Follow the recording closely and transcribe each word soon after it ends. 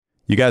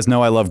You guys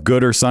know I love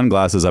Gooder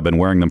sunglasses. I've been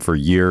wearing them for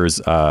years.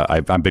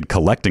 I've been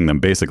collecting them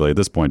basically at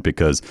this point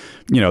because,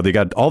 they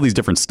got all these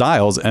different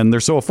styles and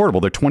they're so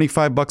affordable. They're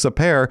 $25 a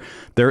pair.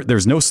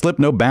 There's no slip,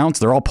 no bounce.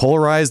 They're all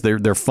polarized.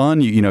 They're fun.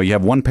 You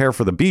have one pair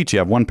for the beach. You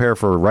have one pair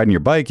for riding your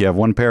bike. You have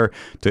one pair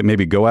to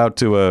maybe go out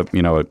to a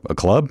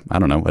club. I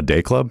don't know, a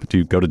day club. Do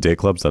you go to day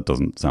clubs? That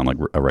doesn't sound like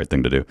a right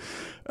thing to do.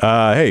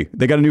 Hey,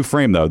 they got a new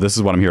frame though. This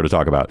is what I'm here to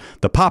talk about.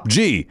 The Pop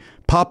G.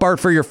 Pop art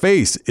for your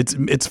face.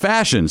 It's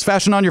fashion. It's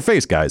fashion on your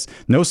face, guys.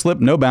 No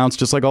slip, no bounce,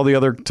 just like all the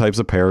other types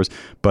of pairs.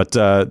 But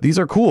these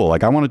are cool.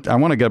 Like I want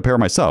to get a pair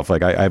myself.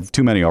 Like I have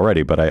too many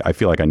already, but I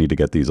feel like I need to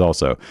get these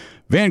also.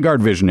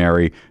 Vanguard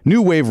Visionary,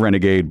 New Wave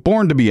Renegade,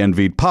 Born to be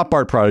Envied, Pop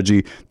Art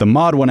Prodigy. The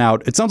mod went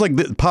out. It sounds like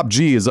the Pop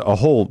G is a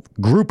whole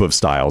group of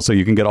styles, so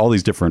you can get all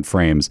these different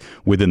frames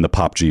within the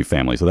Pop G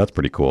family. So that's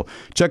pretty cool.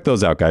 Check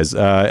those out, guys.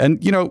 And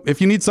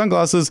if you need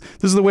sunglasses,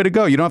 this is the way to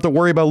go. You don't have to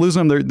worry about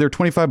losing them. They're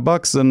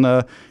 $25,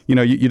 and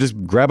you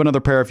just grab another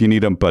pair if you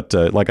need them. But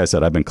like I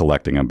said, I've been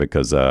collecting them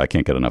because I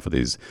can't get enough of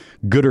these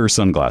Gooder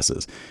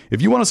sunglasses.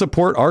 If you want to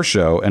support our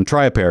show and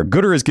try a pair,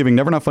 Gooder is giving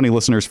Never Not Funny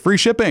listeners free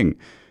shipping.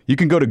 You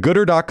can go to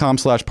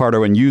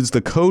gooder.com/Pardo and use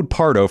the code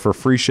Pardo for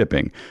free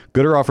shipping.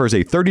 Gooder offers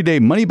a 30-day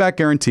money-back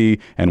guarantee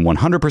and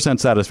 100%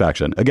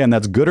 satisfaction. Again,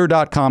 that's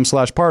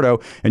gooder.com/Pardo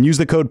and use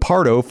the code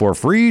Pardo for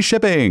free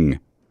shipping.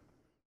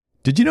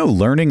 Did you know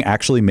learning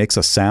actually makes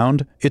a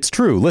sound? It's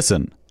true.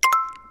 Listen.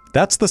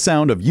 That's the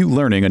sound of you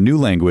learning a new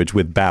language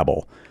with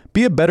Babbel.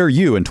 Be a better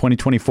you in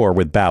 2024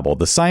 with Babbel,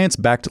 the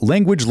science-backed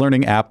language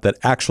learning app that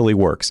actually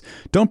works.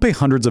 Don't pay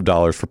hundreds of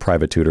dollars for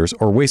private tutors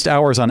or waste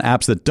hours on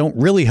apps that don't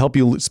really help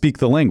you speak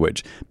the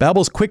language.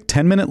 Babbel's quick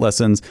 10-minute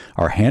lessons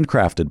are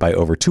handcrafted by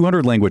over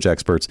 200 language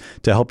experts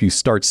to help you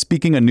start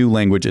speaking a new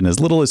language in as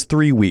little as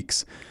 3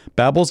 weeks.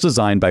 Babbel's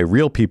designed by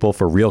real people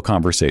for real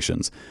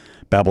conversations.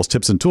 Babbel's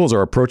tips and tools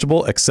are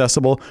approachable,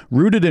 accessible,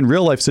 rooted in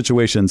real-life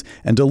situations,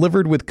 and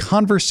delivered with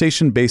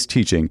conversation-based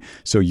teaching,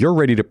 so you're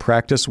ready to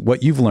practice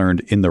what you've learned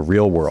in the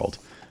real world.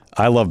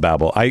 I love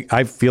Babbel.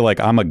 I feel like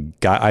I'm a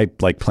guy. I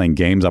like playing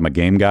games. I'm a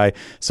game guy,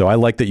 so I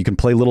like that you can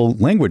play little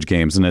language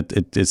games, and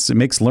it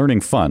makes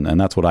learning fun, and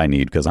that's what I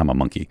need because I'm a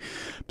monkey.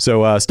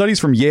 So studies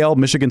from Yale,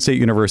 Michigan State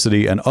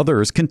University, and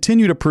others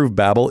continue to prove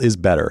Babbel is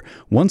better.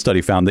 One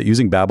study found that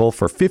using Babbel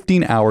for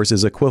 15 hours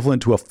is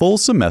equivalent to a full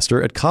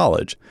semester at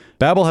college.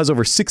 Babbel has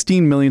over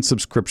 16 million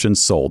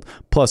subscriptions sold,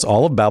 plus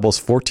all of Babbel's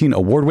 14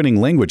 award-winning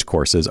language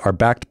courses are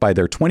backed by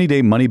their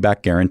 20-day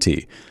money-back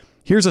guarantee.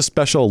 Here's a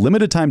special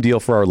limited-time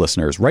deal for our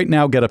listeners. Right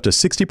now, get up to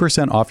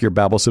 60% off your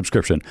Babbel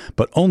subscription,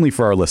 but only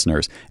for our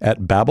listeners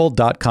at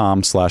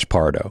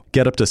babbel.com/Pardo.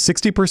 Get up to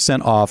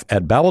 60% off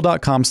at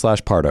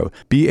babbel.com/Pardo,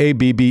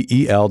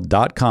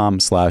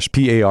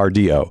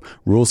 BABBEL.com/PARDO.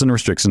 Rules and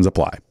restrictions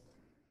apply.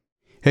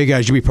 Hey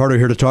guys, Jimmy Pardo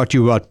here to talk to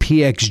you about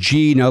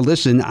PXG. Now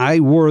listen, I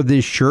wore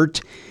this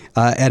shirt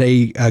at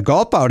a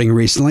golf outing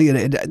recently,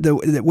 and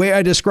the way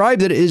I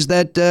described it is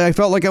that I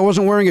felt like I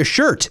wasn't wearing a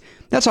shirt.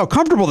 That's how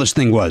comfortable this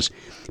thing was.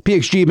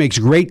 PXG makes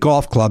great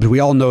golf clubs. We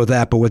all know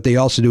that, but what they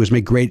also do is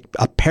make great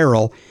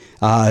apparel.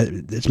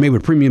 It's made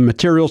with premium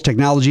materials,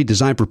 technology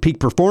designed for peak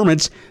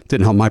performance.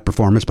 Didn't help my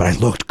performance, but I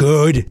looked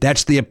good.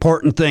 That's the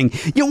important thing.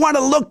 You want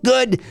to look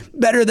good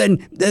better than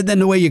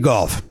the way you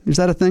golf. Is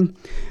that a thing?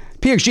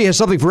 PXG has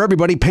something for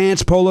everybody.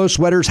 Pants, polos,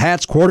 sweaters,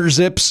 hats, quarter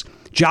zips,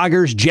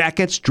 joggers,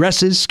 jackets,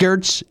 dresses,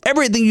 skirts,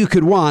 everything you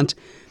could want.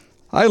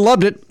 I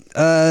loved it.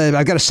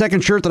 I've got a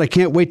second shirt that I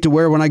can't wait to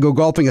wear when I go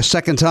golfing a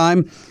second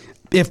time,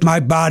 if my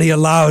body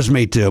allows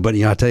me to.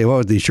 But, I'll tell you what,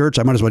 with these shirts,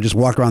 I might as well just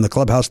walk around the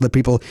clubhouse and let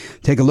people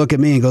take a look at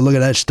me and go, look at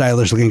that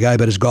stylish-looking guy,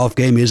 but his golf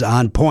game is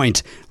on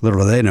point.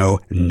 Little do they know,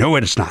 no,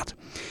 it's not.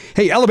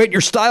 Hey, elevate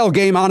your style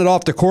game on and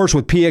off the course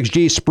with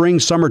PXG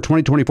Spring/Summer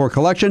 2024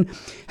 collection.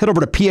 Head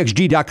over to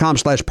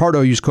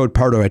pxg.com/Pardo. Use code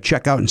Pardo at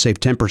checkout and save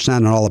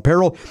 10% on all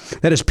apparel.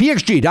 That is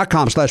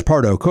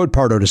pxg.com/Pardo. Code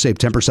Pardo to save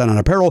 10% on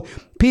apparel.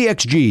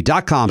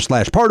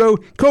 pxg.com/Pardo.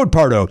 Code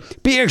Pardo.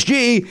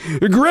 PXG,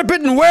 grip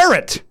it and wear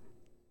it.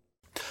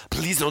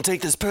 Please don't take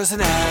this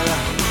person out.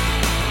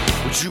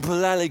 Would you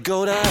politely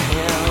go to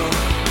hell?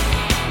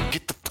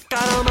 Get the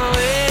fuck out of my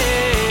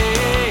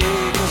way,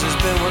 'cause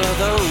it's been one of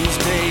those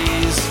days.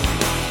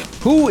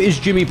 Who is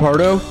Jimmy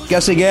Pardo?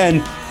 Guess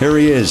again. Here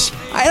he is.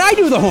 And I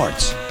do the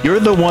horns. You're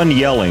the one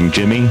yelling,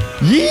 Jimmy.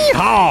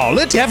 Yeehaw!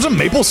 Let's have some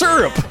maple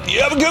syrup.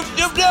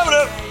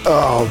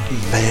 Oh,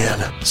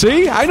 man.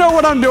 See? I know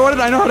what I'm doing,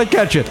 and I know how to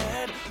catch it.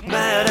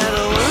 Mad at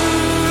the world.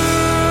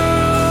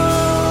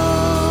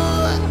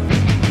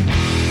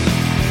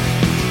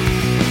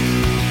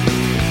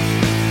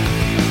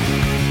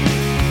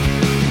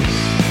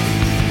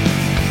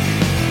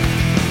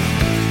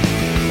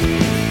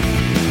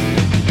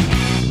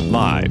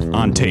 Live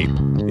on tape.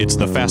 It's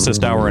the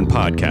fastest hour in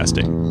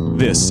podcasting.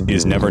 This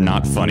is Never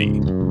Not Funny.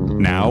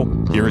 Now,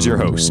 here's your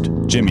host,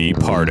 Jimmy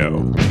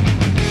Pardo.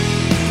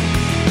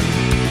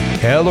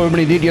 Hello,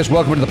 everybody. Yes,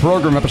 welcome to the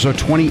program, episode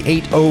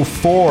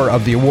 2804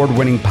 of the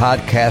award-winning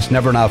podcast,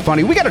 Never Not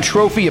Funny. We got a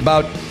trophy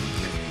about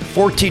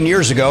 14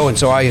 years ago, and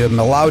so I am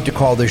allowed to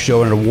call this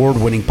show an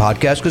award-winning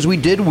podcast because we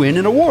did win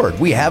an award.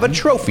 We have a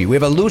trophy. We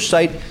have a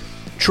Lucite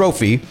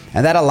trophy,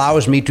 and that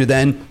allows me to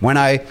then, when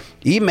I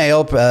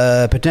email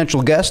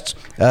potential guests,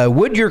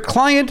 would your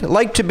client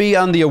like to be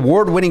on the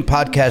award-winning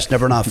podcast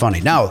Never Not Funny?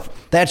 Now,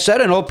 that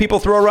said, I know people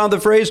throw around the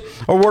phrase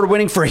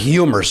award-winning for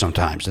humor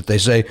sometimes. If they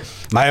say,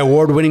 my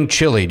award-winning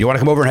chili, do you want to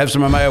come over and have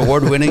some of my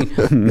award-winning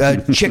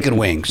chicken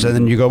wings? And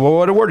then you go, well,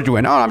 what award did you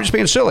win? Oh, I'm just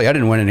being silly. I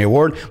didn't win any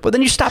award. But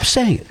then you stop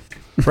saying it.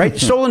 Right?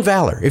 Stolen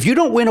valor. If you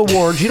don't win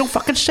awards, you don't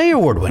fucking say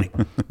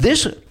award-winning.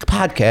 This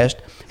podcast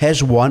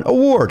has won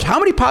awards. How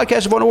many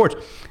podcasts have won awards?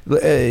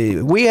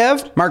 We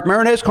have. Mark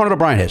Maron has. Conan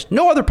O'Brien has.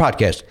 No other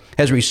podcast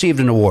has received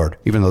an award,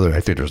 even though I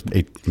think there's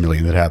 8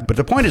 million that have. But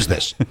the point is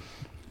this.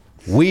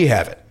 We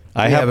have it.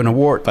 I have an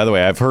award. By the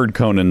way, I've heard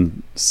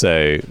Conan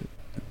say,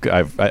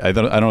 I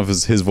don't know if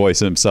it's his voice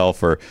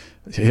himself or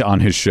on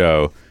his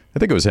show. I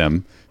think it was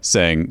him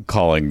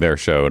calling their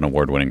show an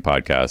award-winning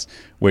podcast,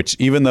 which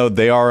even though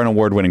they are an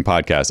award-winning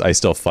podcast, I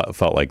still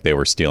felt like they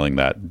were stealing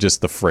that,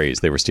 just the phrase,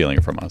 they were stealing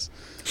it from us.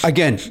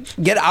 Again,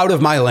 get out of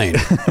my lane,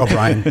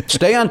 O'Brien.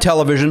 Stay on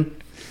television.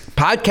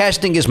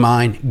 Podcasting is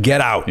mine.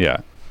 Get out.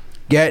 Yeah.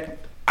 Get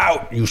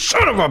out, you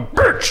son of a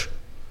bitch.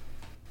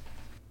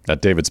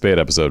 That David Spade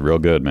episode, real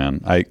good,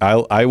 man.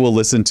 I will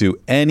listen to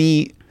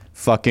any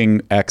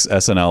fucking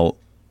ex-SNL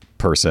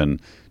person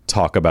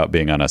talk about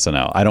being on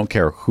SNL. I don't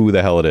care who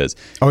the hell it is.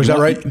 Oh, is that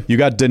right? You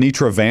got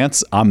Denitra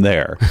Vance. I'm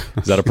there.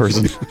 Is that a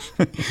person?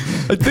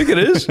 I think it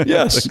is.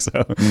 Yes.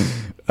 I think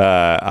so.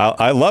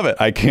 I love it.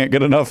 I can't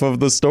get enough of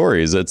the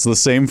stories. It's the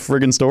same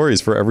friggin'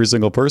 stories for every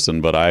single person,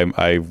 but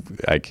I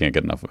can't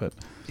get enough of it.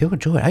 You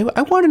enjoy it.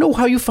 I want to know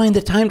how you find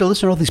the time to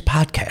listen to all these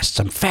podcasts.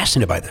 I'm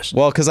fascinated by this.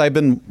 Well, because I've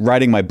been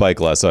riding my bike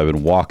less, so I've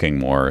been walking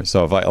more.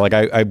 So if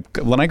I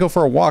when I go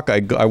for a walk, I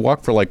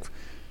walk for like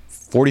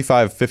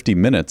 45, 50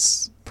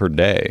 minutes per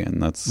day,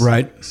 and that's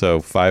right. So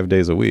 5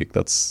 days a week.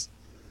 That's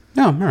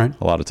all right.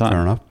 A lot of time.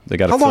 Fair enough. They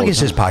got. How long is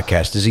his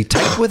podcast? Is he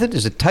tight with it?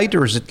 Is it tight,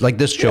 or is it like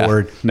this show where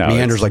it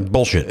meanders like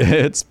bullshit?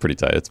 It's pretty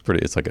tight.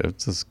 It's a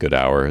good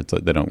hour. It's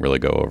like they don't really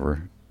go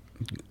over.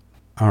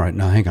 All right.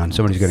 Now hang on.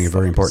 Somebody's getting a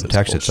very important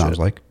text. Bullshit. It sounds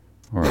like.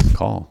 Or a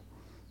call.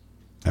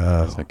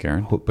 Is that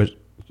Garen? Who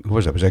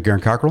was that? Was that Garen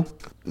Cockrell?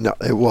 No.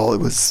 It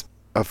was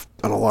an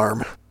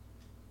alarm.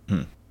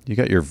 You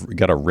got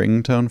a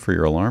ringtone for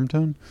your alarm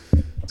tone?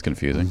 It's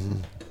confusing. Mm-hmm.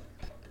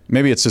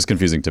 Maybe it's just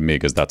confusing to me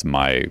because that's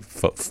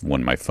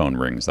when my phone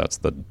rings, that's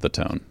the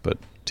tone. But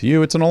to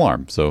you, it's an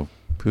alarm. So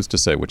who's to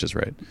say which is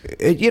right?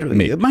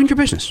 Mind your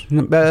business.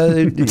 You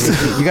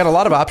got a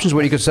lot of options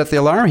when you can set the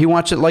alarm. He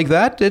wants it like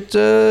that.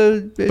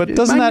 But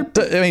doesn't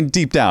that, I mean,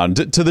 deep down,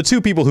 to the two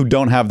people who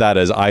don't have that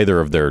as either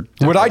of their...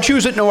 Would I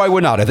choose it? No, I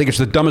would not. I think it's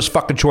the dumbest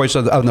fucking choice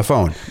on the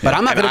phone. But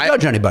I'm not going to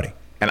judge anybody.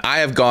 And I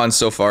have gone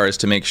so far as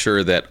to make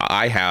sure that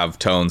I have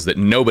tones that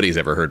nobody's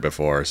ever heard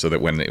before, so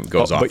that when it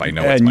goes off, I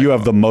know it's and my you phone.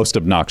 have the most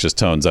obnoxious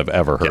tones I've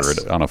ever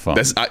heard on a phone.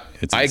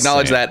 I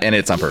acknowledge that, and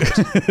it's on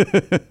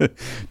purpose.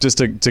 Just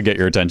to get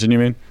your attention, you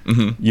mean?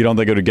 Mm-hmm. You don't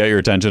think it would get your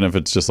attention if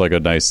it's just like a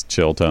nice,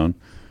 chill tone?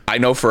 I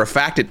know for a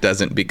fact it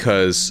doesn't,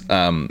 because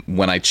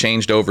when I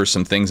changed over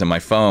some things on my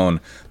phone,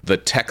 the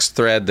text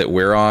thread that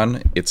we're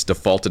on, it's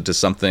defaulted to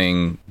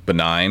something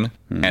benign,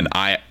 and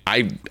I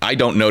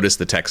don't notice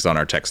the text on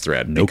our text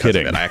thread. No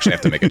kidding. I actually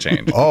have to make a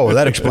change. Oh,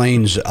 that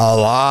explains a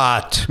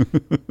lot.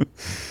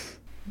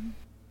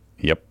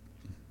 Yep.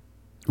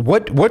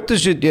 What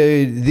does it?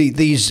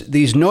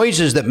 These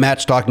noises that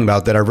Matt's talking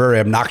about that are very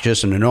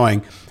obnoxious and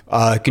annoying.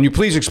 Can you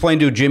please explain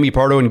to Jimmy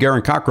Pardo and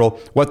Garen Cockrell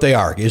what they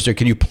are?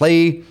 Can you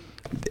play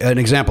an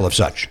example of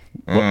such?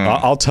 Well,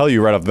 I'll tell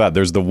you right off the bat.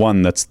 There's the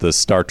one that's the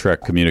Star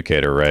Trek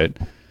communicator, right?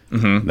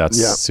 Mm-hmm. That's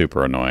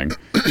super annoying.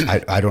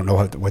 I don't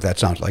know what that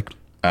sounds like.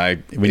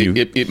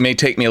 It may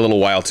take me a little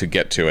while to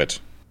get to it.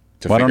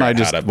 Why don't I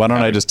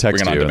just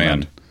text you?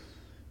 Demand.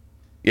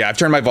 Yeah, I've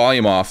turned my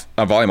volume on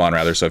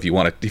rather. So if you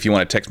want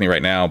to text me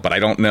right now, but I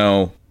don't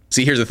know.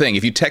 See, here's the thing: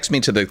 if you text me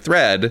to the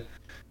thread,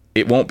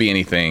 it won't be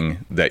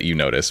anything that you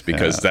notice,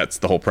 because that's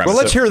the whole premise. Well,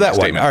 let's hear that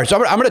one. All right,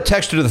 so I'm going to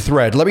text you to the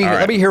thread. Let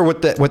me hear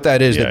what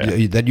that is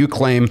that you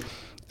claim.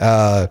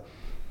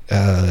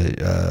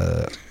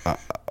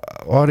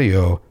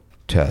 Audio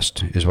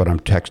test is what I'm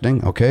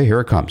texting. Okay, here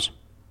it comes.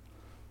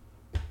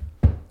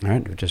 All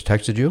right, I just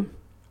texted you.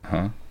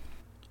 Huh.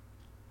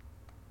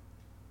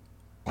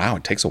 Wow,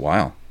 it takes a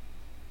while.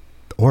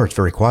 Or it's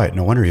very quiet.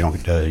 No wonder you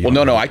don't.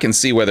 No, I can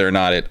see whether or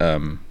not it.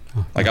 I'm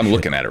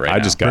looking at it right now. I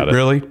just got it.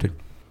 Really?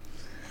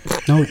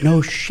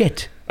 No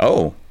shit.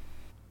 Oh,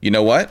 you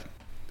know what?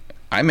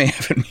 I may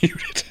have it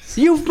muted.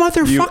 You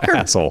motherfucker! You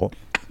asshole!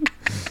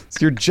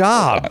 It's your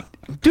job.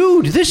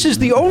 Dude, this is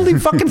the only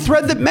fucking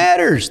thread that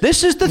matters.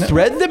 This is the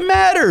thread that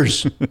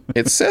matters.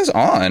 It says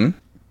on.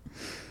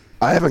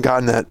 I haven't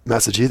gotten that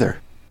message either.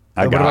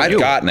 I've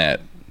gotten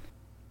it.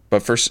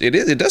 But first,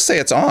 it does say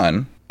it's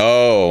on.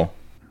 Oh.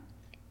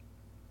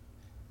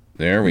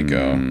 There we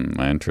go.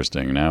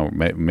 Interesting. Now,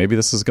 maybe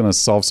this is going to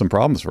solve some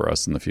problems for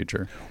us in the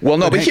future. Well,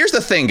 no, but here's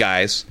the thing,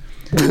 guys.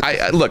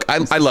 Look,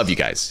 I love you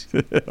guys.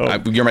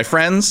 You're my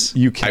friends.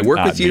 I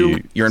work with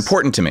you. You're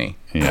important to me.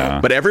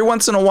 Yeah. But every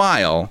once in a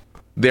while,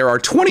 there are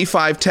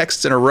 25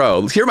 texts in a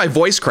row. Hear my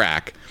voice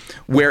crack,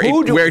 where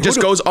it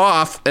just goes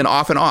off and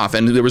off and off.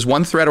 And there was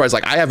one thread where I was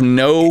like, I have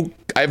no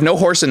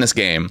horse in this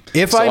game.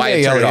 If I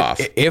may,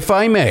 Elliot, if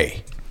I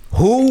may,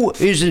 who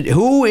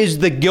is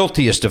the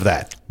guiltiest of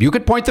that? You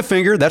could point the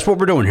finger. That's what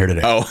we're doing here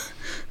today. Oh.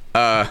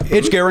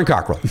 It's Garen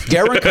Cockrell.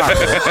 Garen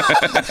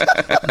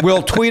Cockrell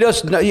will tweet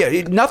us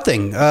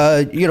nothing.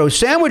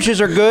 Sandwiches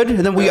are good,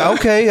 and then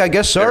I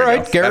guess all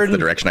right. Garen, that's the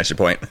direction I should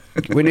point.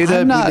 We need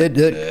I'm going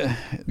to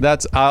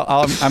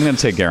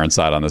take Garen's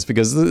side on this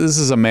because this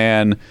is a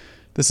man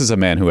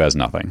who has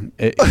nothing.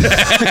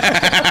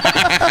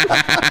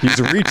 He's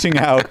reaching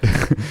out.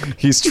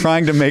 He's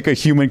trying to make a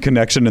human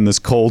connection in this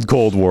cold,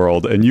 cold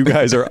world, and you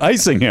guys are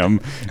icing him.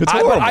 It's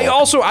horrible.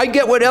 I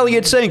get what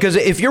Elliot's saying, because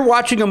if you're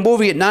watching a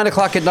movie at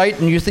 9:00 at night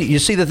and you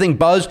see the thing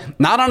buzz,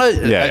 not on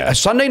a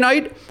Sunday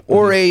night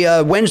or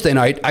a Wednesday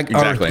night, or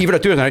even a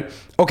Tuesday night.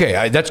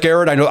 Okay, that's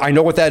Garrett. I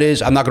know what that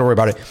is. I'm not going to worry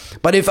about it.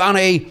 But if on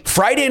a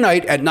Friday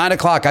night at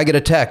 9:00 I get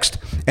a text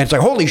and it's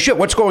like, holy shit,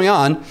 what's going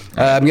on?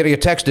 I'm getting a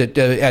text at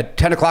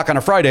 10:00 on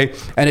a Friday,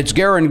 and it's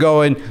Garen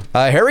going,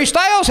 Harry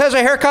Styles has a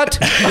haircut.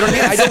 You know what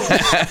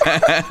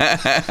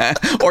I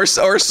mean?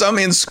 or some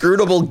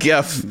inscrutable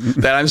GIF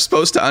that I'm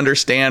supposed to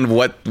understand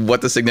what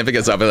the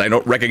significance of it. I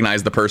don't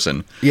recognize the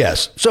person.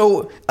 Yes.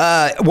 So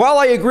while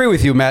I agree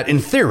with you, Matt, in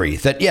theory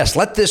that yes,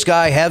 let this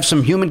guy have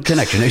some human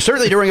connection.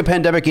 Certainly during a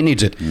pandemic, he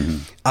needs it. Mm-hmm.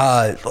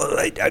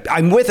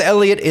 I'm with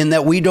Elliot in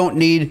that we don't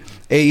need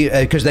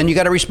because then you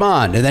got to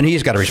respond, and then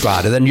he's got to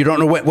respond, and then you don't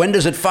know when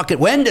does it fucking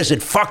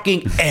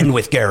end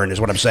with Garen is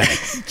what I'm saying.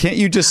 Can't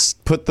you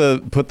just put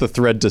the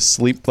thread to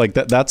sleep like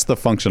that? That's the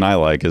function I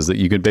like, is that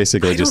you could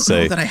basically just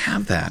say that I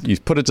have that. You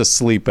put it to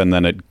sleep, and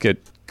then it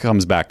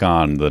comes back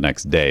on the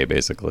next day,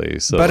 basically.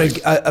 So,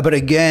 but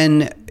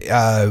again,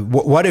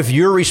 what if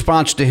your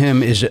response to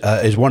him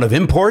is one of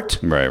import?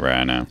 Right,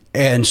 I know.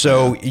 And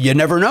so you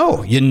never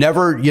know. You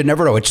never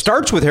know. It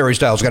starts with Harry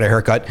Styles got a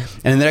haircut,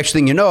 and the next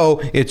thing you know,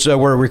 it's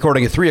we're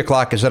recording at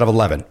 3:00 instead of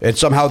 11. And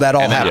somehow that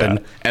all happened.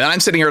 Yeah. And I'm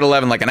sitting here at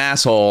 11 like an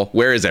asshole.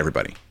 Where is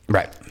everybody?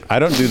 Right. I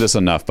don't do this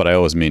enough, but I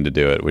always mean to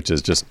do it, which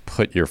is just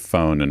put your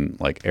phone in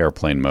like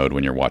airplane mode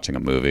when you're watching a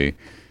movie,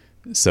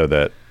 so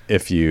that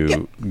if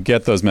you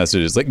get those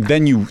messages, like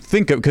then you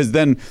think of, because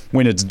then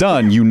when it's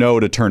done, you know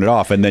to turn it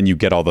off, and then you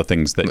get all the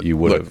things that you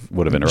would have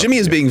interrupted. Jimmy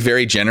is being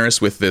very generous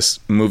with this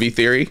movie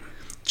theory.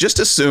 Just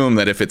assume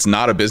that if it's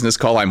not a business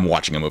call, I'm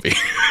watching a movie.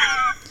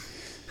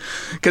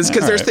 Because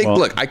there's things.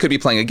 Look, I could be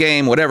playing a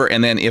game, whatever,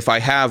 and then when I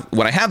have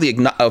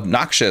the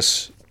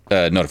obnoxious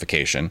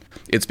notification,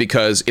 it's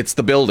because it's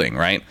the building,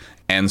 right?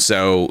 And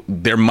so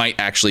there might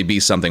actually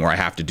be something where I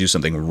have to do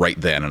something right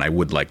then, and I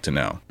would like to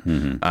know.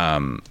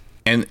 Mm-hmm.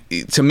 And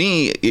to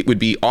me, it would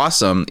be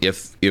awesome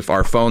if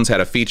our phones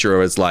had a feature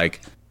where it's like,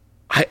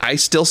 I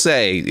still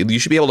say you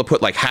should be able to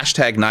put like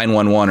hashtag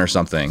 911 or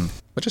something.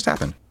 What just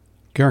happened?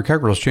 Garen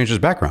Cockrell's changed his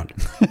background.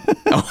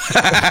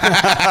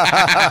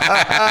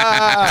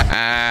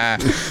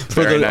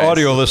 For the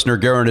audio listener,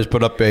 Garen has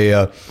put up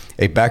a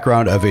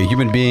background of a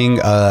human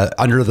being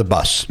under the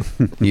bus.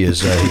 He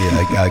is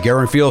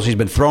Garen feels he's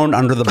been thrown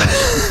under the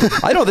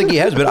bus. I don't think he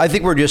has been. I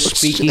think we're just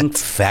speaking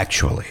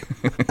factually.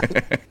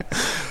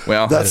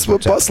 Well, that's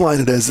what bus line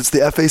it is. It's the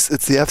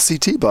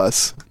FCT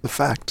bus. The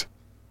fact.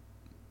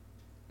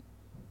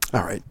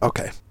 All right.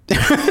 Okay.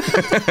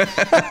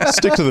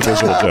 Stick to the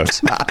visual jokes.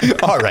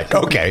 All right.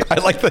 Okay. I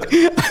like that.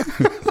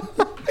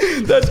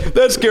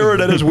 That's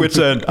Garrett at his wit's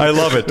end. I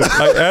love it.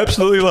 I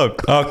absolutely love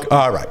it.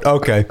 All right.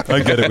 Okay.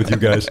 I get it with you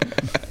guys.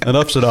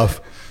 Enough's enough.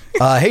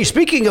 Hey,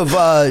 speaking of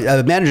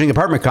managing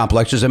apartment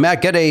complexes, and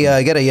Matt, get a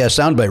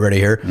soundbite ready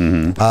here.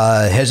 Mm-hmm.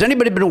 Has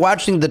anybody been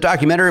watching the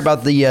documentary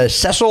about the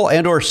Cecil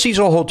and/or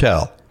Cecil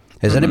Hotel?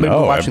 Has anybody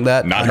been watching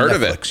that? Not heard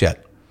of it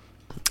yet.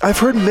 I've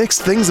heard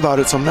mixed things about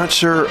it, so I'm not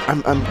sure.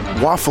 I'm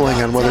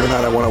waffling on whether or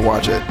not I want to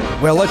watch it.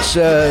 Well, let's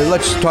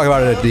talk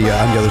about it on the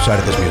other side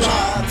of this music.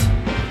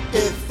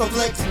 If the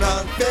flick's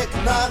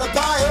non-fic, not a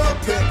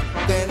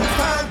biopic, then it's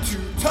time to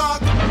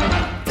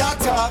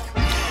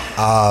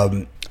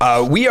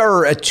talk. We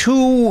are at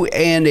 2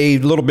 and a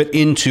little bit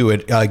into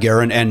it,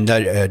 Garen, and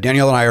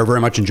Danielle and I are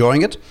very much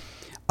enjoying it.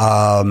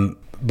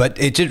 But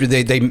it's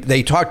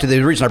they talked to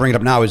the reason I bring it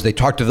up now is they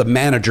talked to the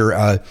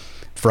manager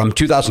from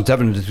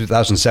 2007 to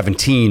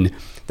 2017.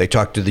 They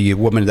talked to the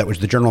woman that was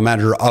the general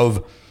manager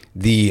of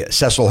the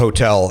Cecil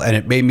Hotel, and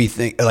it made me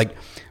think, like,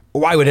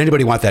 why would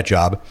anybody want that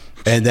job?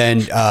 And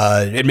then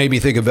it made me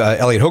think of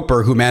Elliot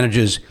Hochberg, who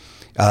manages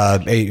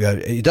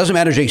he doesn't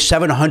manage a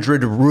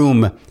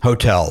 700-room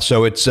hotel.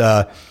 So it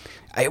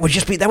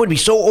would be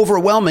so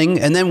overwhelming.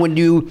 And then when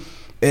you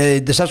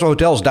the Cecil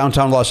Hotel is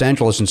downtown Los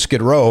Angeles in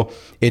Skid Row,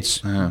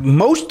 it's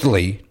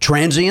mostly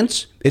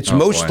transients. It's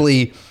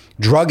mostly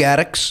drug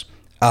addicts.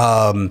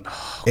 And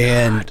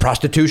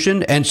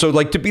prostitution. And so,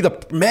 like, to be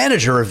the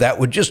manager of that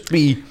would just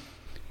be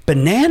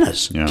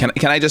bananas. Yeah.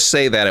 Can I just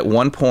say that at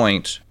one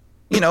point,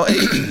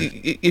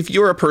 if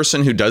you're a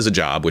person who does a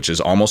job, which is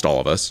almost all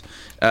of us,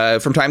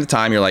 from time to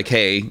time, you're like,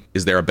 hey,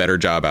 is there a better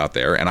job out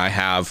there? And I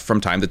have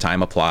from time to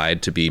time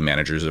applied to be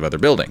managers of other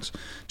buildings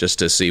just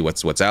to see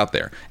what's out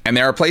there. And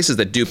there are places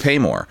that do pay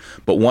more.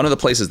 But one of the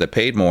places that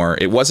paid more,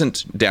 it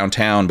wasn't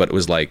downtown, but it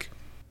was like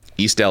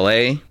East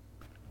LA.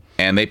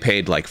 And they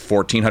paid like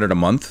 $1,400 a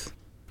month.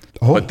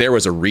 Oh. But there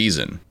was a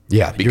reason.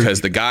 Yeah.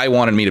 Because the guy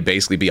wanted me to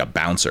basically be a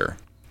bouncer.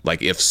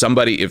 Like if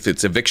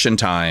it's eviction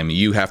time,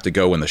 you have to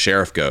go when the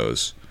sheriff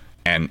goes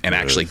and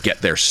actually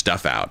get their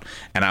stuff out.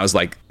 And I was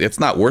like, it's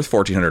not worth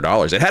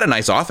 $1,400. It had a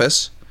nice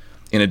office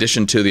in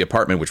addition to the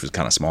apartment, which was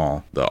kind of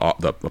small. The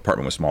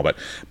apartment was small, but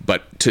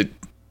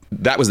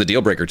that was the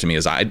deal breaker to me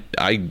is I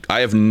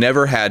have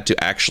never had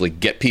to actually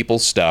get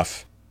people's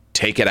stuff,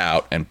 take it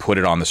out and put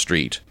it on the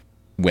street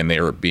when they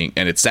were being,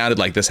 and it sounded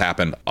like this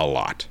happened a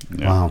lot.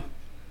 Yeah. Wow.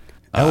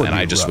 And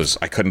I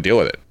couldn't deal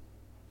with it.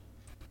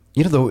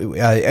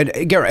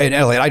 Garrett and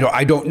Elliot,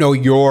 I don't know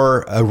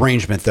your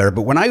arrangement there,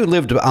 but when I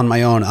lived on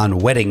my own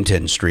on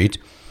Weddington Street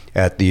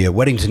at the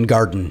Weddington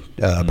Garden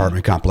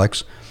apartment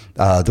complex,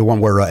 the one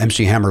where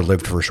MC Hammer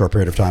lived for a short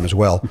period of time as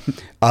well,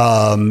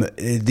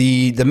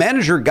 the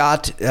manager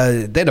got they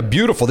had a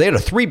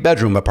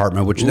 3-bedroom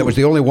apartment, which that was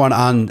the only one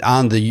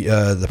on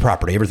the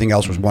property. Everything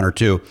else was 1 or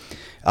 2.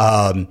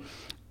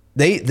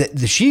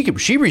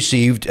 She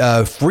received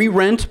free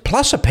rent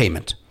plus a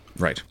payment.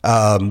 Right.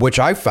 Which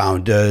I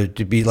found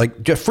to be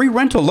like just free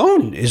rent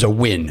alone is a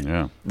win.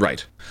 Yeah.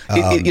 Right.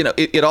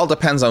 It all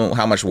depends on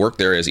how much work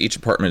there is. Each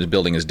apartment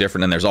building is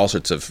different, and there's all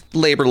sorts of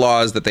labor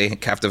laws that they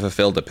have to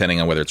fulfill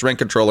depending on whether it's rent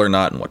control or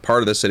not and what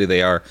part of the city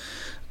they are.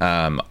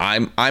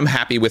 I'm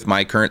happy with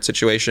my current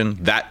situation.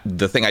 That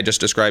the thing I just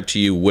described to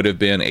you would have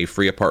been a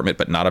free apartment,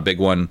 but not a big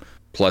one.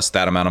 Plus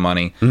that amount of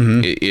money.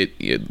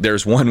 Mm-hmm.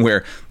 There's one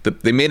where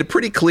they made it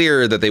pretty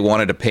clear that they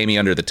wanted to pay me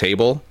under the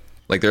table.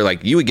 Like they're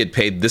like, you would get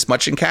paid this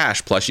much in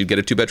cash, plus you'd get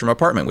a 2-bedroom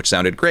apartment, which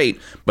sounded great.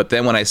 But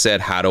then when I said,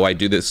 how do I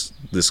do this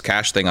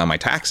cash thing on my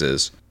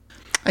taxes?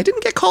 I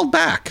didn't get called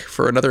back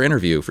for another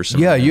interview for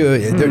some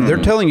reason. They're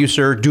telling you,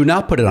 sir, do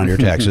not put it on your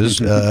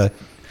taxes. We're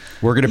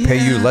going to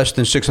pay you less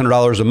than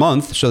 $600 a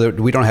month so that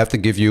we don't have to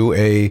give you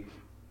it's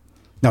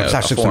not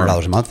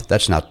 $600 a month.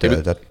 That's not.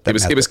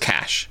 It was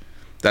cash.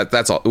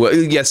 That's all. Well,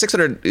 yeah,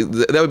 600.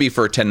 That would be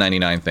for a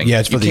 1099 thing. Yeah,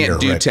 it's for the year.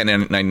 You can't do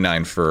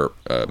 1099 for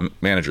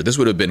manager. This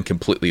would have been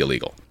completely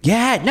illegal.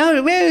 Yeah,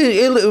 no.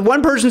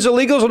 One person's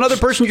illegal, so another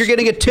person you're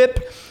getting a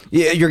tip.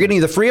 You're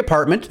getting the free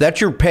apartment. That's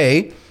your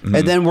pay,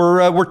 and then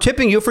we're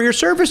tipping you for your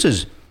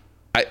services.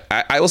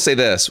 I will say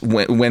this: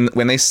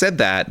 when they said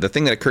that, the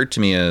thing that occurred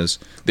to me is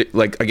that,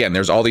 like, again,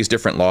 there's all these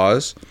different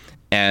laws,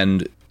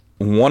 and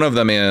one of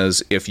them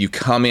is if you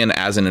come in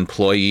as an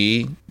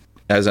employee.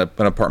 As an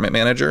apartment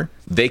manager,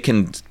 they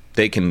can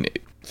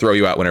throw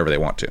you out whenever they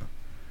want to.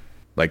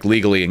 Like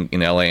legally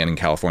in LA and in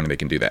California, they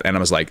can do that. And I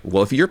was like,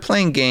 well, if you're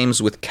playing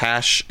games with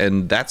cash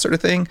and that sort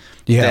of thing,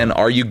 then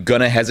are you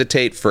going to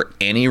hesitate for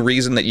any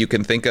reason that you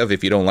can think of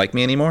if you don't like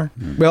me anymore?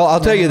 Well,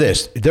 I'll tell you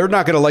this. They're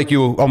not going to like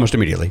you almost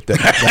immediately.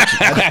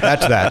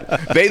 That's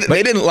that.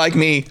 They didn't like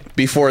me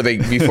before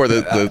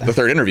the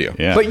third interview.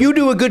 Yeah. But you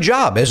do a good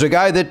job. As a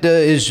guy that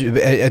is,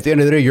 at the end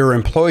of the day, your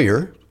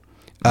employer,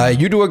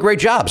 you do a great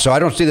job. So I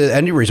don't see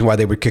any reason why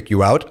they would kick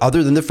you out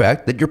other than the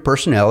fact that your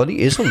personality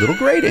is a little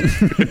grating.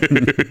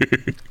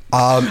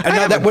 I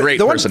have a great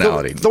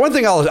personality. The one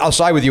thing I'll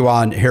side with you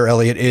on here,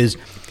 Elliot, is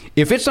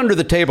if it's under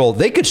the table,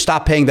 they could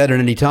stop paying that at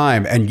any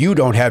time and you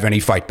don't have any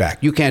fight back.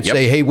 You can't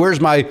say, hey,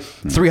 where's my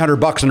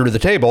 $300 under the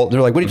table? And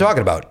they're like, what are you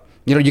talking about?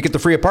 You get the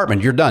free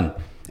apartment. You're done.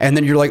 And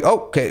then you're like,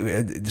 oh,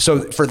 okay.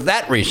 So for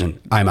that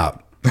reason, I'm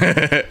out.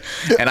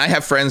 And I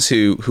have friends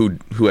who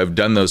have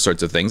done those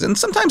sorts of things, and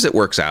sometimes it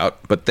works out,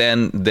 but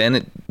then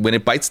when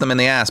it bites them in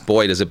the ass,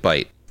 boy, does it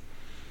bite.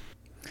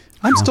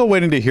 I'm still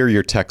waiting to hear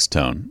your text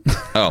tone.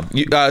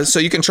 So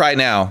you can try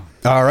now.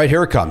 All right,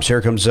 here it comes.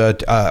 Here comes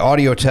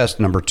audio test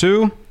number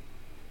 2.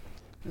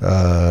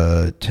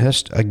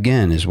 Test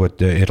again is what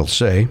it'll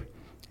say,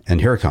 and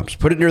here it comes.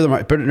 Put it near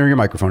your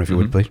microphone if you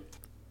would, please.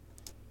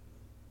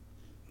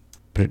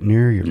 Put it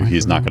near your microphone.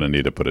 He's not going to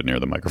need to put it near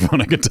the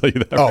microphone. I can tell you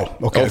that. Oh,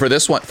 okay. Oh, for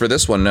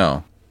this one,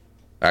 no.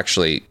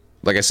 Actually,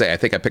 like I say, I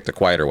think I picked a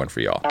quieter one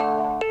for y'all.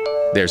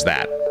 There's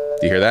that.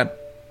 Do you hear that?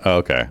 Oh,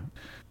 okay.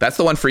 That's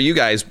the one for you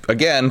guys,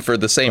 again, for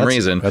the same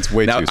reason. That's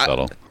way too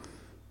subtle.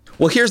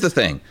 Well, here's the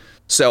thing.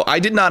 So I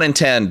did not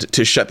intend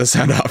to shut the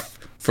sound off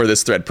for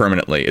this thread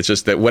permanently. It's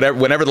just that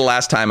whenever the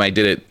last time I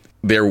did it,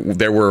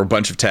 there were a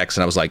bunch of texts,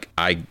 and I was like,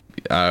 I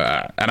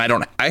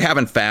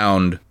haven't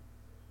found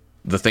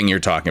the thing you're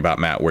talking about,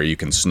 Matt, where you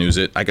can snooze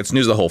it. I could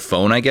snooze the whole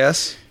phone, I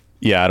guess.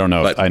 Yeah, I don't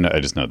know. I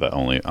just know that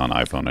only on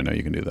iPhone. I know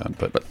you can do that.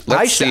 But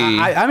let's see.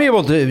 I'm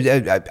able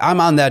to.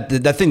 I'm on that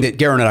thing that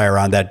Garen and I are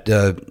on, that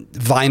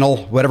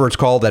vinyl, whatever it's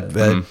called.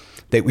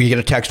 That we get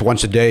a text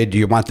once a day. Do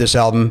you want this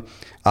album?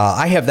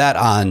 I have that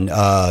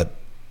on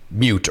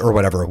mute or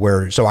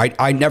whatever. So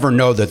I never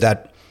know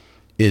that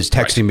is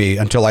texting me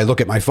until I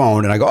look at my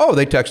phone and I go, oh,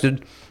 they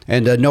texted,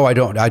 and no, I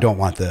don't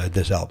want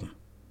this album.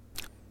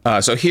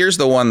 So here's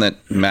the one that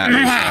Matt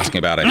was asking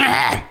about.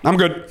 I'm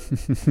good.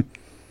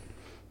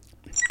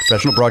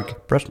 Professional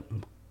broadcast.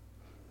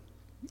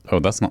 Oh,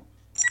 that's not.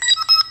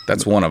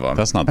 That's one of them.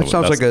 That's not. That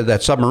sounds like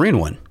that submarine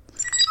one.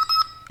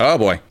 Oh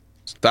boy!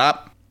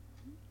 Stop.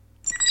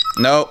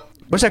 No.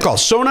 What's that called?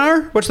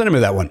 Sonar? What's the name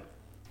of that one?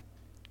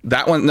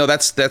 That one. No,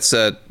 that's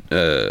Star Trek: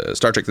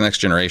 The Next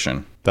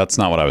Generation. That's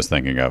not what I was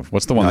thinking of.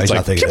 What's the one No, that's he's like?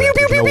 not thinking of that.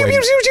 There's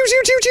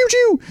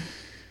no way.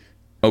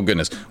 Oh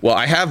goodness. Well,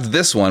 I have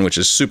this one, which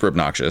is super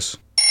obnoxious.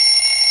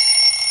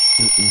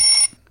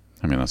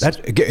 I mean,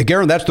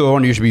 Garen, that's the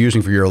one you should be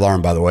using for your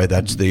alarm, by the way.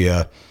 That's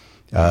the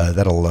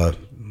that'll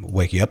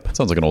wake you up.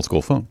 sounds like an old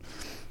school phone.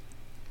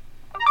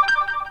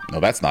 No,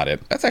 that's not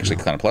it. That's actually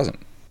kind of pleasant.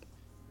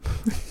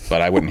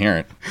 But I wouldn't hear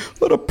it.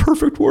 What a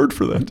perfect word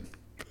for that.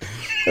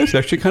 That's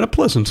actually kind of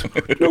pleasant.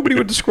 Nobody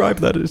would describe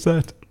that as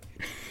that.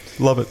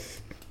 Love it.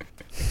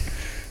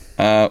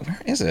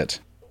 Where is it?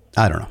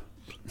 I don't know.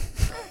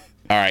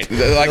 All right.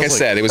 Like I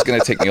said, it was going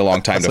to take me a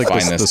long time to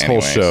find this. This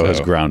anyway, whole show has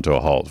so ground to a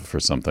halt for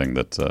something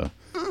that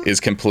is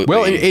completely.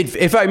 Well,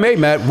 if I may,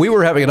 Matt, we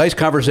were having a nice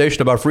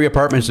conversation about free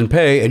apartments and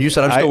pay, and you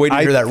said I'm still waiting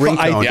to hear that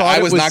ringtone.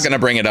 I was not going to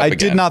bring it up I again.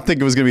 did not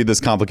think it was going to be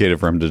this complicated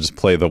for him to just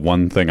play the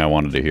one thing I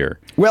wanted to hear.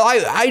 Well,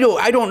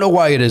 I don't know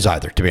why it is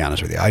either. To be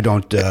honest with you, I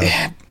don't.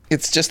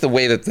 It's just the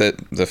way that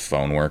the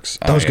phone works.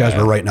 Those guys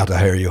were right not to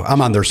hire you.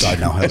 I'm on their side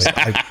now. In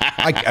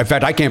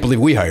fact, I can't believe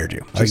we hired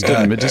you.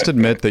 Just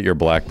admit that your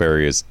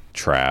BlackBerry is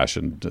trash,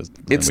 and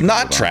it's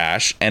not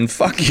trash. And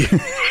fuck you.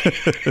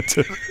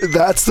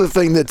 That's the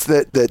thing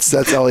that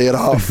sets Elliot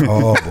off.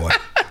 Oh boy.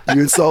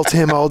 You insult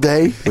him all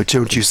day, but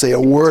don't you say a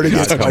word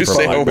against Don't my you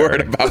say a phone.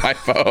 word about my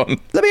phone.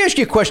 Let me ask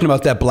you a question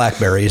about that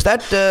BlackBerry. Is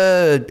that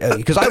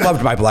because I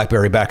loved my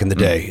BlackBerry back in the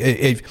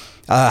day?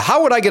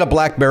 How would I get a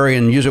BlackBerry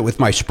and use it with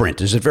my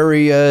Sprint? Is it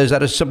is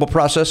that a simple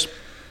process?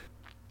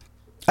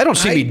 I don't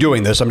see me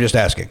doing this. I'm just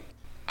asking.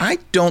 I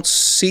don't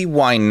see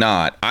why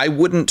not. I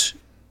wouldn't,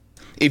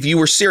 if you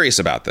were serious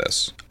about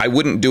this, I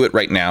wouldn't do it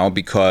right now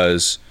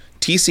because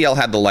TCL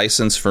had the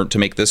license to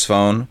make this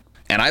phone,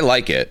 and I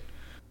like it,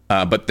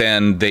 but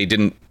then they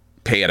didn't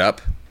pay it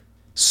up.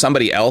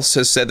 Somebody else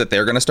has said that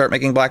they're going to start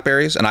making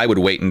BlackBerries, and I would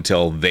wait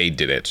until they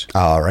did it.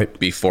 All right.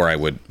 Before I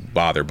would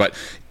bother. But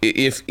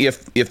if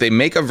they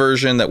make a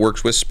version that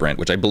works with Sprint,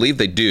 which I believe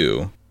they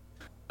do,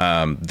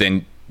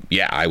 then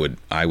yeah, I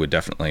would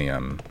definitely.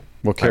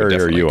 What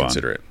carrier are you on?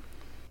 Consider it.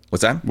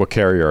 What's that? What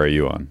carrier are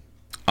you on?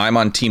 I'm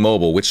on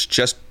T-Mobile, which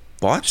just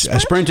bought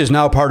Sprint. Sprint is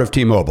now part of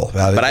T-Mobile.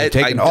 But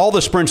all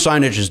the Sprint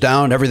signage is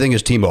down. Everything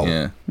is T-Mobile.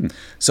 Yeah.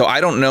 So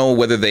I don't know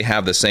whether they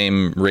have the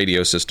same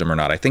radio system or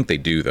not. I think they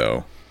do,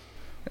 though.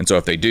 And so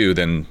if they do,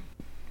 then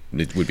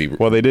it would be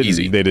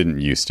easy. They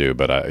didn't used to,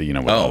 but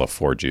with all the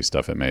 4G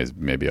stuff, it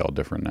may be all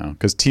different now.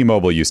 Because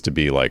T-Mobile used to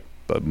be like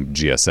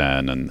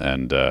GSN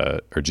and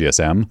or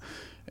GSM,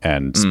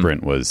 and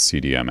Sprint was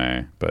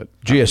CDMA. But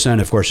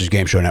GSN, of course, is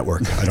Game Show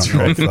Network. I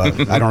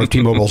don't know if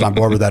T-Mobile's on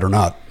board with that or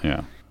not.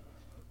 Yeah.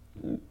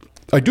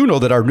 I do know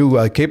that our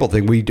new cable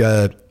thing.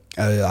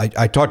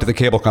 I talked to the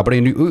cable company,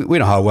 and we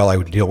know how well I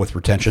would deal with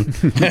retention.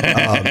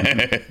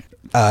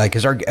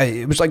 Because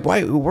it was like,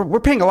 why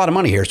we're paying a lot of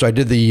money here. So I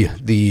did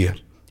the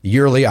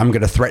yearly. I'm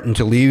going to threaten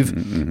to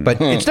leave,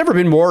 but it's never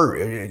been more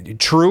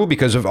true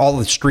because of all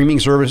the streaming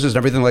services and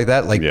everything like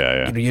that. Like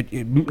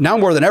now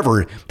more than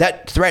ever,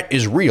 that threat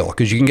is real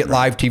because you can get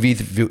live TV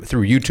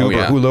through YouTube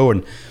or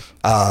Hulu,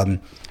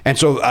 and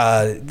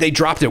so they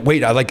dropped it.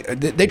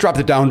 They dropped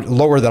it down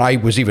lower than I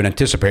was even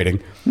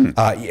anticipating, and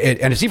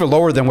it's even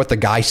lower than what the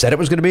guy said it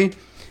was going to be.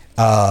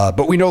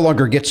 But we no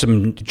longer get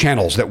some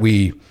channels that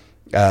we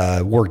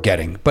were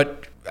getting,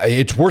 but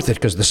it's worth it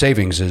because the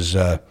savings is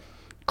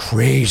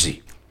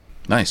crazy.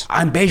 Nice.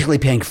 I'm basically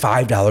paying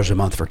 $5 a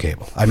month for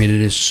cable. I mean, it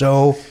is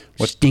so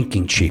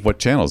stinking cheap. What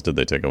channels did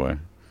they take away?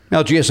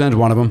 Well, GSN's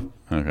one of them.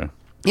 Okay.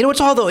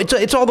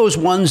 It's all those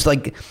ones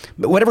like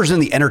whatever's in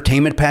the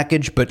entertainment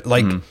package, but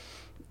like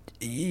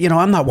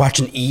I'm not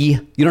watching E.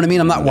 You know what I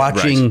mean? I'm not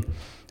watching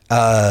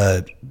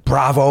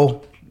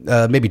Bravo.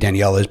 Maybe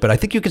Danielle is, but I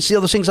think you can see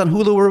all those things on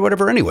Hulu or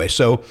whatever anyway.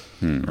 So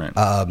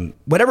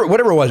whatever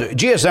it was,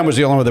 GSM was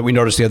the only one that we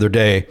noticed the other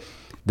day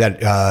that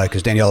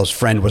because Danielle's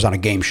friend was on a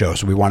game show,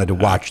 so we wanted to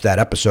watch that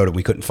episode and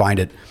we couldn't find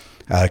it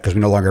because we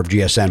no longer have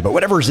GSM. But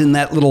whatever's in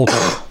that little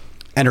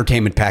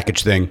entertainment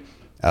package thing.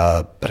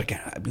 But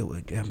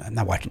again, I'm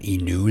not watching E!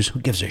 News.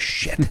 Who gives a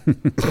shit?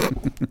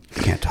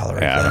 Can't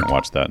tolerate that. I haven't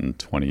watched that in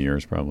 20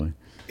 years probably.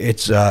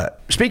 It's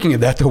speaking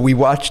of that though, we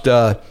watched.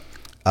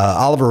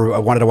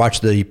 Oliver wanted to watch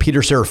the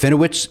Peter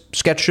Serafinowicz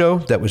sketch show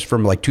that was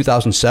from like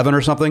 2007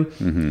 or something,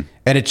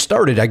 and it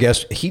started. I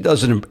guess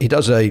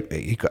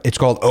it's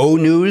called O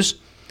News,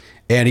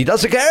 and he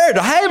does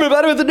hey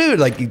everybody with the news,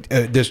 like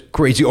this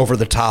crazy over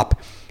the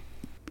top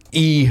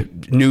E!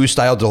 News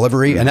style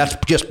delivery, and that's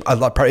just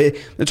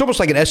it's almost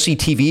like an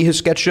SCTV his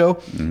sketch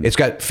show. It's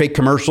got fake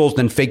commercials,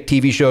 then fake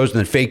TV shows, and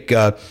then fake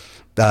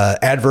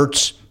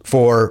adverts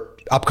for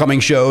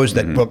upcoming shows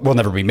that will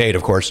never be made,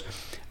 of course.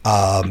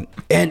 And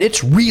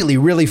it's really,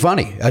 really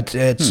funny.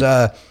 It's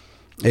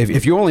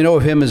If you only know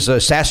of him as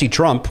Sassy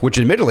Trump, which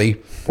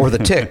admittedly, or the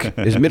Tick,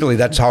 admittedly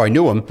that's how I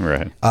knew him.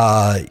 Right.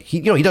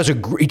 He does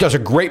a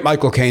great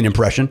Michael Caine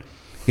impression.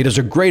 He does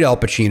a great Al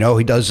Pacino.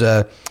 He does.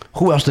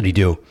 Who else did he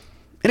do?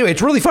 Anyway,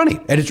 it's really funny,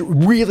 and it's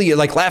really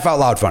like laugh out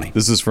loud funny.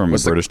 This is from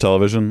British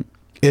television.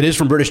 It is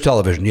from British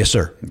television. Yes,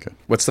 sir. Okay.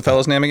 What's the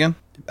fellow's name again?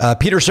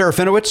 Peter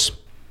Serafinowicz.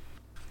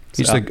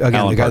 He's the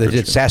guy that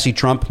did Sassy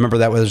Trump. Remember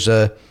that was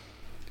the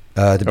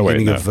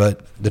beginning of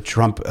the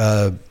Trump.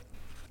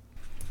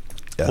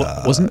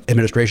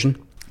 Administration.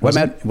 What,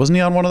 Matt? Wasn't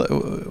he on one of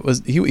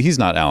the, he's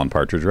not Alan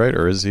Partridge, right?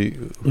 Or is he?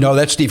 No,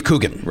 that's Steve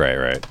Coogan.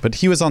 Right. But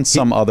he was on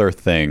some other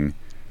thing.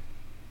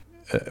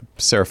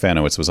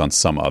 Serafinowicz was on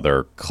some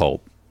other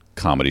cult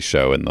comedy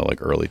show in the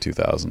early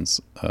 2000s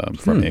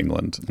from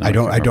England. I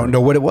don't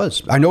know what it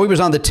was. I know he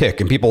was on The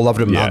Tick and people loved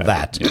him on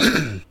that.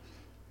 Yeah.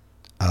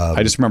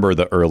 I just remember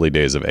the early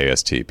days of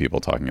AST, people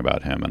talking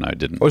about him, and I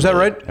didn't. Was that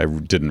right? I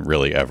didn't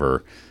really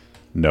ever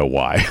know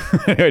why.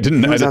 I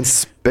didn't. He was on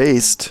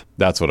Spaced.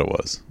 That's what it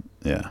was.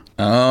 Yeah.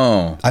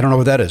 Oh, I don't know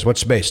what that is.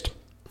 What's Spaced?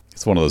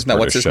 It's one of those British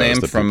what's his shows name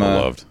that from, people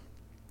loved.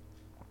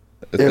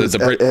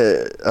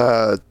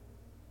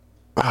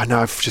 No,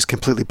 I've just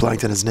completely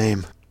blanked on his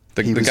name.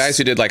 The guys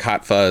who did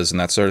Hot Fuzz and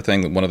that sort of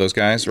thing. One of those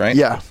guys, right?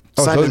 Yeah.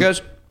 Oh, those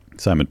guys?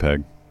 Simon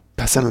Pegg.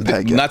 Simon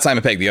Pegg. Yeah. Not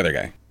Simon Pegg, the other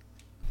guy.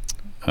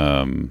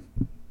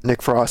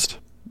 Nick Frost.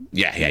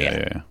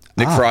 Yeah.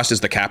 Nick Frost is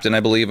the captain, I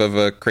believe, of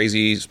a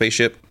crazy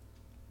spaceship.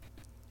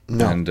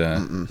 No.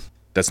 And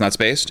that's not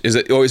Spaced? Is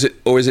it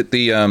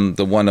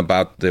the one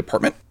about the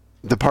apartment?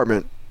 The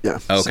apartment. Yeah.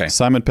 Okay.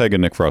 Simon Pegg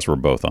and Nick Frost were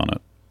both on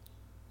it.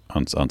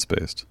 On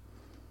Spaced.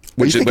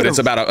 But it's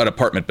about an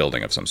apartment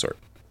building of some sort.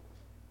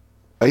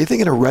 Are you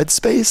thinking of Red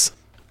Space?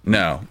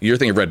 No, you're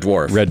thinking Red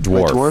Dwarf. Red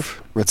Dwarf.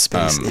 Red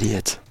Space.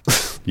 Idiot.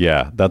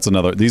 Yeah, that's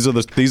another. These are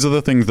the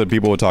things that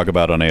people would talk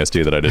about on AST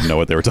that I didn't know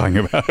what they were talking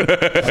about.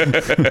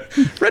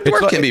 Red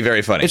Dwarf can be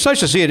very funny. It's nice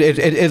to see it.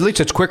 At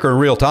least it's quicker in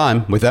real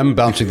time with them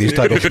bouncing these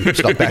titles and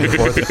stuff back and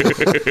forth.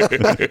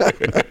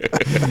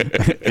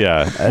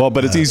 Yeah, well,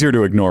 but it's easier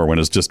to ignore when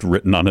it's just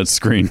written on its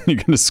screen. You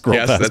can just scroll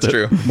past it. Yes, that's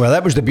true. Well,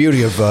 that was the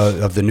beauty of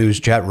the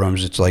news chat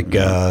rooms. It's like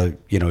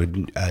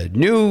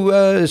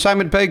new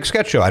Simon Pegg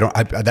sketch show.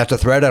 That's a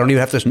thread I don't even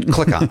have to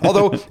click on.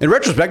 Although in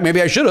retrospect, maybe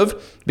I should have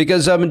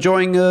because I'm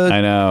enjoying.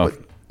 I know.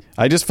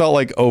 I just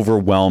felt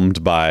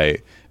overwhelmed by,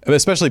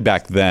 especially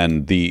back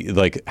then,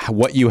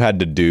 what you had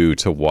to do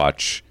to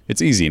watch.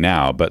 It's easy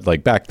now, but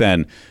back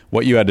then,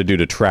 what you had to do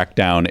to track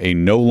down a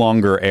no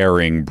longer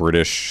airing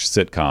British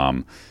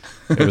sitcom.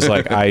 It was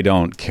I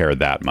don't care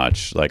that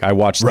much. I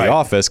watched The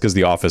Office because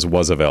The Office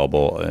was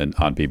available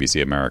on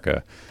BBC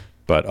America,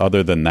 but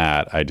other than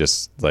that, I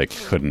just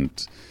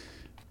couldn't.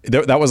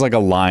 That was a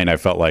line I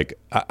felt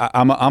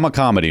I'm a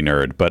comedy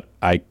nerd, but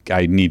I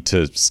need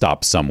to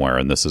stop somewhere,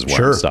 and this is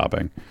where I'm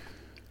stopping.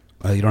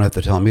 Well, you don't have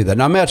to tell me that.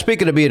 Now, Matt,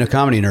 speaking of being a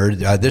comedy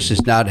nerd, this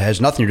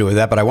has nothing to do with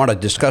that, but I want to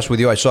discuss with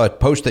you. I saw a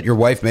post that your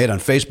wife made on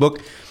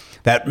Facebook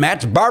that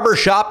Matt's barber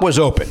shop was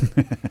open.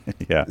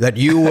 Yeah. That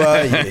you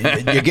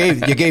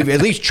gave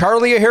at least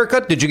Charlie a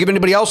haircut. Did you give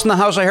anybody else in the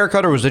house a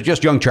haircut, or was it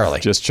just young Charlie?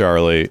 Just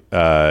Charlie.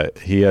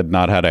 He had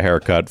not had a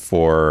haircut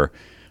for.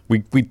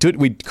 We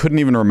couldn't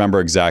even remember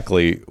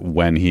exactly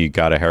when he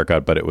got a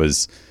haircut, but it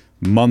was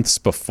months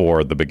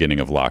before the beginning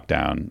of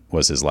lockdown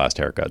was his last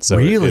haircut. So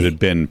really? It had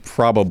been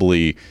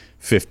probably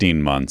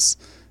 15 months,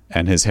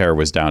 and his hair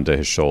was down to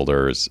his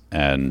shoulders.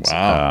 And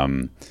wow.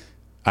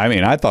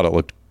 I thought it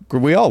looked.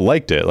 We all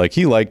liked it.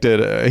 He liked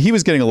it. He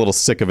was getting a little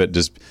sick of it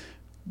just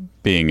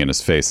being in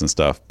his face and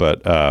stuff.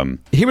 But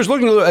he was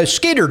looking at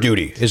skater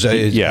duty.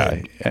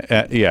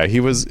 He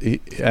was,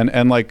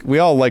 and we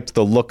all liked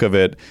the look of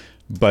it.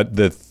 But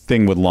the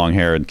thing with long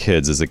hair and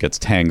kids is it gets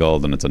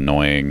tangled and it's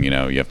annoying. You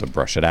have to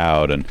brush it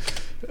out, and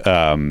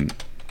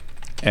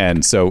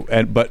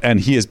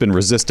he has been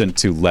resistant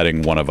to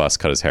letting one of us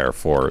cut his hair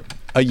for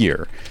a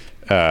year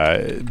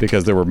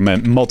because there were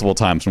multiple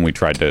times when we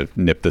tried to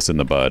nip this in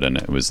the bud, and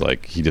it was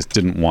he just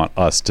didn't want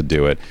us to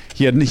do it.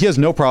 He has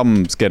no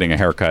problems getting a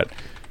haircut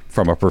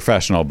from a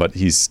professional, but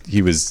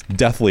he was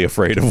deathly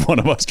afraid of one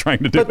of us trying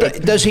to do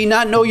it. Does he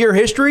not know your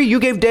history? You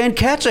gave Dan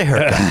Katz a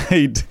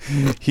haircut.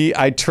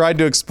 I tried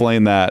to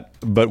explain that,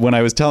 but when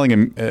I was telling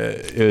him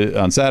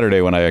on Saturday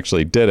when I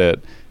actually did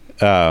it,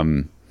 I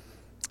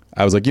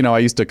was I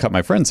used to cut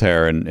my friend's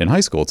hair in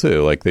high school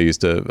too. I used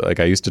to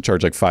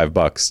charge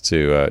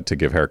 $5 to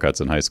give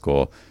haircuts in high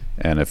school,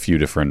 and a few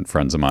different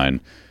friends of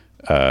mine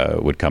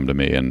would come to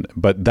me,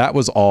 but that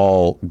was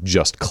all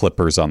just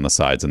clippers on the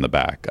sides and the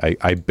back.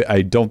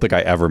 I don't think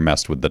I ever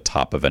messed with the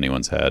top of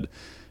anyone's head.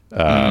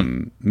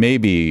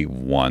 Maybe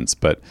once,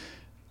 but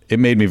it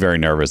made me very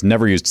nervous.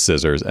 Never used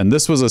scissors, and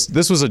this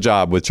was a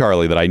job with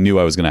Charlie that I knew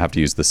I was going to have to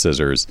use the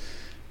scissors,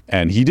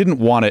 and he didn't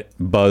want it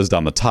buzzed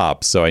on the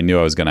top, so I knew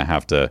I was going to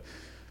have to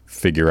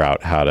figure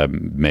out how to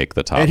make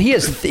the top. And he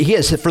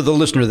has for the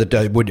listener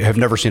that would have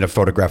never seen a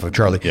photograph of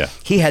Charlie. Yeah.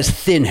 He has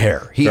thin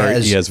hair. He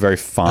has very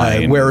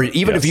fine. Where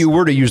even if you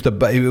were to use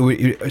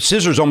the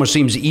scissors, almost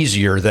seems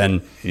easier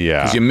than.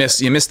 Yeah. 'Cause you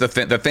miss the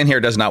thin hair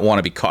does not want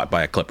to be caught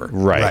by a clipper.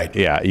 Right.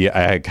 Yeah.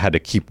 I had to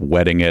keep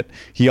wetting it.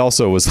 He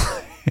also was.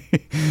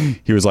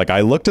 He was like, I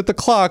looked at the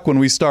clock when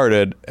we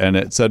started and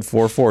it said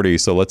 4:40,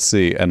 so let's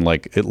see. And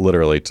like it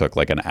literally took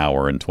like an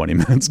hour and 20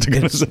 minutes to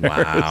get his hair.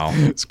 Wow.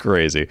 It's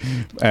crazy.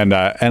 And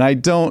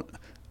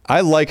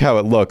I like how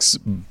it looks,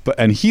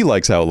 and he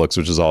likes how it looks,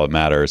 which is all that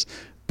matters.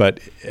 But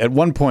at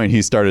one point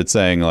he started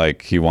saying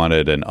like he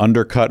wanted an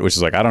undercut, which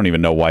is like, I don't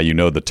even know why you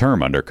know the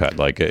term undercut.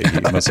 Like he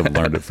must have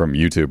learned it from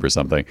YouTube or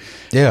something.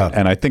 Yeah.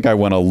 And I think I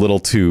went a little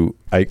too,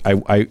 I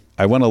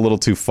went a little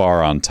too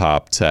far on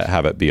top to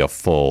have it be a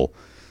full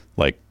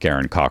like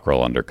Garen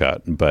Cockrell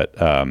undercut,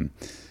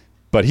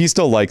 but he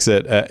still likes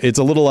it. It's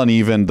a little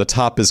uneven. The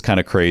top is kind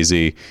of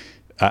crazy.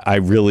 I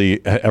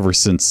really, ever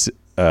since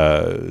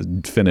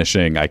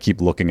finishing, I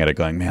keep looking at it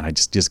going, man, I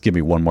just give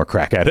me one more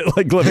crack at it.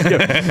 Like let me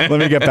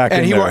get back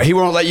in there. And he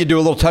won't let you do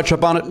a little touch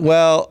up on it?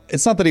 Well,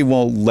 it's not that he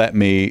won't let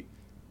me.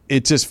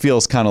 It just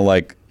feels kind of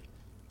like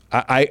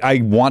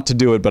I want to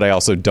do it, but I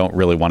also don't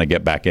really want to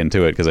get back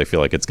into it because I feel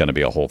like it's going to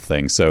be a whole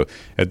thing. So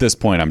at this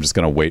point, I'm just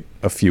going to wait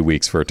a few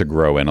weeks for it to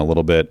grow in a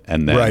little bit,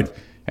 and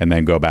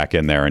then go back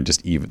in there and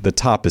just even. The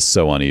top is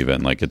so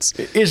uneven. Like it's.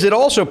 Is it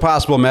also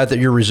possible, Matt, that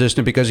you're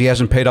resistant because he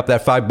hasn't paid up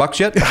that $5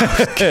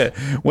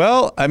 yet?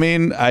 Well, I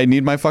mean, I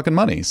need my fucking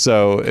money.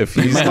 So if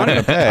he's not going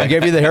to pay, I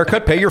gave you the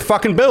haircut. Pay your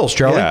fucking bills,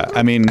 Charlie. Yeah,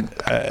 I mean,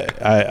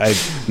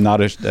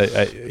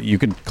 you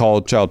could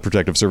call Child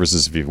Protective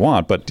Services if you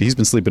want, but he's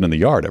been sleeping in the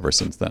yard ever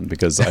since then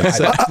because I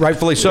said,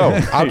 rightfully so.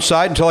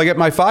 Outside until I get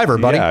my Fiverr,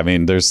 buddy. Yeah, I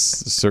mean, there's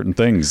certain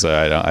things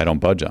I don't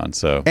budge on.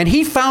 So. And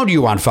he found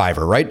you on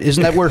Fiverr, right?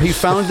 Isn't that where he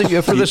found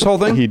you for this whole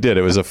thing? He did.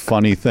 It was a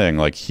funny thing.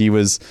 Like he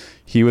was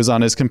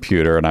on his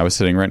computer and I was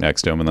sitting right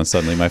next to him, and then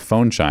suddenly my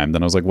phone chimed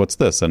and I was like, what's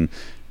this? And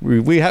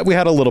we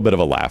had a little bit of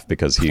a laugh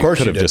because he could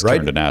have just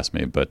turned and asked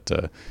me, but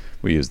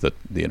we used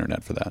the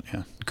internet for that.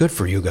 Yeah. Good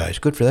for you guys.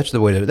 That's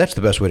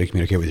the best way to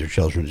communicate with your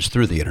children is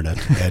through the internet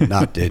and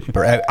not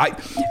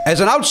as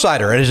an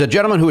outsider and as a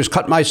gentleman who has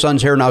cut my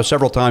son's hair now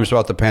several times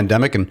throughout the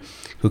pandemic and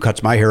who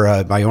cuts my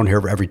hair, my own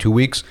hair every 2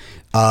 weeks.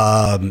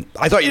 I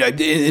thought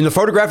in the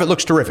photograph it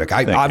looks terrific.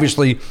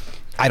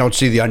 I don't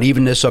see the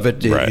unevenness of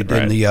it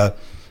in the.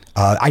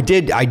 I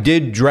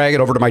did drag it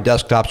over to my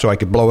desktop so I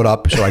could blow it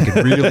up so I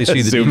could really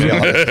see the detail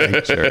of this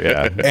thing. Sure,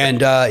 yeah.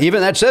 And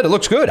even that said, it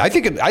looks good. I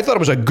thought it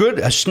was a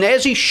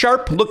snazzy,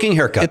 sharp looking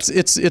haircut.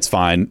 It's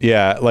fine.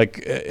 Yeah,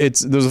 like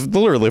there's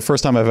literally the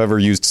first time I've ever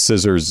used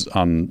scissors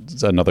on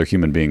another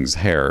human being's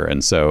hair,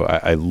 and so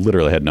I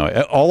literally had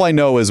all I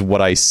know is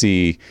what I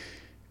see.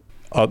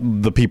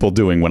 The people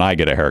doing when I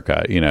get a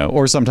haircut,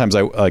 or sometimes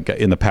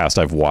in the past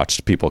I've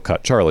watched people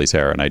cut Charlie's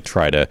hair and I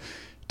try to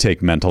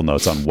take mental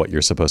notes on what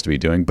you're supposed to be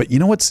doing. But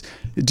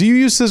do you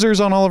use scissors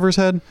on Oliver's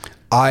head?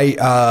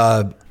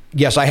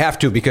 Yes, I have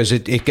to because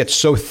it gets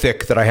so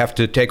thick that I have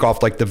to take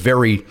off like all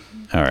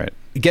right,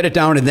 get it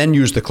down and then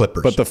use the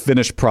clippers. But the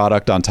finished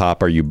product on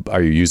top, are you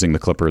using the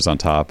clippers on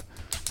top?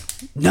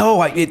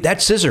 No,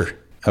 that's scissor.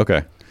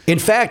 Okay. In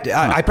fact,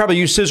 I probably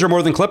use scissor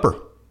more than clipper.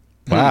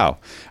 Wow.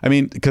 I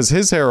mean, because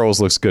his hair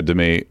always looks good to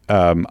me.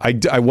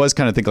 I was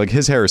kind of thinking like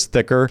his hair is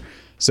thicker,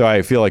 so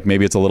I feel like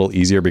maybe it's a little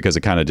easier because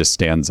it kind of just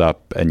stands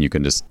up and you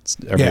can just,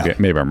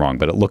 maybe I'm wrong,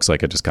 but it looks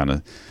like it just kind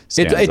of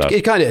stands up.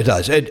 It kind of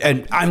does.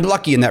 And I'm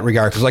lucky in that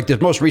regard because like the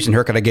most recent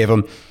haircut I gave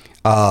him,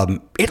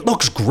 it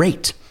looks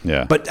great.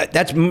 Yeah. But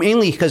that's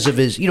mainly because of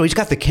his, he's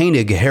got the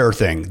Koenig hair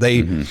thing.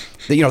 They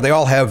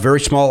all have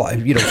very small,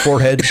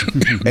 foreheads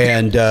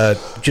and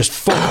just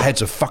full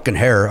heads of fucking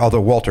hair.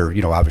 Although Walter,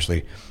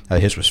 obviously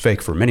his was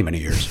fake for many, many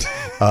years.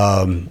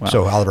 Wow.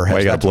 So Oliver has. Why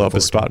you got to blow up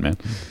his spot, man?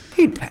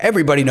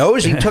 Everybody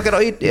knows he took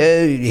it.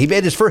 He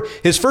made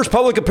his first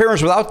public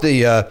appearance without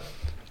the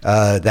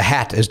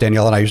hat, as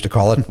Danielle and I used to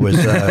call it,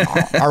 was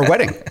our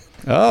wedding.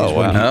 Oh,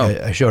 wow!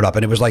 I showed up,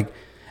 and it was like,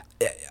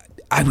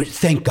 I would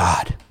thank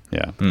God.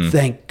 Yeah,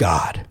 thank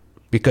God,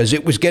 because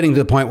it was getting to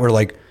the point where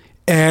like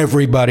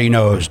everybody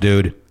knows,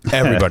 dude.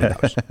 Everybody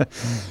knows.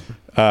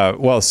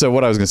 Well, so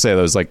what I was going to say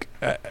though is like.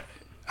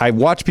 I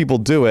watch people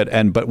do it,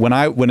 but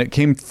when it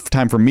came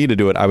time for me to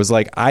do it, I was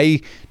like,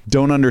 I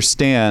don't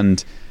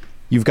understand.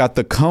 You've got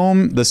the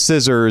comb, the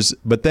scissors,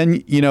 but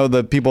then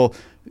the people,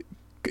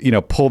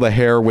 pull the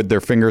hair with their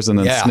fingers and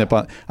then snip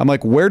on. I'm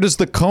like, where does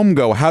the comb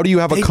go? How do you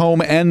have a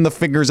comb and the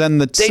fingers and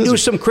the scissors? They do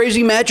some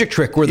crazy magic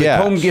trick where the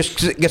comb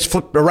gets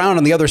flipped around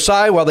on the other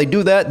side while they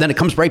do that. Then it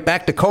comes right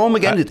back to comb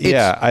again.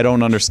 I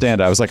don't understand.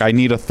 I was like, I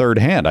need a third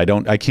hand.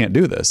 I can't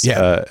do this.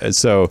 Yeah.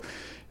 So.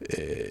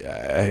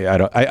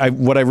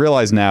 What I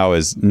realize now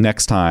is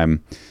next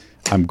time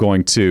I'm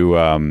going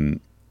to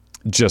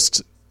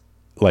just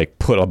like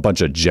put a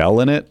bunch of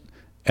gel in it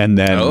and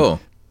then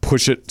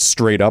push it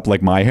straight up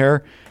like my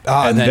hair,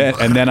 and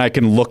then I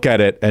can look at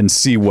it and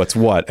see what's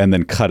what and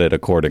then cut it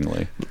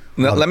accordingly.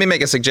 Let me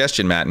make a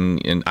suggestion, Matt.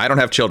 And I don't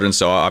have children,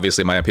 so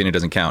obviously my opinion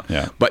doesn't count.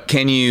 Yeah. But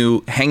can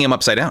you hang him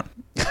upside down?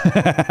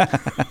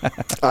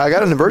 I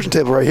got an inversion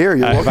table right here.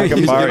 If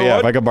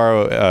I could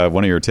borrow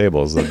one of your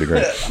tables, that'd be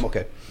great. I'm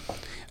okay.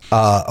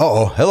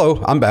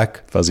 Hello, I'm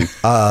back. Fuzzy.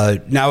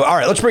 Now, all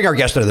right, let's bring our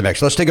guest into the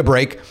mix. Let's take a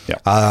break.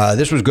 Yeah.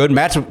 This was good.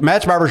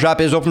 Matt's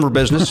Barbershop is open for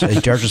business. He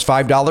charges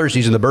 $5.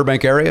 He's in the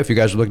Burbank area if you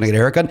guys are looking to get a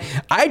haircut.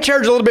 I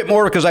charge a little bit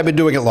more because I've been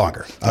doing it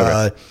longer.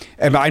 Okay.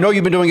 And I know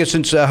you've been doing it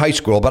since high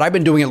school, but I've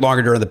been doing it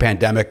longer during the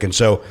pandemic. And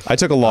so I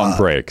took a long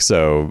break,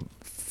 so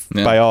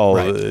by all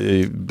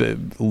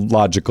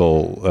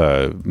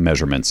logical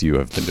measurements, you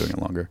have been doing it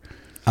longer.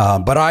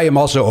 But I am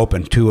also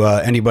open to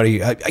anybody,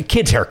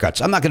 kids'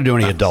 haircuts. I'm not going to do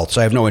any adults.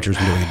 I have no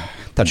interest in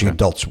touching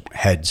adults'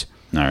 heads.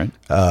 All right.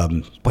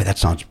 Boy, that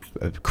sounds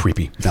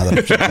creepy. Now that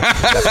I'm saying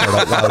that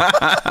part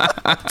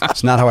out loud.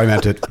 It's not how I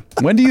meant it.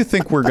 When do you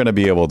think we're going to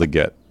be able to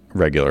get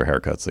regular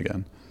haircuts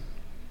again?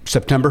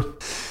 September.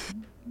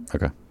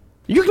 Okay.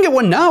 You can get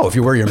one now if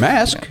you wear your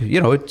mask.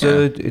 You know,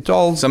 it's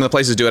all. Some of the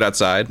places do it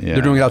outside. Yeah.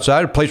 They're doing it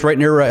outside. A place right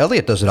near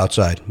Elliott does it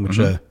outside, which.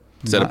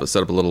 Set up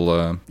a little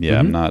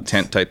I'm not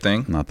tent type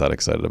thing. Not that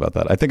excited about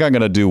that. I think I'm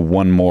going to do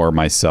one more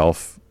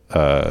myself.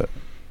 I'm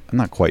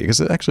not quite,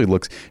 because it actually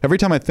looks, every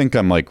time I think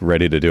I'm like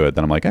ready to do it,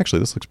 then I'm like, actually,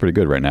 this looks pretty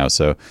good right now.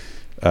 So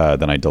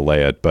then I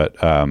delay it. But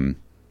I'll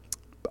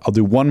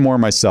do one more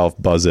myself,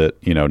 buzz it,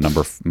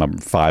 number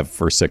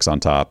 5 or 6 on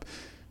top,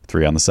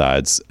 3 on the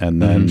sides,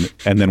 and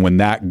then when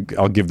that,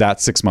 I'll give that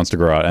 6 months to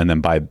grow out, and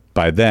then by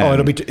then,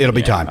 it'll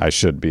be time. I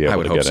should be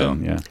able to get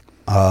in. Yeah.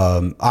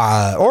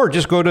 Or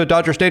just go to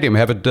Dodger Stadium and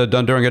have it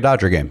done during a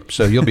Dodger game.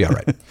 So you'll be all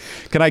right.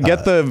 Can I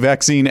get the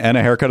vaccine and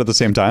a haircut at the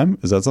same time?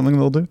 Is that something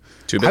they'll do?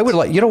 2 bits? I would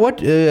like, you know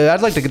what?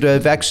 I'd like to get a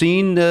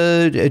vaccine,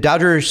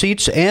 Dodger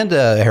seats, and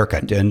a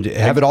haircut, and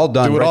have it all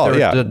done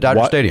there at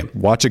Dodger Stadium.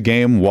 Watch a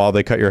game while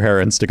they cut your hair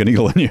and stick a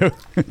needle in you.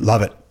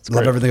 Love it.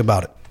 Love everything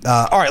about it.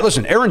 All right,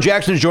 listen. Erin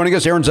Jackson is joining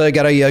us. Erin's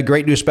got a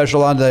great new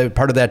special on the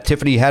part of that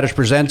Tiffany Haddish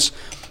Presents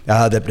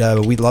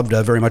that we loved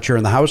very much here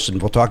in the house,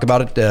 and we'll talk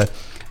about it.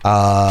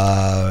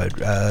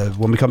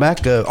 When we come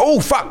back,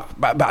 fuck!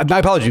 My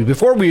apologies.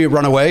 Before we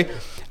run away,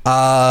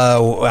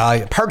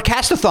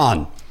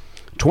 Podcastathon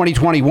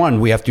 2021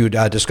 we have to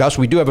discuss.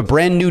 We do have a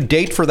brand new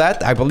date for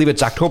that. I believe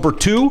it's October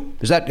 2.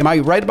 Am I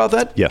right about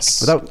that?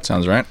 Yes.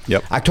 Sounds right.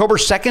 Yep. October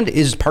 2nd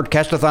is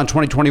Podcastathon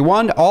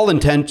 2021. All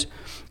intent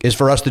is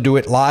for us to do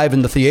it live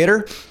in the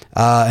theater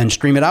and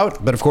stream it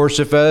out. But of course,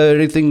 if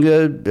anything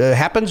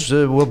happens,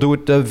 we'll do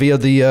it via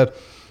the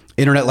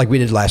internet like we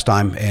did last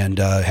time, and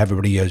have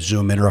everybody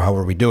Zoom in or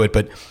however we do it.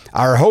 But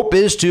our hope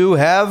is to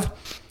have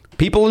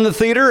people in the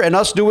theater and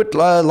us do it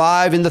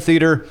live in the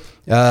theater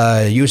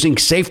using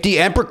safety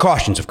and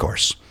precautions, of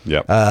course.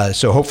 Yep.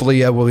 So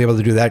hopefully we'll be able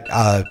to do that.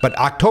 But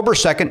October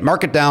 2nd,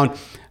 mark it down.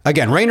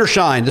 Again, rain or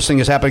shine, this thing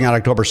is happening on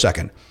October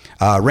 2nd.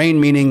 Rain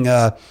meaning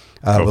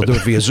we'll do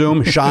it via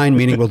Zoom. Shine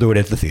meaning we'll do it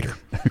at the theater.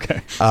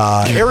 Okay.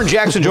 Erin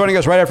Jackson joining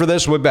us right after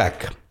this. We'll be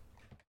back.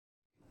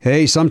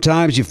 Hey,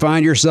 sometimes you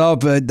find yourself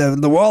the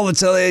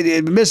wallet's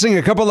missing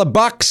a couple of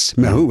bucks.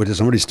 Did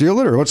somebody steal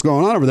it or what's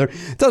going on over there?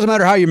 It doesn't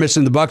matter how you're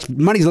missing the bucks.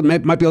 Money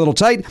might be a little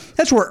tight.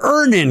 That's where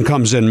Earn-In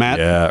comes in, Matt.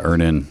 Yeah,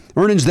 Earn-In.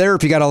 Earn-In's there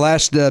if you got a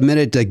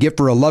last-minute gift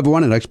for a loved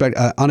one, an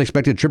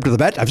unexpected trip to the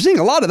vet. I've seen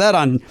a lot of that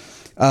on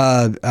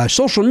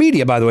social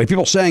media, by the way.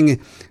 People saying,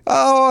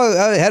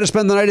 I had to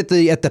spend the night at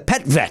the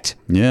pet vet.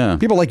 Yeah.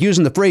 People like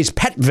using the phrase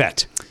pet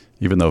vet.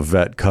 Even though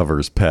vet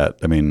covers pet.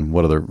 I mean,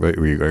 what other,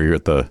 are you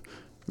at the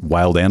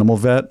wild animal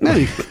vet? Yeah,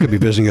 you could be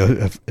visiting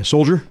a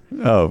soldier.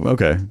 Oh,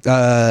 okay.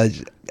 I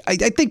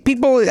think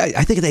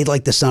I think they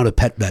like the sound of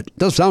pet vet. It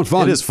does sound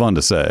fun. It is fun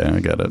to say. I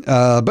get it.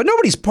 But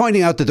nobody's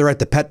pointing out that they're at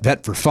the pet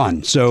vet for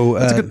fun. So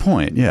that's a good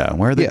point. Yeah.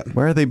 Why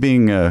are they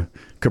being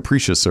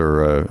capricious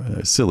or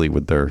silly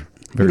with their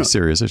very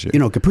serious issue?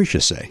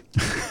 Capricious say.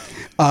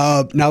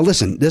 Now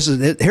listen,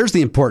 here's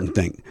the important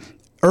thing.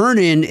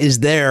 Earn-In is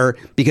there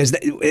because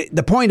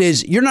the point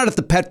is you're not at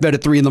the pet vet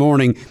at 3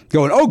 a.m.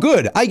 going, oh,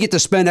 good, I get to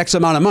spend X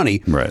amount of money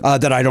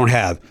that I don't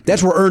have.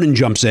 That's where Earn-In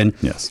jumps in.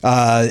 Yes.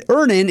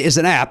 Earn-In is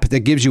an app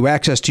that gives you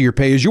access to your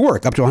pay as you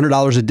work, up to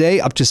 $100 a day,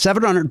 up to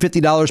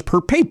 $750 per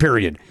pay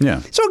period.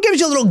 Yeah. So it gives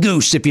you a little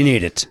goose if you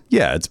need it.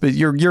 Yeah,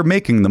 you're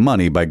making the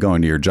money by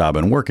going to your job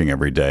and working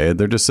every day.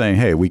 They're just saying,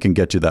 hey, we can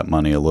get you that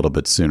money a little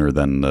bit sooner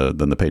than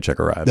the paycheck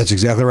arrives. That's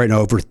exactly right.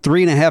 Now, over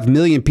 3.5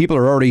 million people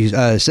are already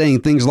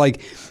saying things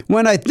like,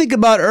 when I think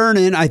about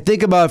Earn-In, I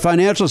think about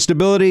financial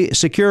stability,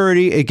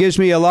 security. It gives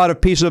me a lot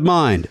of peace of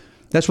mind.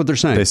 That's what they're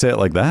saying. They say it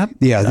like that?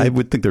 Yeah. I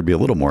would think there'd be a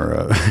little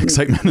more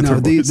excitement in their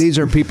voice. These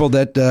are people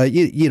that,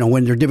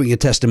 when they're giving a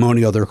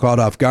testimonial, they're caught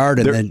off guard.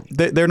 And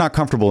they're not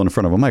comfortable in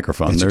front of a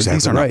microphone.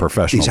 These are not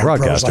professional these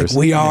aren't broadcasters. pros like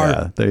we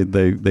are. Yeah,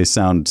 they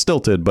sound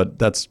stilted, but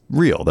that's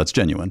real. That's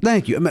genuine.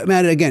 Thank you.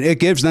 Matt, again, it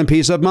gives them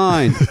peace of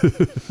mind.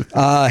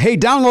 Hey,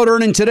 download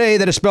Earn-In today.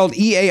 That is spelled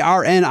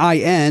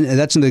EARNIN.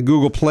 That's in the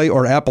Google Play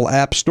or Apple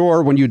App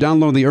Store. When you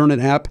download the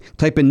Earn-In app,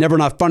 type in Never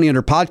Not Funny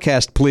under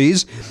podcast,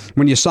 please.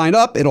 When you sign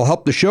up, it'll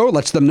help the show, let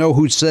lets them know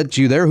who sent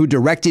you there, who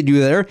directed you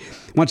there.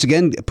 Once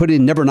again, put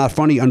in Never Not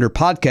Funny under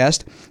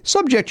podcast.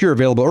 Subject to your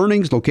available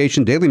earnings,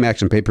 location, daily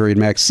max, and pay period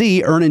max.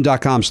 See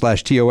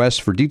earnin.com/TOS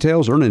for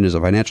details. Earnin is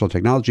a financial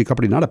technology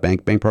company, not a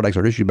bank. Bank products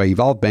are issued by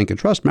Evolve Bank and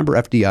Trust, member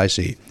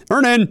FDIC.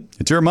 Earnin.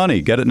 It's your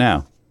money. Get it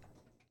now.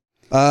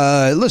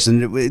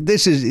 Listen,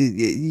 this is,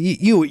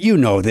 you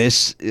know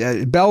this.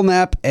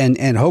 Belknap and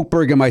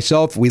Hochberg and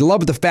myself, we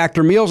love the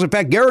Factor meals. In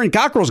fact, Garen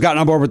Cockrell's gotten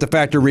on board with the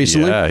Factor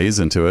recently. Yeah, he's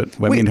into it.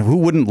 I mean, who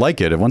wouldn't like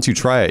it? Once you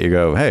try it, you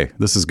go, hey,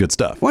 this is good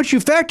stuff. Once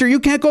you Factor, you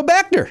can't go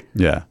back there.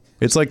 Yeah.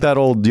 It's like that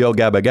old Yo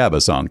Gabba Gabba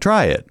song.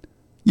 Try it.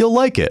 You'll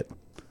like it.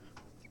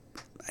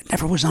 I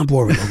never was on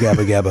board with Yo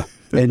Gabba Gabba.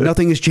 And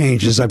nothing has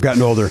changed as I've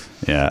gotten older.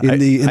 Yeah, In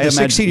the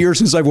 16 years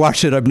since I've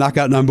watched it, I've not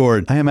gotten on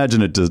board. I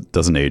imagine it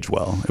doesn't age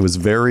well. It was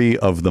very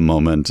of the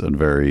moment and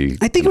very.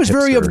 I think it was hipster.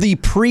 very of the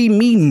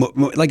pre-me.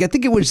 Like, I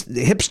think it was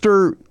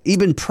hipster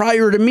even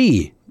prior to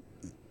me.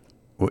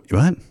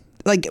 What?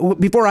 Like,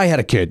 before I had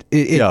a kid.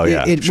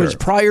 It was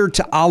prior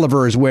to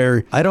Oliver is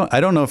where. I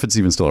don't know if it's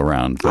even still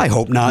around. I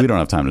hope not. We don't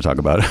have time to talk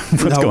about it.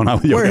 What's going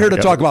on with Yo We're Gabba here to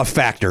Gabba. talk about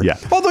Factor. Yeah.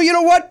 Although, you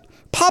know what?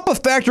 Pop a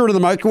Factor into the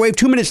microwave.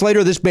 2 minutes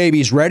later, this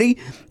baby's ready.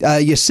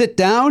 You sit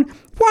down,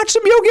 watch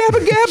some Yo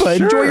Gabba Gabba.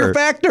 Sure. Enjoy your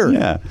Factor.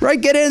 Yeah. Right?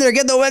 Get in there.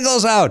 Get the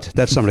Wiggles out.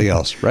 That's somebody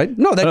else, right?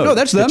 No,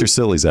 that's them. Get your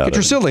sillies out. Get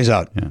your sillies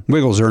out. Yeah.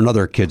 Wiggles are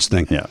another kid's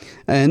thing. Yeah.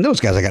 And those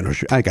guys, I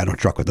got no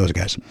truck with those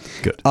guys.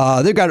 Good.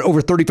 They've got over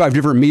 35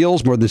 different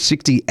meals, more than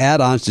 60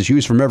 add-ons to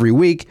choose from every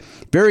week.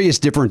 Various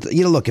different,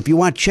 look, if you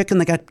want chicken,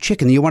 they got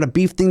chicken. You want a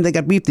beef thing, they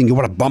got beef thing. You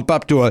want to bump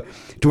up to a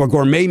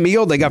gourmet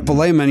meal, they got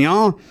filet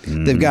mignon.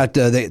 They've got,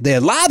 they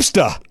had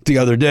lobster the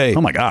other day.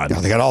 Oh my God.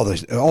 They got all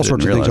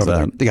sorts of things over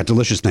there. that. They got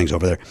delicious things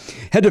over there.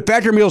 Head to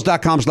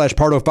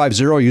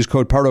factormeals.com/Pardo50. Use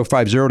code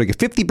Pardo50 to get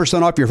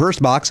 50% off your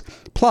first box,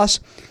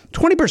 plus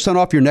 20%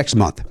 off your next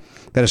month.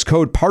 That is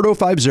code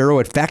Pardo50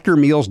 at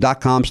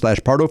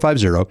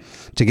factormeals.com/Pardo50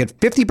 to get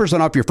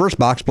 50% off your first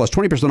box, plus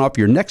 20% off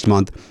your next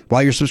month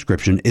while your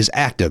subscription is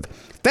active.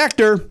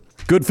 Factor.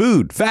 Good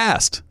food,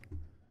 fast.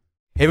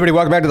 Hey, everybody,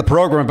 welcome back to the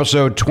program,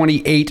 episode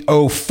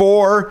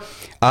 2804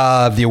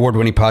 of the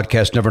award-winning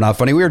podcast, Never Not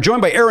Funny. We are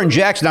joined by Erin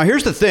Jackson. Now,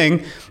 here's the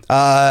thing.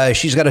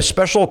 She's got a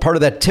special part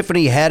of that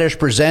Tiffany Haddish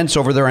Presents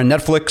over there on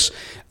Netflix.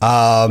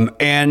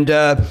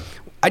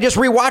 I just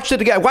rewatched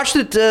it again. I watched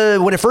it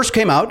when it first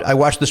came out. I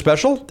watched the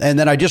special, and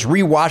then I just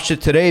rewatched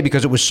it today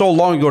because it was so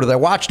long ago that I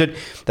watched it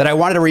that I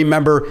wanted to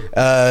remember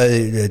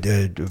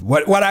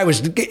what I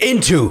was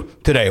into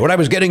today, what I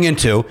was getting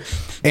into.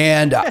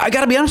 And I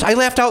got to be honest, I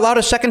laughed out loud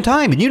a second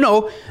time. And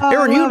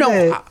Erin, you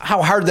know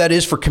how hard that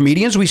is for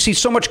comedians. We see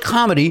so much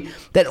comedy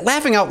that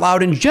laughing out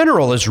loud in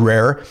general is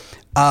rare.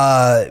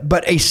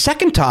 But a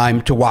second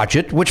time to watch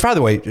it, which, by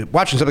the way,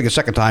 watching something a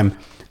second time,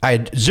 I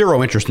had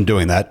zero interest in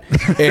doing that.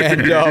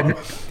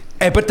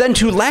 But then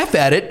to laugh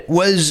at it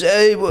was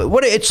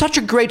it's such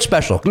a great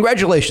special.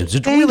 Congratulations.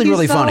 It's really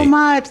funny. Thank you so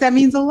much. That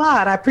means a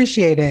lot. I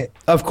appreciate it.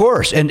 Of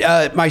course. And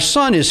my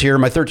son is here,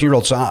 my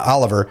 13-year-old son,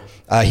 Oliver.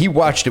 He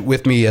watched it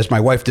with me as my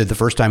wife did the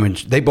first time, and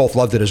they both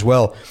loved it as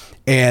well.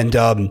 And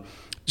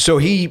so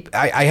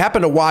I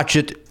happened to watch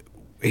it.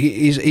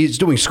 He's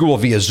doing school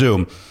via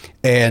Zoom.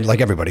 And like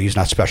everybody, he's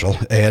not special.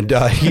 And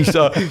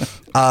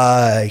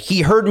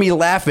he heard me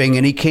laughing,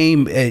 and he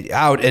came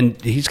out,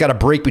 and he's got a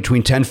break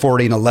between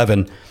 10:40 and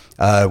 11,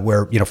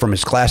 where from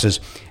his classes.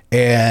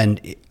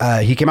 And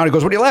he came out and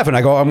goes, "What are you laughing?"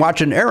 I go, "I'm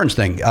watching Erin's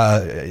thing."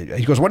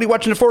 He goes, "What are you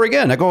watching it for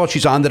again?" I go, "Well,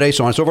 she's on today,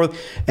 so on and so forth."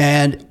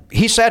 And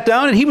he sat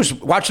down and he was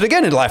watching it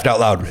again and laughed out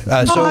loud.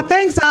 So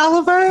thanks,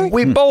 Oliver.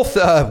 We both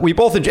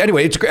enjoy.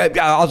 Anyway, it's great.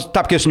 I'll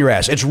stop kissing your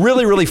ass. It's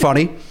really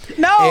funny.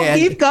 No,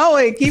 keep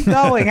going.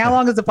 How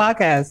long is the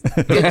podcast?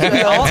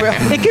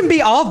 It can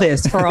be all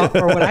this for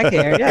what I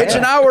care. Yeah, it's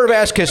an hour of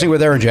ass kissing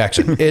with Erin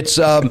Jackson. It's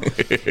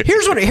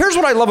here's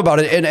what I love about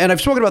it, and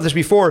I've spoken about this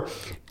before.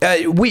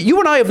 You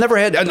and I have never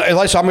had,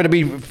 unless I'm going to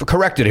be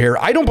corrected here,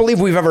 I don't believe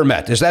we've ever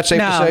met. Is that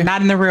safe to say? No,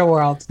 not in the real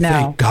world. No.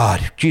 Thank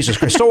God. Jesus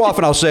Christ. So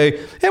often I'll say,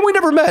 "And we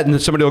never met," and then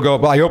somebody will go,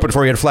 "Well, I opened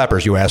for you at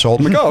Flappers, you asshole."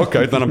 I'm like, "Oh,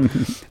 okay." Then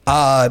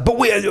but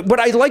what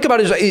I like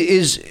about it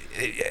is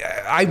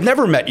I've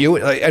never met you,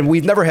 and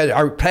we've never had,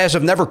 our paths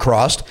have never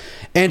crossed.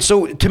 And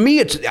so to me,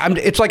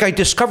 it's like I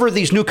discover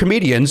these new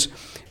comedians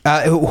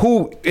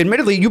who,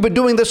 admittedly, you've been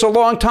doing this a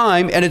long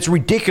time, and it's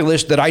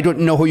ridiculous that I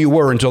didn't know who you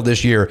were until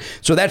this year.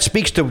 So that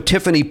speaks to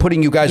Tiffany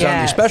putting you guys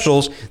on these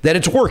specials, that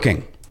it's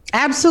working.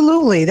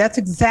 Absolutely. That's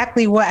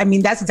exactly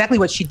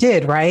what she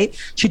did, right?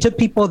 She took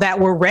people that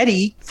were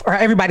ready for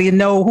everybody to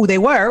know who they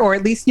were, or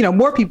at least,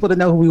 more people to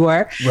know who we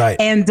were. Right.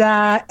 And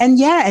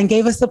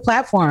gave us the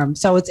platform.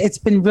 So it's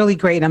been really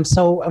great. I'm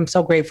so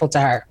grateful to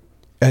her.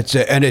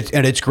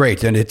 It's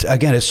great, and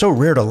it's so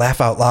rare to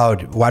laugh out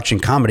loud watching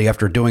comedy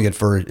after doing it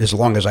for as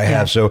long as I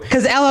have. So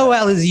because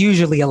LOL is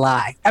usually a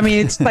lie. I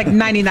mean, it's like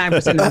 99%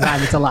 of the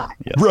time it's a lie.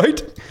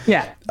 Right?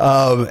 Yeah.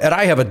 And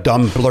I have a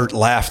dumb blurt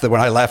laugh that when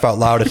I laugh out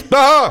loud, it's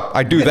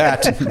I do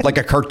that like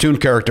a cartoon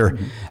character,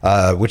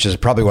 which is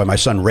probably why my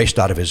son raced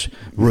out of his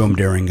room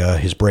during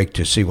his break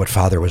to see what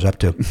father was up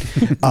to.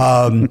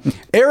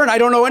 Erin, I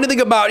don't know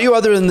anything about you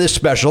other than this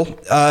special.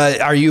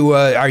 Are you?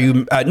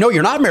 No,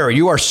 you're not married.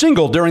 You are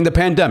single during the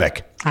pandemic.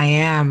 I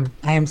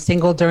am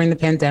single during the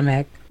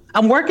pandemic.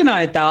 I'm working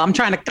on it though. I'm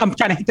trying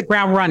to hit the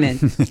ground running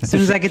as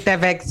soon as I get that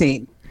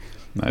vaccine.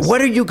 Nice.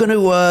 What are you going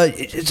to?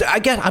 I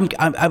guess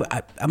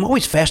I'm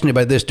always fascinated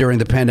by this during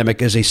the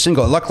pandemic as a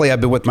single. Luckily,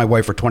 I've been with my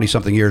wife for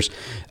 20-something years,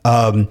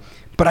 but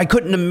I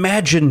couldn't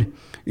imagine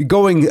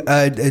going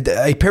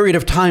a period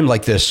of time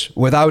like this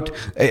without.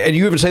 And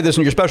you even say this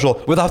in your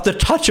special, without the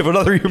touch of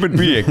another human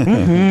being.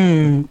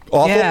 Mm-hmm.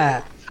 Awful.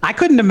 Yeah. I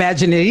couldn't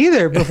imagine it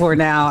either before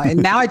now.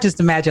 And now I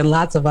just imagine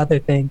lots of other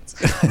things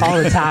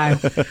all the time.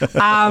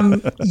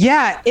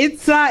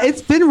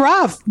 It's been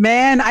rough,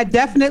 man. I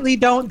definitely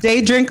don't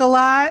day drink a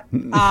lot.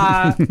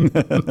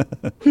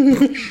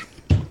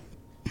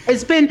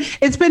 It's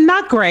been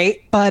not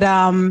great, but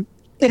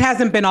it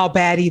hasn't been all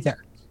bad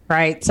either.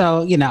 Right.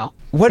 So,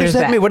 What does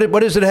that mean?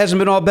 What is it hasn't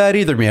been all bad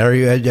either, man? Are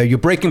you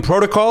breaking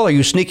protocol? Are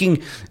you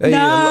sneaking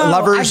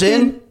lovers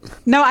in?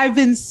 No, I've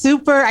been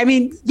super. I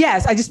mean,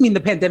 yes, I just mean the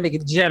pandemic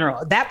in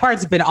general. That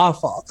part's been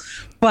awful.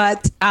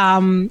 But,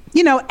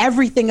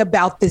 everything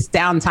about this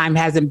downtime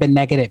hasn't been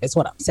negative is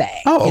what I'm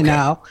saying. Oh,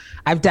 okay.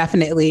 I've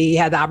definitely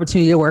had the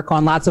opportunity to work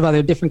on lots of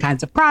other different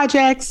kinds of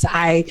projects.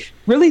 I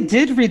really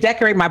did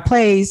redecorate my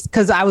place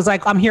because I was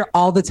like, I'm here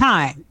all the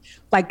time.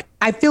 Like,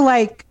 I feel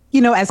like,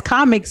 as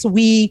comics,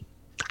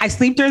 I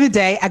sleep during the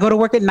day. I go to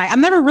work at night.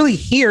 I'm never really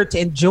here to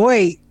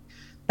enjoy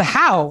the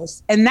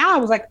house. And now I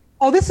was like,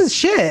 oh, this is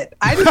shit.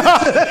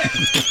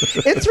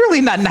 It's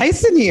really not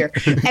nice in here.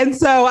 And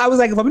so I was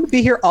like, if I'm going to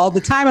be here all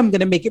the time, I'm going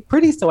to make it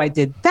pretty. So I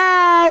did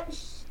that.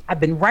 I've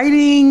been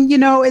writing,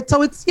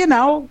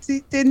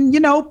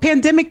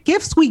 pandemic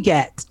gifts we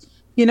get,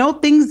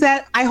 things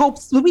that I hope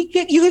you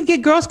can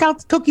get Girl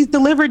Scouts cookies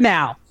delivered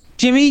now.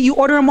 Jimmy, you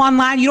order them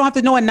online. You don't have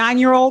to know a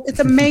 9-year-old. It's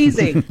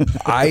amazing.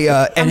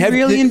 I'm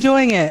really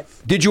enjoying it.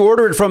 Did you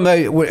order it from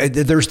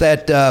there's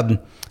that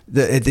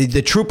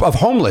the troop of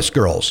homeless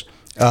girls?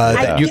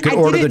 I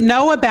didn't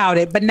know about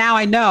it, but now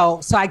I know.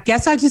 So I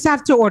guess I just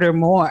have to order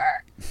more.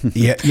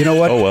 Yeah, you know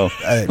what? Oh, well.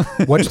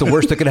 What's the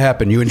worst that could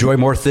happen? You enjoy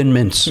more Thin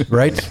Mints,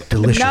 right?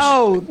 Delicious.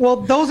 No, well,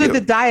 those are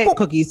the diet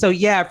cookies. So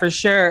yeah, for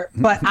sure.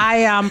 But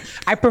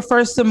I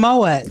prefer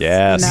Samoas.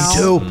 Yes.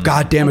 Me too.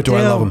 God damn it, do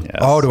I love them. Yes.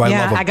 Oh, do I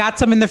love them. I got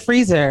some in the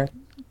freezer.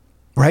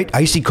 Right?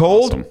 Icy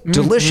cold? Awesome.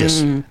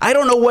 Delicious. Mm-hmm. I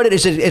don't know what it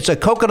is. It's a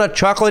coconut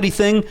chocolatey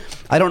thing.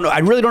 I don't know. I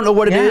really don't know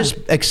what it is,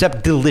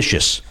 except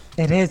delicious.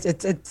 It is.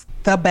 It's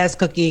the best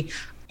cookie.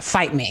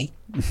 Fight me.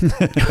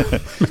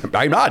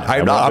 I'm not.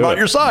 I'm on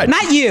your side.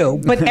 Not you,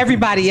 but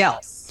everybody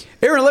else.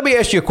 Erin, let me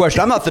ask you a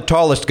question. I'm not the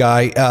tallest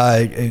guy,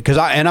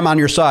 and I'm on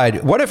your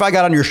side. What if I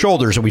got on your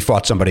shoulders and we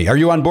fought somebody? Are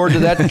you on board to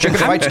that chicken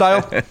fight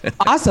style?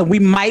 Awesome. We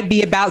might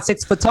be about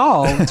 6 foot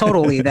tall.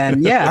 Totally.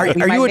 Then, yeah.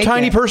 Are you a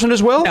tiny person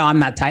as well? No, I'm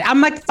not tiny.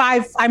 I'm like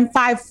 5. I'm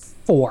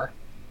 5'4".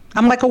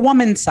 I'm like a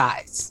woman's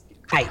size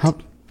height.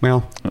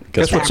 Well,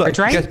 guess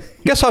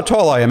how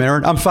tall I am,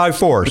 Erin? I'm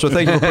 5'4". So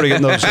thank you for putting it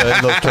in those terms.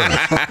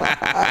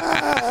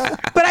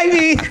 But I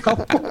mean,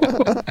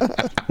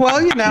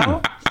 well,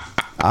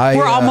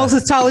 we're almost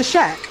as tall as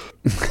Shaq.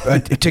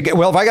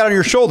 If I got on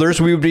your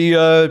shoulders, we would be.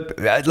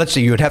 Let's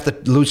see, you would have to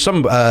lose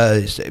some.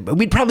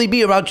 We'd probably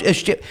be about.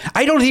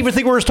 I don't even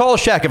think we're as tall as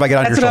Shaq if I get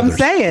on your shoulders.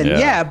 That's what I'm saying.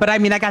 Yeah, but I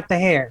mean, I got the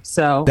hair,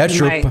 so that's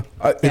true.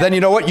 Then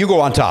you know what? You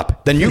go on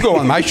top. Then you go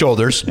on my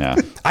shoulders. Yeah.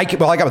 I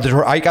got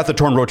the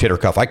torn rotator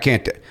cuff. I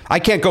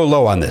can't go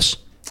low on this.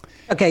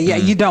 Okay. Yeah,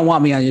 you don't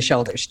want me on your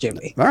shoulders,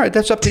 Jimmy. All right,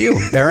 that's up to you,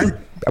 Erin.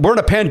 We're in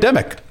a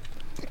pandemic.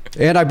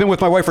 And I've been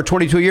with my wife for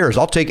 22 years.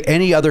 I'll take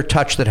any other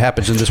touch that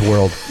happens in this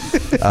world,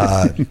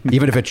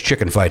 even if it's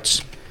chicken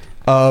fights.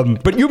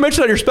 But you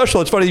mentioned on your special,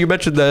 it's funny you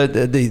mentioned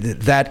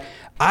that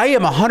I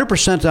am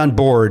 100% on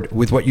board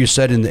with what you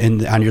said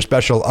on your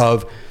special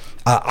of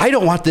I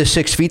don't want this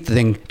 6 feet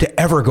thing to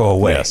ever go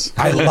away. Yes.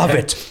 I love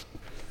it.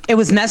 It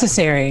was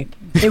necessary.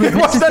 It was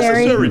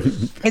necessary.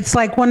 It's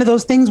like one of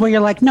those things where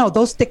you're like, no,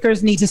 those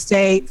stickers need to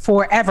stay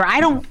forever.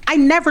 I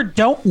never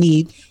don't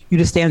need you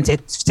to stand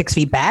 6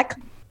 feet back.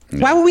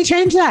 Why would we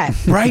change that?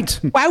 Right.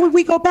 Why would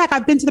we go back?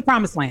 I've been to the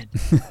promised land.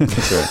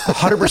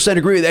 100%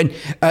 agree with that.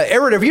 And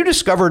Erin, have you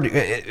discovered,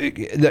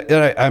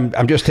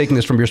 I'm just taking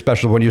this from your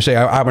special, when you say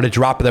I'm going to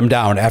drop them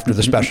down after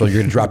the special, you're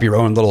going to drop your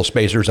own little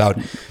spacers out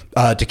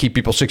to keep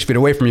people 6 feet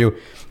away from you.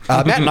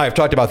 Matt and I have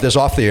talked about this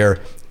off the air.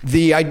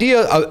 The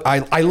idea,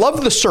 I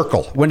love the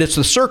circle. When it's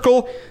the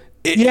circle,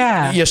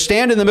 you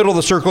stand in the middle of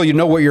the circle, you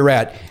know where you're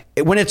at.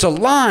 When it's a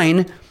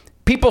line,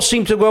 people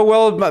seem to go,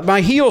 well,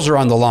 my heels are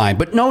on the line.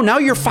 But no, now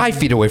you're 5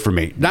 feet away from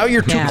me. Now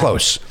you're too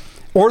close.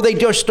 Or they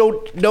just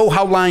don't know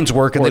how lines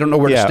work and they don't know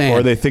where to stand.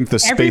 Or they think the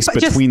space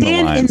Everybody between just the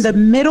stand lines. in the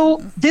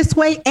middle, this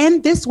way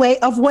and this way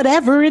of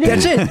whatever it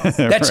is. That's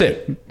it. That's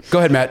it. Go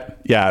ahead,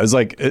 Matt. Yeah, it was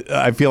like,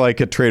 I feel like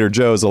at Trader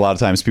Joe's, a lot of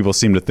times people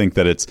seem to think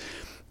that it's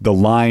the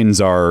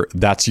lines are,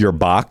 that's your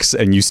box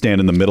and you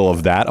stand in the middle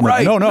of that. I'm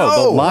like, no,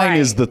 the line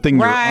is the thing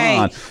you're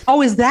on.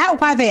 Oh, is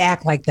that why they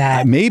act like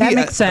that? Maybe. That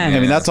makes sense. I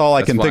mean, that's all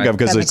I can think of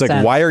because That it's makes like,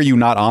 sense. why are you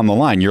not on the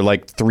line? You're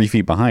like 3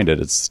 feet behind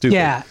it. It's stupid.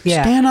 Yeah.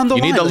 Stand on the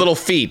line. You need the little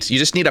feet. You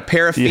just need a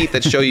pair of feet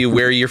that show you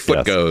where your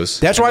foot goes.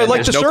 That's why I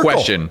like the There's circle. no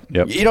question.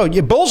 Yep. You know,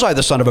 you bullseye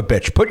the son of a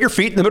bitch. Put your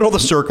feet in the middle of the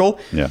circle.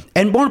 Yeah.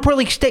 And more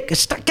importantly,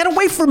 get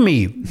away from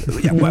me.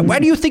 Why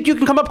do you think you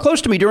can come up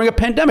close to me during a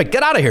pandemic?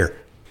 Get out of here.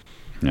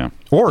 Yeah.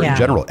 Or in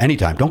general,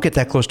 anytime. Don't get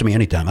that close to me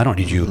anytime. I don't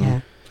need you. Yeah.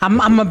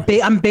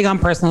 I'm big on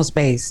personal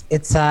space.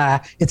 It's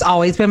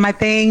always been my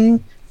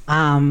thing.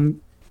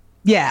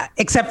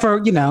 Except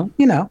for, you know.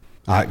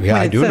 I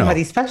do know.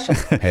 Somebody special.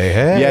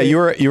 Hey. Yeah,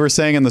 you were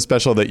saying in the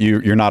special that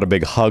you're not a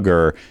big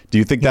hugger. Do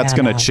you think that's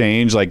going to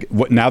change? Like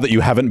now that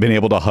you haven't been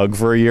able to hug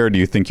for a year, do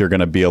you think you're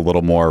going to be a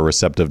little more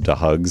receptive to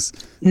hugs?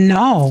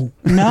 No.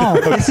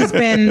 This has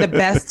been the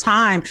best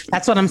time.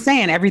 That's what I'm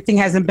saying. Everything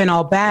hasn't been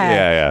all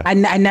bad. Yeah.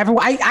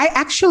 I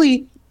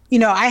actually,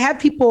 I have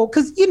people,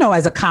 because,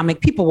 as a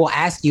comic, people will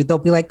ask you, they'll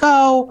be like,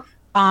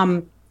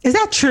 is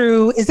that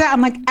true?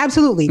 I'm like,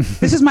 absolutely.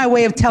 This is my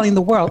way of telling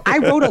the world. I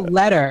wrote a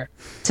letter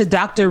to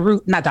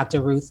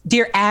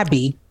Dear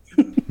Abby.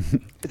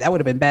 That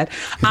would have been bad.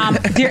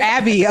 Dear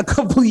Abby, a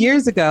couple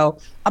years ago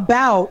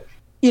about,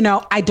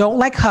 I don't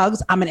like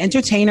hugs. I'm an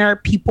entertainer.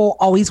 People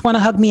always want to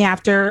hug me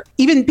after,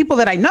 even people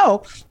that I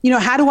know,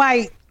 how do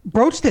I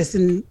broach this?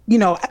 And,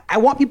 I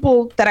want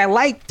people that I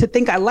like to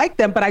think I like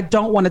them, but I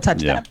don't want to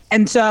touch them.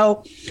 And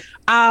so,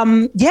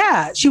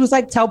 she was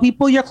like, tell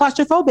people you're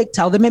claustrophobic.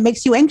 Tell them it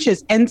makes you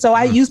anxious. And so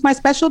I used my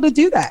special to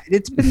do that.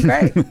 It's been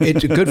great.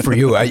 It's good for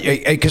you.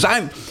 Because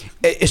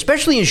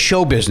especially in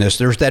show business,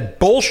 there's that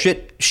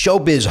bullshit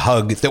showbiz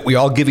hug that we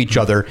all give each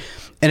other.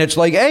 And it's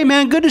like, hey,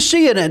 man, good to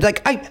see you. And it's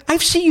like, I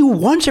see you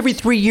once every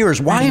 3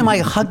 years. Why am I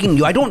hugging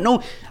you? I don't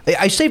know.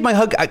 I saved my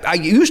hug. I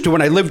used to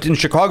when I lived in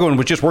Chicago and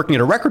was just working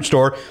at a record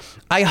store.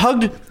 I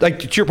hugged, like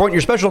to your point in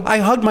your special, I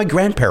hugged my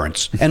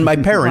grandparents and my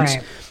parents.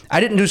 Right. I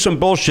didn't do some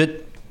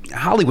bullshit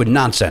Hollywood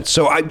nonsense.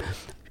 So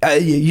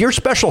your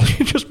special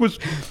just was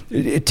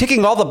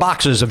ticking all the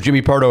boxes of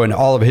Jimmy Pardo and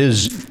all of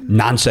his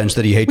nonsense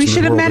that he hates. We in the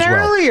should have world met as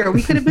well. earlier.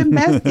 We could have been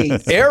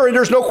besties. Erin,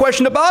 there's no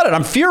question about it.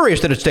 I'm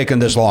furious that it's taken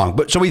this long.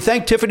 But so we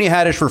thank Tiffany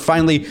Haddish for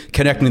finally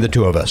connecting the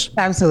two of us.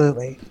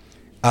 Absolutely.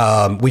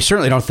 We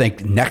certainly don't thank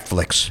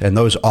Netflix and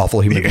those awful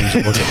human beings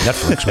that work at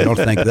Netflix. We don't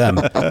thank them.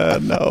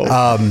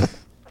 No.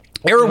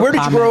 Erin, where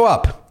did you grow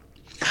up?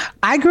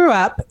 I grew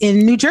up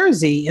in New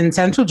Jersey, in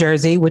Central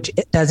Jersey, which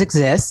it does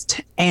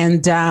exist.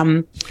 And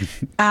grew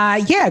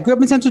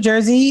up in Central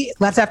Jersey,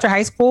 left after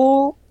high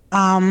school,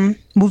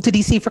 moved to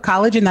DC for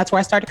college, and that's where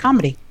I started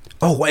comedy.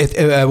 Oh,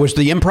 was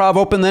the Improv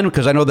open then?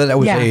 Because I know that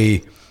was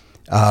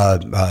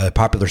a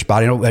popular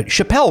spot. I know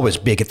Chappelle was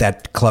big at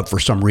that club for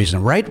some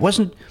reason, right?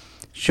 Wasn't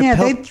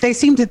Chappelle? Yeah, they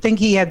seem to think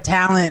he had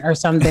talent or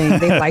something.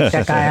 They like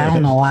that guy. I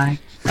don't know why.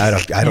 I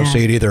don't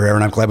see it either,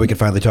 Erin. I'm glad we can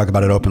finally talk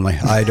about it openly.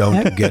 I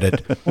don't get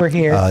it. We're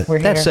here.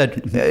 That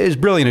said, as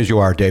brilliant as you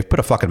are, Dave, put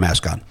a fucking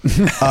mask on.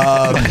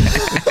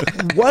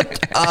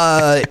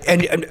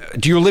 And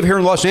do you live here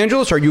in Los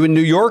Angeles? Are you in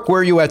New York? Where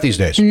are you at these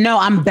days? No,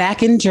 I'm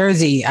back in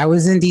Jersey. I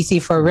was in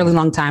DC for a really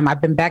long time. I've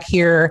been back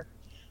here,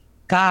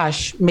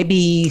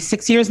 maybe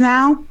 6 years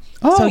now.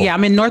 Oh. So yeah,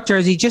 I'm in North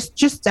Jersey,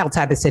 just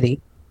outside the city.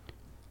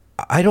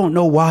 I don't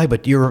know why,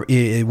 but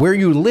where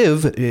you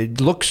live, it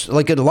looks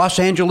like a Los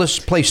Angeles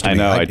place to me. I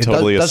know. I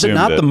totally does it assumed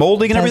not? it. The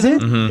molding and Does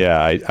everything? it?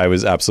 Yeah, I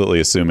was absolutely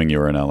assuming you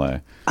were in LA.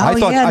 I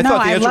thought the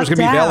answer was going to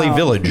be Valley lucked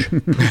Village.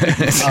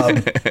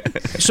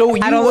 So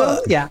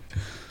you,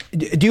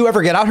 do you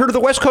ever get out here to the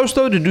West Coast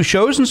though to do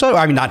shows and stuff?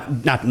 I mean,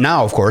 not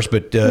now, of course,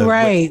 but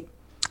right.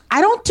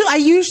 I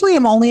usually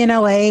am only in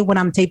LA when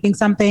I'm taping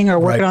something or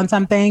working on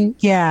something.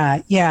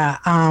 Yeah.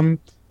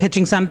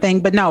 Pitching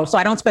something, but no. So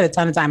I don't spend a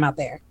ton of time out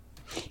there.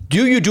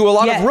 Do you do a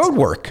lot of road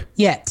work?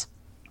 Yet.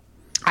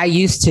 I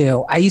used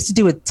to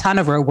do a ton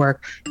of road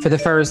work for the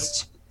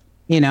first,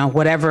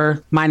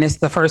 whatever, minus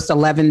the first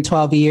 11,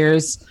 12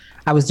 years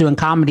I was doing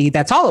comedy.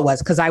 That's all it was,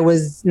 because I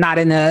was not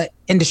in the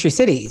industry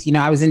cities.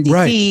 I was in DC.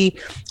 Right.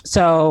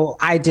 So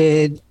I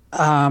did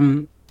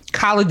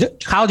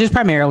colleges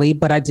primarily,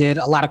 but I did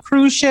a lot of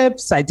cruise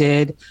ships. I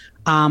did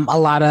a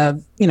lot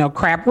of,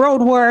 crap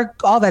road work,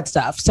 all that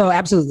stuff. So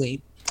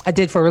absolutely. I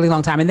did for a really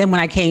long time. And then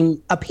when I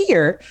came up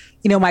here,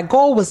 my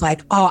goal was like,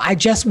 I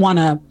just want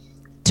to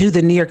do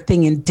the New York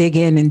thing and dig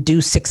in and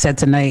do 6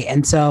 sets a night.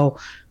 And so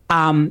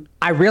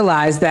I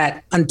realized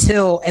that and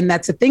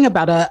that's the thing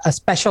about a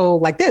special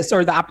like this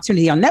or the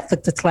opportunity on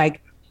Netflix, it's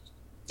like,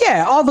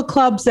 yeah, all the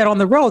clubs that are on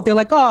the road, they're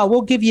like,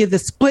 we'll give you the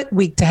split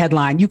week to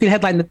headline. You can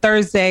headline the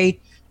Thursday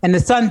and the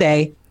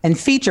Sunday and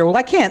feature. Well,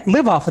 I can't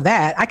live off of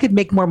that. I could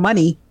make more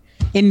money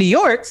in New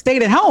York,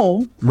 stayed at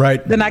home,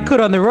 Right. than I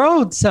could on the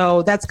road.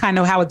 So that's kind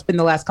of how it's been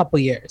the last couple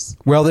of years.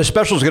 Well, this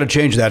special is going to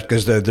change that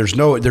because there's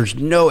no,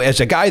 as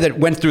a guy that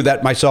went through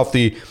that myself,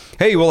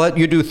 hey, well,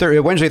 you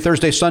do Wednesday,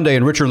 Thursday, Sunday,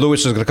 and Richard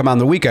Lewis is going to come on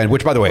the weekend,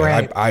 which, by the way,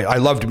 Right. I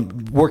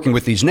loved working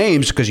with these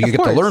names because you Of get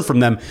to course. learn from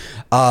them.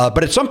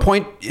 But at some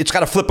point, it's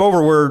got to flip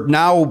over where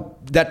now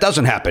that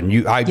doesn't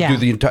happen. I Yeah.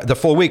 do the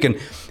full week. And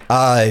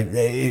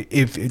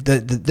if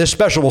this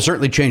special will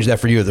certainly change that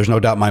for you. There's no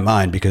doubt in my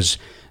mind because,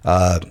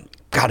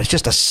 God, it's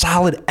just a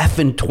solid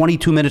effing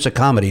 22 minutes of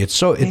comedy.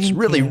 It's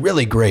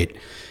really great.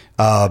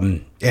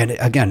 And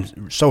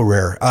again, so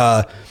rare.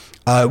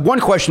 One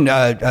question,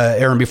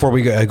 Erin, before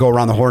we go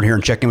around the horn here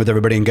and check in with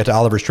everybody and get to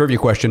Oliver's trivia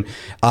question.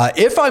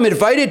 If I'm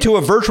invited to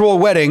a virtual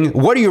wedding,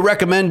 what do you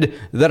recommend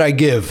that I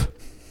give?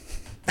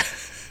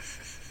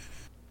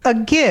 A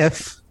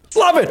gift.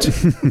 Love it.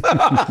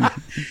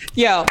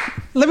 Yo,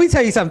 let me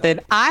tell you something.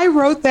 I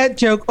wrote that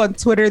joke on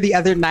Twitter the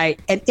other night,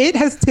 and it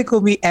has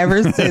tickled me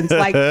ever since.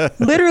 Like,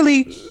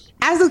 literally,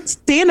 as a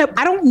stand-up,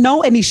 I don't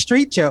know any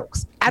street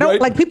jokes. I don't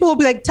Right. like, people will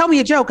be like, tell me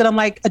a joke. And I'm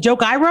like, a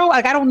joke I wrote?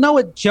 Like, I don't know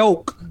a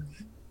joke.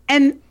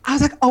 And I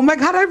was like, oh my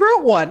God, I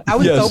wrote one. I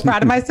was so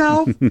proud of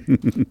myself.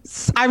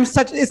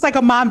 It's like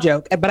a mom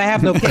joke, but I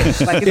have no kids.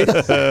 Like,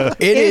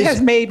 it has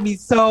made me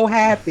so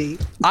happy.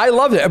 I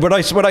love it.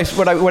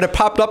 When it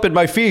popped up in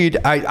my feed,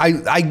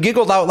 I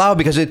giggled out loud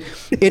because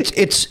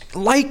it's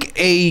like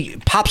a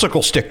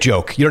popsicle stick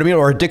joke, you know what I mean,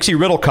 or a Dixie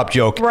Riddle cup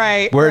joke,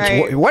 Right, Where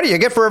right. it's what do you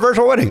get for a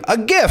virtual wedding? A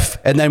GIF,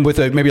 and then with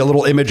maybe a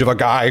little image of a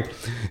guy.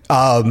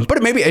 But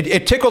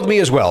it tickled me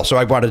as well, so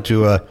I wanted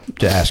to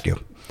ask you.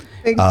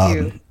 Thank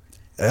you.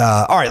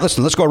 All right,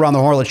 listen, let's go around the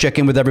horn. Let's check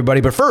in with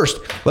everybody. But first,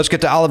 let's get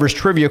to Oliver's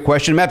trivia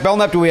question. Matt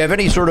Belknap, do we have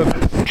any sort of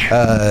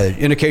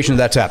indication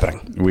that's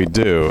happening? We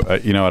do.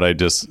 You know what? I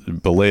just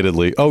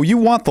belatedly. Oh, you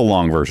want the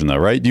long version, though,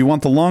 right? Do you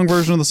want the long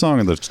version of the song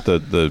or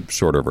the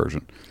shorter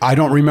version? I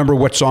don't remember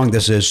what song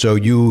this is, so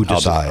you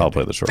decide. I'll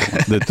play the shorter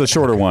one. The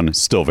shorter one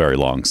is still very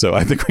long, so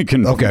I think we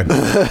can. Okay.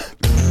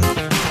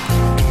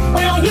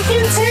 Well, you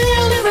can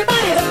tell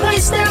everybody to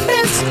place their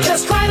bets.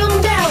 Just write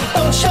them down,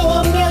 don't show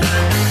them yet.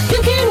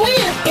 You can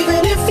win,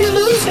 even if you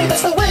lose.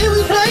 That's the way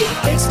we play.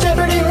 It's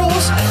Jeopardy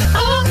rules.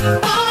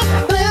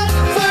 Let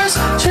first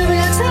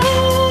trivia time.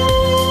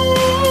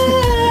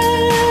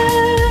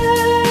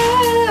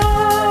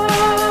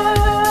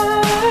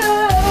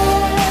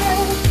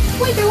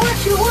 We do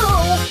what you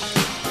want.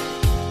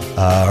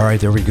 All right,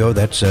 there we go.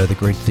 That's the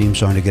great theme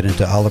song to get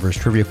into Oliver's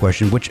trivia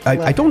question, which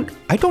I don't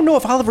know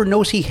if Oliver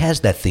knows he has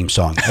that theme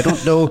song. I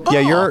don't know.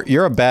 Yeah,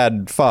 you're a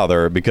bad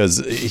father because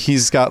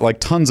he's got like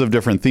tons of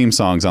different theme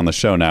songs on the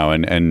show now,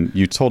 and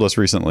you told us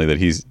recently that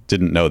he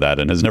didn't know that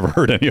and has never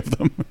heard any of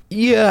them.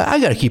 Yeah, I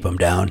got to keep him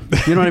down.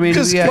 You know what I mean?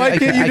 Because Yeah, why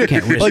can't you I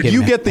can't risk like him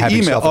you get the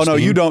having email? Oh no,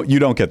 self-esteem. you don't. You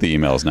don't get the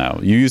emails now.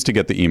 You used to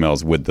get the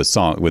emails with the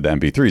song with the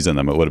MP3s in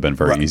them. It would have been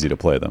very easy to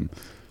play them.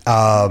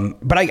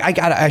 But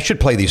I should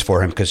play these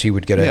for him because he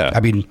would get it. Yeah. I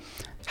mean,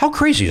 how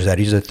crazy is that?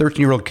 He's a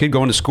 13-year-old kid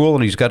going to school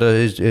and he's got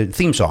his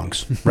theme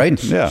songs,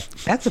 right? Yeah,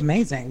 That's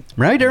amazing.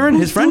 Right, Erin?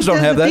 His friends Who don't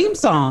does have the that. theme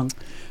song.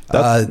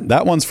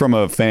 that one's from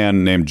a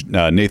fan named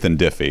Nathan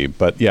Diffie.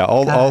 But yeah,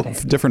 all Got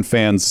it. different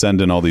fans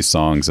send in all these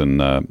songs,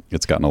 and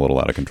it's gotten a little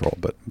out of control.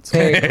 But it's,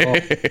 Very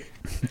cool.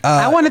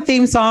 I want a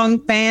theme song,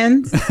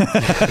 fans. I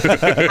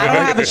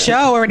don't have a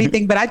show or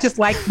anything, but I just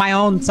like my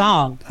own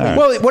song.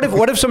 Well,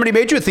 what if somebody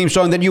made you a theme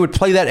song, then you would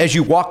play that as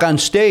you walk on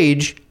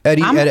stage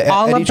at I'm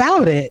all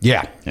about it.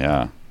 Yeah.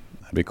 yeah,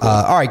 that'd be cool.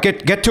 All right,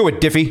 get to it,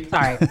 Diffie.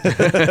 Sorry.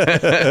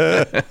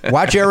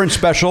 Watch Erin's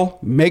special.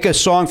 Make a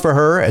song for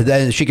her, and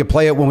then she can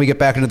play it when we get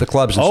back into the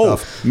clubs and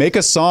stuff. Make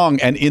a song,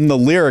 and in the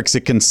lyrics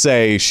it can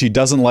say she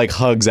doesn't like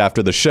hugs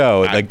after the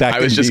show. Like that. I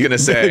was just gonna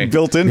say,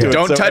 built into it.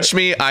 Don't So- touch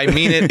me. I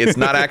mean it. It's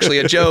not actually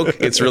a joke.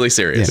 It's really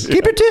serious.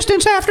 Keep your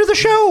distance after the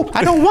show.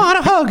 I don't want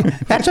a hug.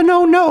 That's a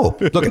no.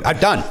 Look, I'm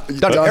done.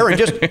 Erin,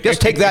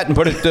 just take that and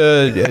put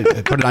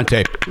it on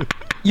tape.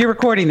 You're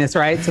recording this,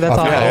 right? So that's Of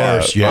all.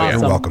 course. Yeah, Awesome.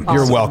 you're welcome. Awesome.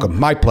 You're welcome.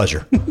 My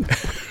pleasure.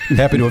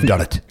 Happy to have done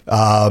it.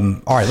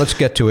 All right, let's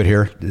get to it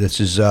here. This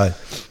is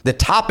the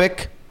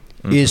topic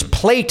is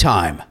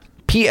playtime.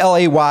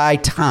 PLAY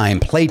time.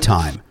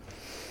 Playtime.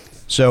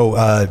 So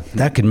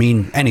that could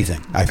mean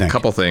anything, I think. A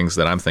couple things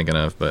that I'm thinking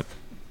of, but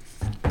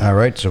All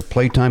right, so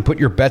playtime. Put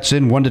your bets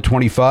in 1 to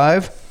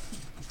 25.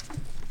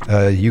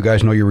 You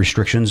guys know your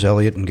restrictions,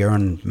 Elliot and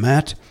Garen and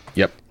Matt.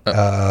 yep.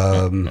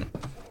 And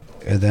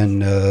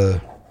then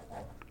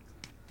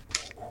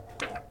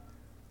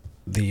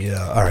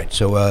all right,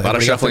 so A lot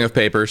of shuffling of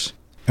papers.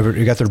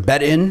 everybody got their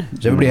bet in?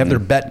 Does everybody have their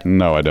bet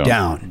No, I don't.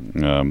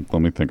 down?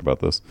 Let me think about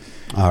this.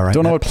 All right.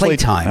 Don't know now what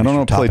playtime. I don't is know your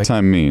what topic.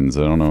 playtime means.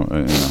 I don't know.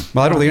 You know.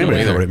 Well, I don't think anybody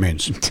knows either. what it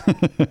means.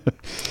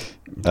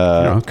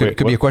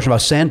 Could be a question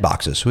about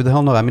sandboxes. Who the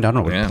hell knows? I mean, I don't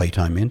know what Yeah.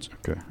 playtime means.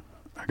 Okay,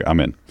 I'm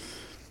in.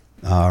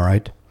 All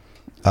right.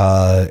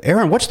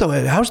 Erin,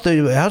 how's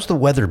the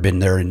weather been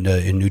there in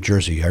New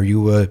Jersey? Are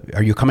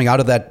you coming out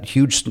of that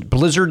huge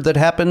blizzard that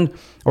happened,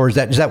 or is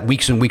that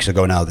weeks and weeks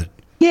ago now?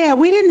 Yeah,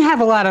 we didn't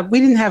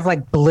have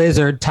like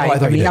blizzard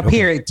type. I mean, up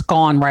here it's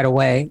gone right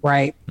away,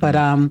 right? But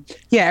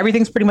yeah,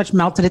 everything's pretty much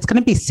melted. It's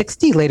going to be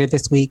 60 later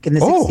this week in the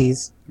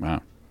 60s.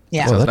 Wow.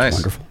 Yeah. Well, that's nice.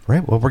 wonderful.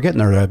 Right. Well, we're getting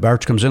there.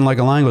 March comes in like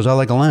a lion, goes out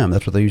like a lamb.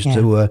 That's what they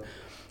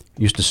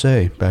used to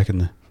say back in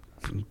the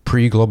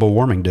pre-global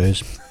warming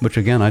days, which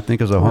again I think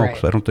is a hoax.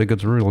 Right. I don't think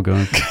it's real,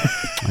 guys.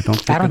 I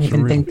don't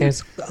even think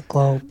there's a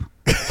globe.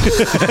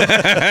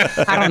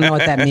 I don't know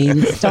what that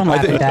means. Don't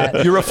laugh at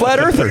that. You're a flat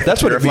earther.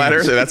 That's what You're it a flat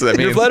means. earther. That's what that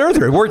means. You're a flat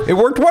earther. It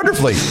worked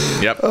wonderfully.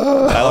 Yep.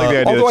 I like the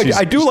idea. Although that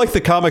I do like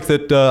the comic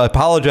that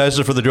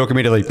apologizes for the joke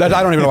immediately. I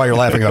don't even know why you're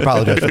laughing. I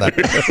apologize for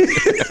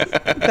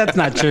that. That's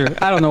not true.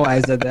 I don't know why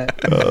I said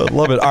that.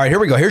 Love it. All right, here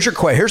we go. Here's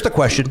the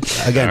question.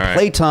 Again, All right.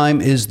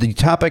 playtime is the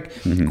topic.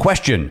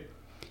 Question: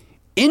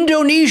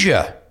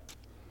 Indonesia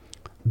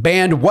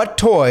banned what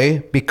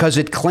toy because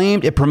it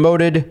claimed it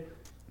promoted?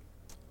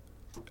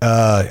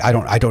 I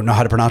don't know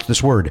how to pronounce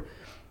this word.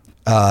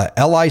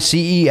 Licentious.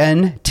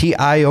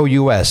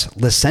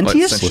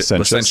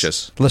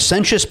 Licentious?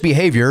 Licentious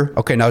behavior.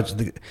 Okay, now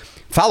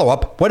follow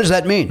up. What does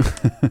that mean?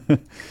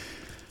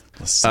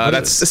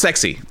 That's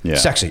sexy. Yeah.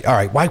 Sexy. All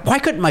right. Why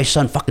couldn't my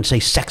son fucking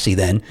say sexy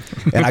then?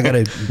 And I got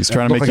to He's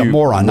trying to look make like a you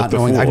moron, look not the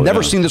knowing. fool, I've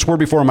never yeah. seen this word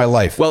before in my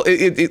life. Well,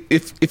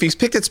 if he's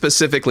picked it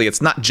specifically,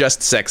 it's not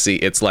just sexy.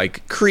 It's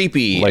like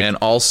creepy Like- and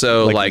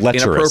also like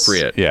lecherous.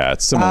 inappropriate. Yeah,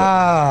 it's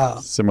similar.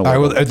 Similar.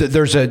 All right, well,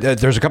 there's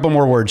a couple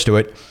more words to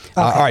it.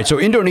 All right, so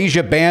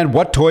Indonesia banned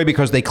what toy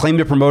because they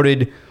claimed it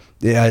promoted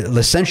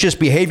licentious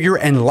behavior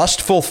and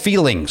lustful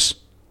feelings.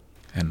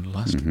 And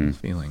lustful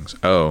feelings.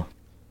 Oh.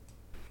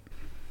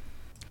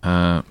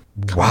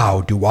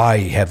 Wow, do I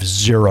have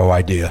zero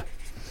idea.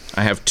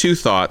 I have two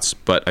thoughts,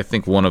 but I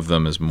think one of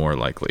them is more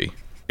likely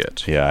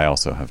it. Yeah, I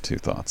also have two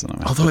thoughts.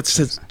 And Although it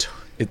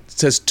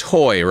says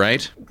toy,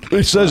 right?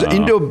 It says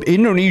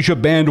Indonesia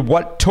banned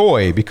what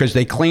toy because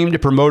they claimed it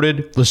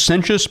promoted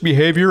licentious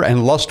behavior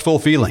and lustful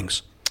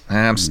feelings.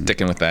 I'm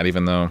sticking with that,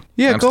 even though.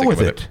 Yeah, I'm go sticking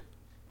with it.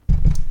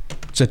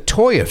 It's a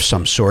toy of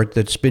some sort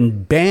that's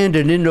been banned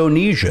in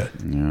Indonesia.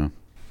 Yeah.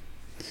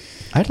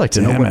 I'd like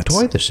to know Damn what it.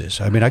 toy this is.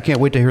 I mean, I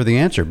can't wait to hear the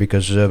answer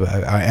because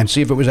and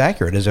see if it was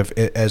accurate.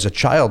 As a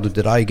child,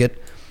 did I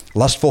get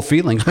lustful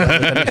feelings with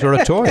any sort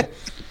of toy?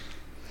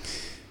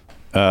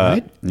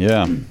 Right?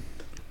 Yeah.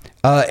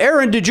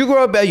 Erin, did you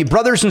grow up? You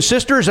brothers and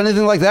sisters,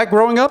 anything like that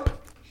growing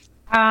up?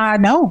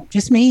 No,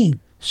 just me.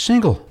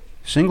 Single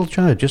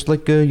child, just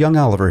like young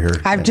Oliver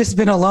here. I've just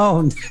been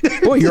alone.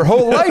 Boy, your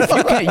whole life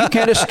you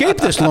can't escape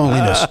this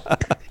loneliness.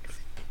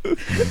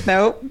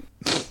 Nope.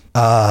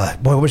 Boy,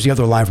 what was the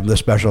other line from this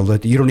special?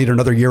 That you don't need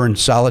another year in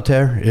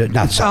solitaire?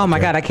 Not solitaire. Oh my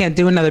God, I can't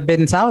do another bid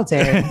in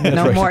solitaire.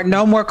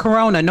 No more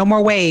Corona, no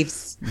more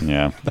waves.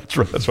 Yeah. That's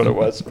right. That's what it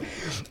was.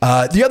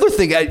 The other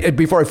thing,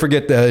 before I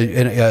forget,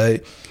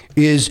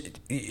 is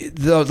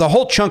the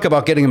whole chunk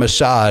about getting a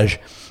massage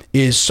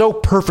is so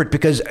perfect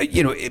because,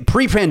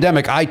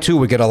 pre-pandemic, I too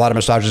would get a lot of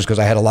massages because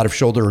I had a lot of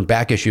shoulder and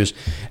back issues.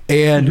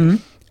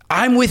 And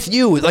I'm with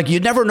you. Like, you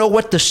never know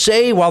what to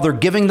say while they're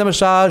giving the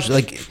massage.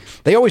 Like,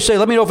 they always say,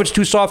 let me know if it's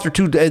too soft or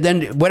too,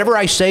 then whatever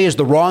I say is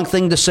the wrong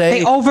thing to say.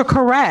 They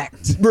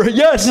overcorrect.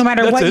 Yes. No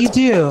matter what you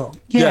do.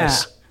 Yeah.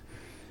 Yes.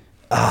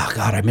 Oh,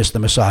 God, I miss the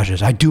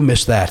massages. I do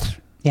miss that.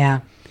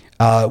 Yeah.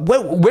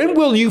 When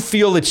will you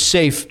feel it's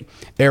safe,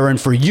 Erin,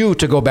 for you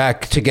to go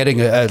back to getting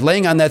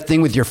laying on that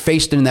thing with your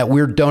face in that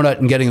weird donut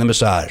and getting the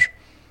massage?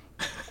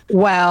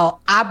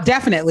 Well, I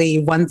definitely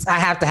once I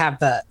have to have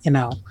the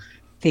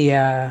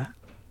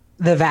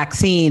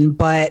vaccine,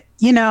 but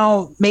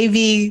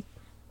maybe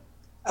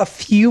a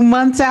few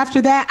months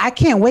after that. I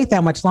can't wait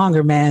that much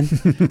longer, man.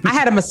 I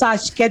had a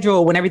massage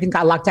schedule when everything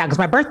got locked down because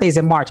my birthday's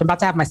in March. I'm about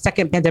to have my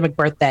second pandemic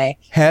birthday.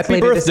 Happy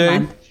later this birthday.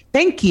 month.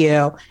 Thank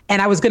you.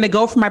 And I was going to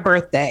go for my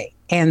birthday.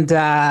 And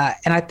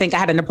I think I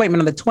had an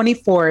appointment on the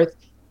 24th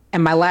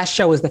and my last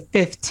show was the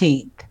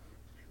 15th.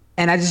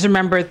 And I just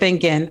remember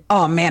thinking,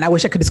 oh man, I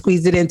wish I could have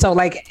squeezed it in. So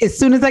like, as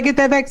soon as I get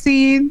that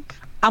vaccine,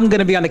 I'm going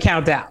to be on the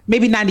countdown,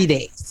 maybe 90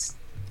 days.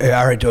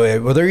 All right.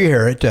 Well, there you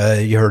hear it.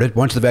 You heard it.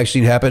 Once the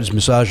vaccine happens,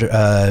 massage.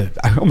 I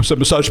almost said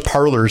massage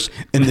parlors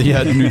in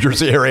the New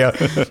Jersey area.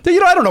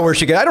 I don't know where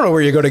I don't know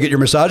where you go to get your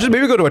massages.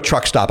 Maybe go to a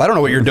truck stop. I don't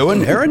know what you're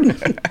doing, Erin.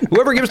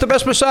 Whoever gives the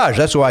best massage,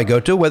 that's who I go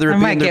to. Whether it I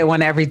be might get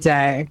one every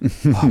day.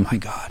 Oh my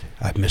God,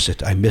 I miss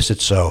it. I miss it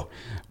so.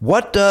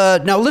 What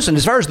now? Listen,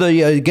 as far as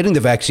the getting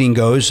the vaccine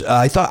goes,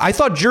 I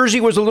thought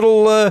Jersey was a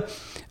little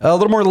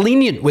more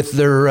lenient with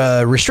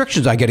their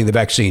restrictions on getting the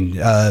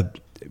vaccine.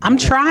 I'm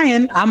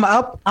trying. I'm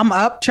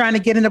up trying to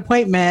get an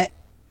appointment.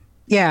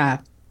 Yeah.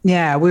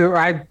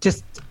 I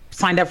just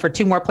signed up for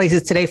 2 more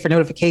places today for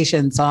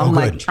notifications. So I'm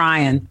like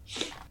trying.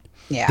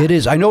 Yeah. It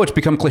is. I know it's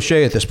become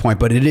cliche at this point,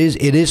 but it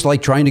is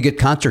like trying to get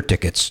concert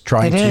tickets,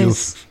 trying to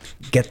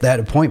get that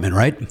appointment,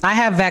 right? I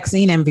have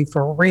vaccine envy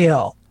for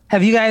real.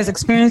 Have you guys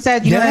experienced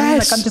that? You know what I mean?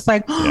 Like, I'm just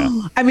like,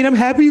 I mean, I'm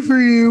happy for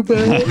you, but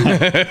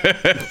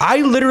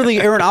I literally,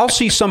 Erin, I'll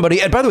see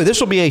somebody, and by the way, this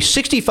will be a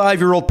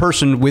 65-year-old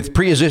person with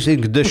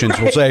pre-existing conditions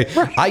will say,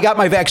 I got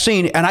my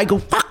vaccine, and I go,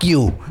 fuck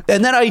you.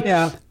 And then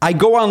I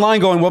go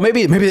online going, well,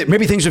 maybe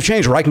things have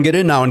changed where I can get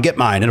in now and get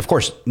mine. And of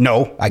course,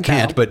 no, I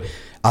can't. But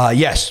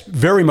yes,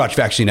 very much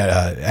vaccine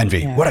envy.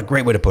 Yeah. What a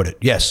great way to put it.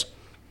 Yes.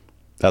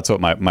 That's what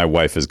my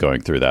wife is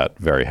going through that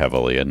very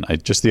heavily. And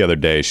just the other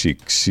day, she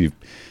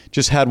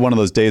just had one of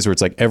those days where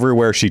it's like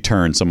everywhere she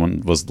turned,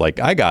 someone was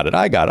like, I got it.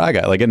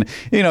 Like, and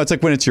it's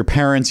like when it's your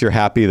parents, you're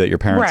happy that your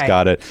parents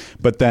got it.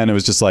 But then it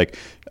was just like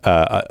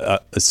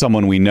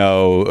someone we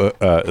know,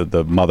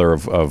 the mother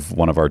of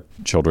one of our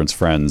children's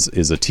friends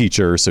is a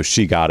teacher. So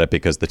she got it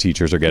because the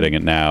teachers are getting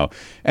it now.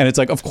 And it's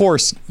like, of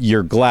course,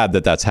 you're glad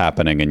that that's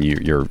happening and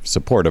you're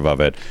supportive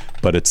of it.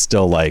 But it's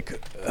still like,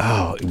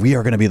 oh, we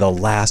are going to be the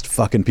last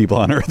fucking people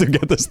on earth to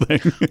get this thing.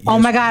 Oh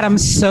my God, I'm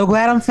so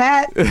glad I'm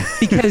fat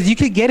because you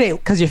could get it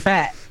because you're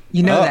fat.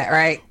 You know that,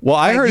 right? Well,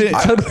 I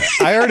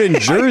heard in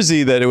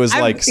Jersey that it was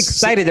I'm like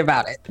excited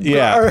about it.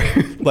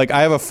 Yeah. Like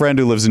I have a friend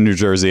who lives in New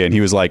Jersey and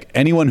he was like,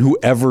 anyone who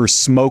ever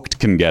smoked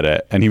can get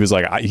it. And he was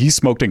like, he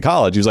smoked in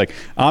college. He was like,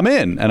 I'm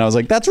in. And I was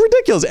like, that's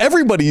ridiculous.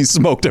 Everybody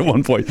smoked at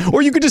one point.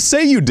 Or you could just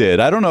say you did.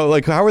 I don't know.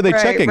 Like, how are they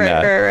checking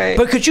that? Right.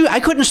 But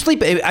I couldn't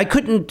sleep. I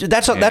couldn't.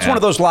 That's one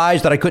of those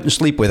lies that I couldn't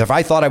sleep with. If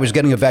I thought I was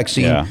getting a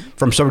vaccine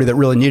from somebody that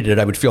really needed it,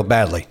 I would feel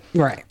badly.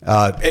 Right.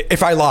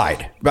 If I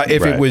lied. But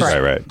if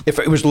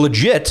it was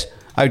legit,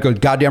 I'd go,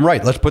 goddamn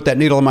right. Let's put that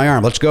needle in my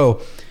arm. Let's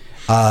go.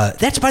 By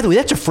the way,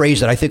 that's a phrase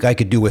that I think I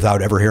could do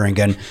without ever hearing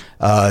again.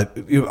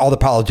 All the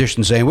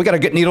politicians saying, we got to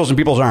get needles in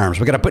people's arms.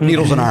 We got to put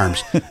needles in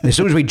arms. As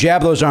soon as we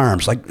jab those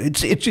arms, like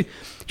it's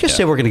just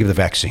say we're going to give the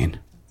vaccine.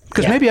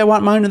 Because maybe I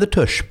want mine in the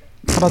tush.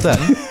 How about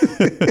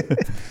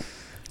that?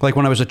 Like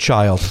when I was a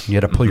child, you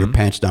had to pull your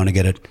pants down to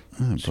get it.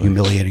 It's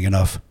humiliating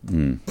enough.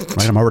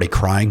 Right? I'm already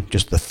crying.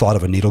 Just the thought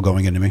of a needle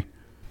going into me.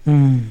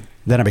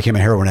 Then I became a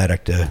heroin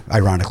addict,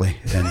 ironically.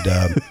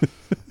 And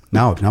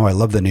now I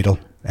love the needle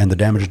and the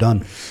damage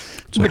done.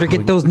 You better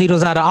get those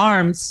needles out of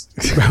arms.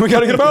 We got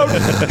to get them out.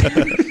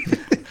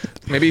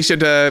 Maybe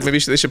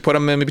they should put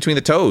them in between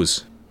the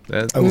toes.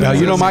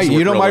 You know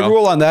my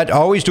rule on that.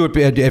 Always do it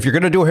if you're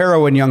going to do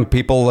heroin, young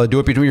people. Do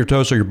it between your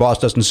toes so your boss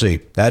doesn't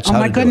see. That's how. Oh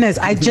my goodness!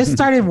 I just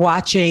started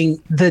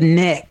watching The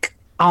Nick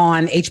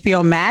on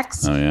HBO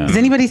Max. Oh yeah. Has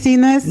anybody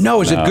seen this?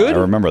 No. Is it good? I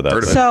remember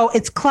that. So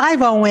it's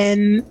Clive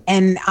Owen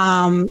and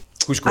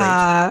who's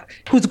great.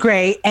 Who's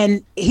great,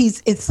 and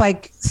it's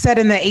like set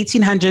in the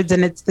 1800s,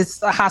 and it's this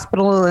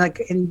hospital like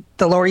in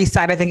the Lower East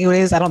Side, I think it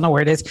is. I don't know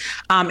where it is.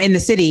 In the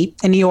city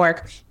in New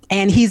York.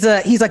 And he's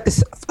like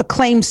this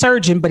acclaimed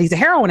surgeon, but he's a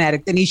heroin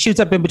addict, and he shoots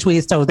up in between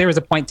his toes. There was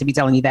a point to me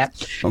telling you that.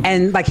 Okay.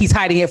 And like he's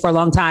hiding it for a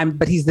long time,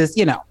 but he's this,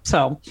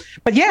 so.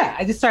 But yeah,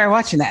 I just started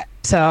watching that.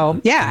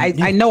 So yeah,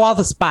 I know all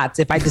the spots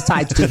if I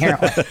decide to do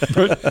heroin.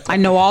 I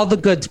know all the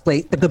good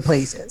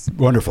places.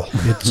 Wonderful.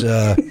 It's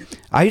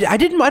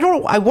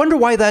I wonder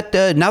why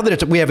that now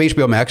that we have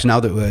HBO Max now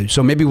that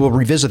so maybe we'll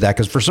revisit that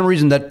because for some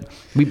reason that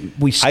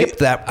we skipped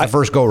that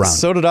first go round.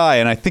 So did I,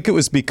 and I think it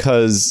was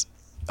because.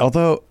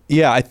 Although,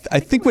 yeah, I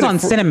think when it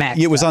was on Cinemax.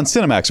 It was on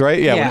Cinemax,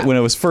 right? Yeah, when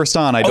it was first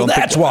on, I don't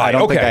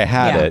think I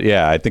had it.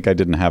 Yeah, I think I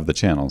didn't have the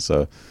channel.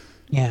 So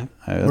yeah,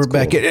 we're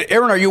back.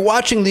 Erin, are you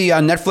watching the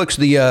on Netflix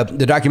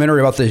the documentary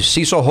about the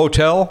Cecil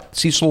Hotel?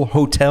 Cecil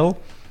Hotel?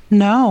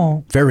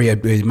 No. Very.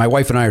 My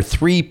wife and I are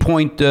 3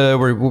 point.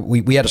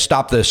 We had to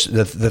stop the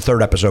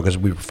third episode because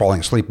we were falling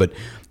asleep, but.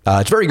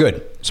 It's very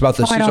good. It's about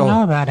the Cecil. I don't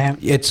know about it.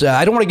 It's.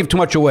 I don't want to give too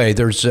much away.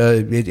 There's.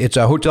 It's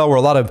a hotel where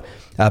a lot of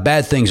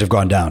bad things have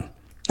gone down.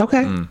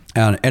 Okay.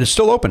 And it's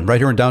still open right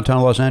here in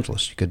downtown Los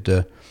Angeles. You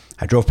could.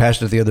 I drove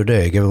past it the other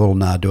day. I gave a little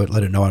nod to it,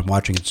 let it know I'm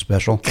watching it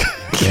special.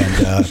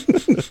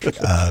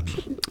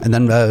 And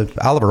then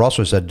Oliver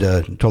also said,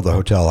 told the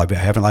hotel, I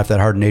haven't laughed that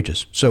hard in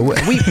ages. So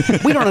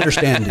we don't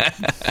understand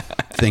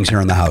things here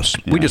in the house.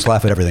 Yeah. We just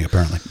laugh at everything,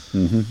 apparently.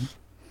 Mm-hmm.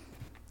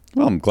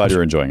 Well, I'm glad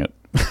you're enjoying it.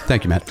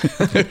 Thank you, Matt.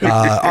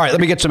 All right,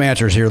 let me get some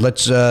answers here.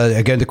 Let's,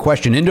 again, the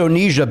question.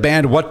 Indonesia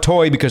banned what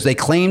toy because they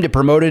claimed it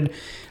promoted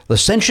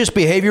licentious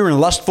behavior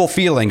and lustful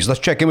feelings. Let's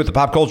check in with the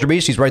pop culture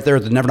beast. He's right there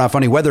at the Never Not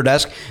Funny weather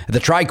desk at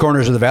the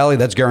Tri-Corners of the Valley.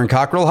 That's Garen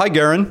Cockrell. Hi,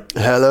 Garen.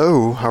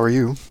 Hello. How are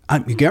you?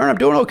 Garen, I'm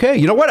doing okay.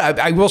 You know what?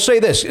 I will say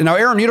this. Now,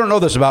 Erin, you don't know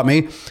this about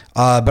me,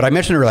 but I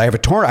mentioned earlier, I have a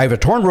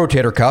torn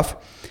rotator cuff,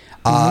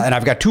 and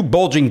I've got 2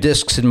 bulging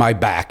discs in my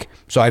back.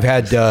 So I've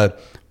had,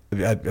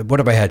 what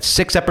have I had?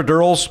 6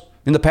 epidurals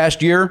in the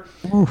past year,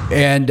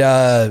 and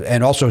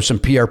also some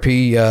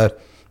PRP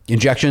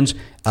injections.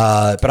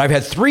 But I've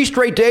had 3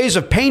 straight days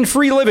of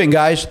pain-free living,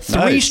 guys.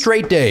 3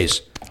 straight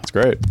days. That's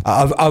great.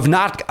 Of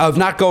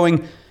not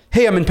going,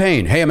 hey, I'm in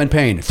pain. Hey, I'm in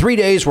pain. 3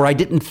 days where I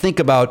didn't think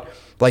about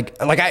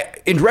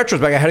in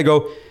retrospect, I had to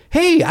go,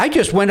 hey, I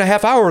just went a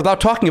half hour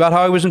without talking about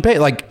how I was in pain.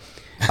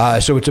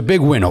 So it's a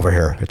big win over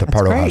here at the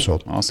Pardo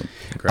household. Awesome.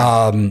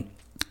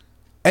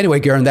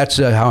 Anyway, Garen, that's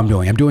how I'm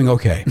doing. I'm doing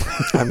okay.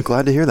 I'm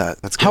glad to hear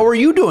that. That's good. How are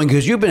you doing?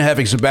 Because you've been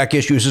having some back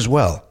issues as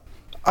well.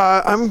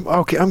 I'm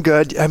okay. I'm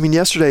good. I mean,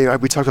 yesterday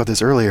we talked about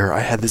this earlier. I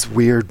had this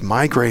weird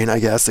migraine, I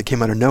guess, that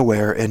came out of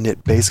nowhere, and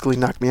it basically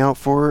knocked me out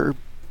for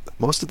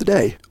most of the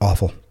day.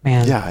 Awful.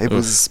 Man. Yeah, it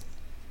was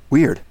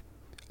weird,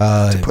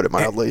 to put it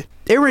mildly.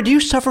 Erin, do you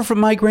suffer from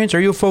migraines? Are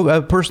you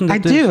a person that I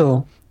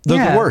do. The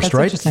Yeah, worst, that's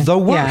right? interesting. The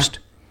worst.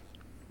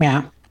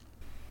 Yeah.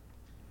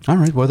 All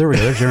right. Well, there we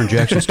go. There's Erin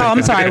Jackson. Oh,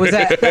 I'm sorry. I feel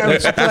like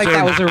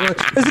that was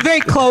it was a very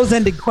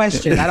close-ended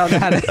question. I don't know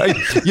how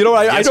to. You know,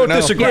 I don't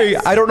disagree.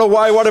 Yes. I don't know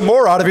why I wanted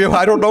more out of you.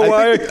 I don't know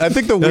why. I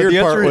think the weird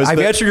part was I've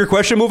answered your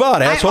question. Move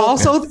on, I asshole.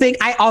 also think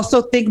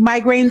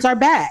migraines are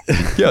bad.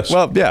 Yes.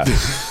 Well, yeah.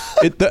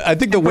 I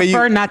think the way you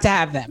prefer not to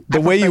have them.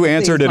 the way you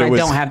answered it, I was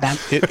don't have them.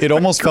 It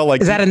almost felt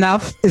like Is that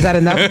enough? Is that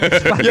enough?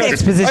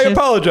 Exposition. I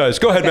apologize.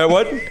 Go ahead, Matt.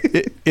 What?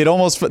 it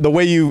almost the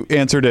way you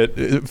answered it,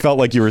 it felt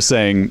like you were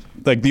saying,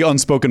 like, the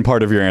unspoken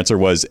part of your answer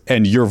was,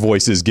 and your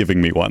voice is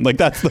giving me one. Like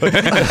that's the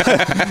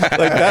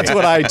like that's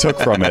what I took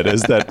from it,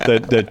 is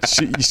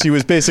that she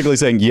was basically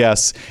saying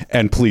yes,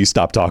 and please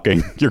stop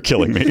talking. You're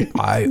killing me.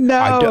 I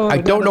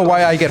don't know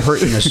why I get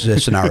hurt in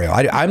this scenario.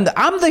 I'm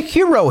the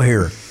hero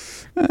here.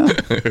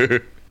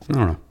 I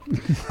don't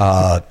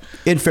know.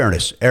 In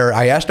fairness, Erin,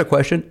 I asked a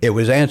question. It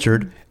was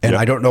answered, and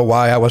I don't know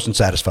why I wasn't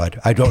satisfied.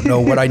 I don't know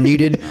what I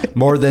needed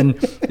more than.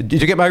 Did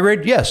you get my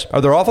grade? Yes.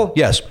 Are they awful?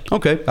 Yes.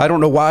 Okay. I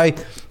don't know why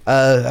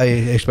I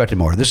expected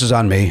more. This is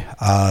on me.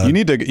 You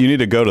need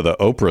to go to the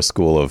Oprah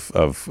school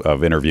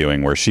of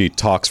interviewing, where she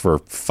talks for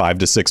 5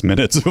 to 6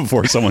 minutes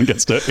before someone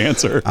gets to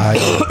answer.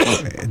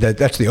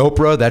 That's the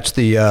Oprah. That's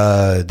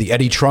the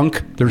Eddie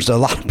Trunk. There's a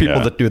lot of people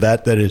that do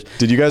that. That is.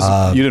 Did you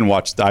guys? You didn't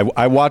watch?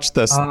 I watched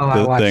this.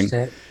 I watched thing.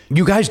 it.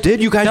 You guys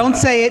did? You guys Don't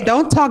say it.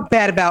 Don't talk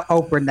bad about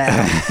Oprah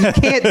now. You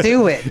can't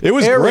do it. It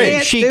was Erin,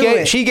 great.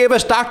 She gave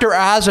us Dr.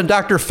 Oz and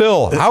Dr.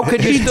 Phil. How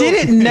could you? She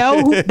didn't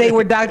know they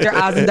were Dr.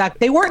 Oz and Dr.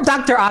 They weren't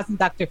Dr. Oz and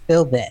Dr.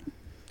 Phil then.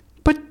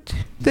 But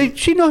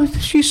she knows.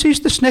 She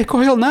sees the snake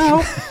oil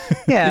now.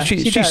 Yeah,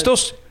 she does. still.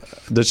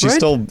 Does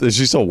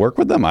she still work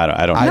with them? I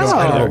don't know.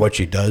 I don't know what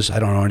she does. I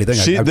don't know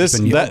anything.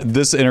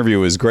 This interview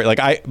was great.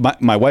 Like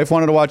my wife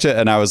wanted to watch it,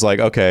 and I was like,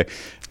 okay.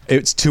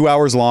 It's 2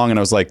 hours long, and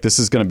I was like, this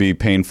is going to be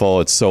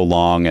painful. It's so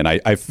long, and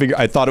I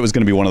thought it was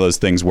going to be one of those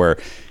things where,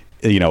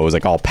 you know, it was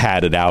like all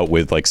padded out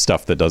with like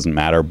stuff that doesn't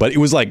matter. But it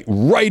was like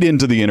right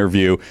into the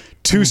interview,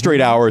 2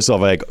 straight hours of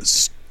like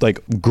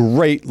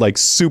great, like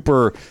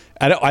super.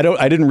 I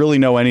didn't really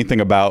know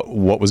anything about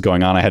what was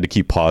going on. I had to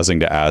keep pausing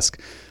to ask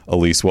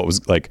Elise what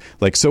was like.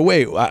 So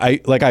wait,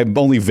 I'm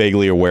only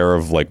vaguely aware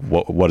of like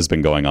what has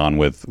been going on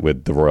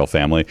with the royal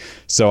family.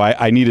 So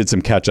I needed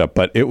some catch up,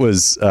 but it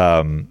was.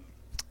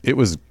 It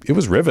was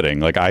riveting.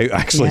 Like I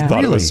actually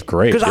thought it was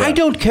great. Because I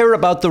don't care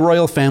about the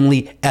royal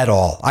family at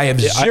all. I have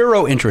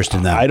zero interest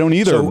in them. I don't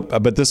either.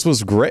 But this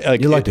was great.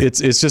 Like, you liked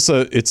it. It's just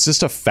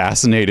a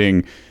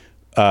fascinating.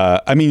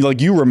 I mean,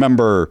 like, you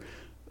remember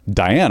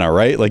Diana,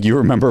 right? Like, you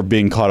remember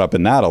being caught up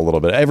in that a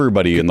little bit.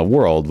 Everybody in the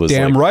world was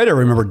damn like, right. I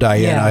remember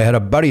Diana. Yeah. I had a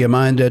buddy of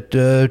mine that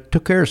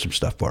took care of some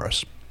stuff for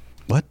us.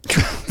 What?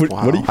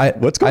 Wow.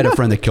 What's going on? I had a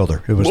friend that killed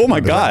her. It was Oh my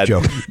God!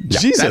 joke.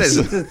 Jesus, That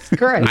is.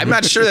 Great. I'm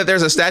not sure that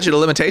there's a statute of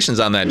limitations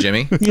on that,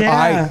 Jimmy.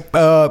 Yeah.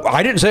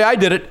 I didn't say I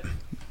did it.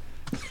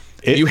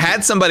 You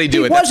had somebody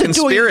do it. That's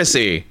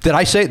conspiracy. Did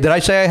I say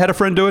I had a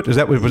friend do it? Was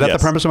that the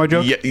premise of my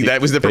joke? Yeah,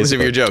 that was the premise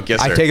of your joke.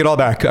 Yes, sir. I take it all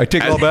back.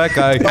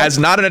 As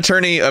not an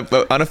attorney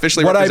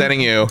unofficially representing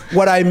you.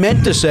 What I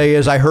meant to say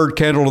is I heard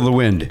Candle in the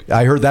Wind.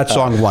 I heard that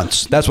song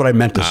once. That's what I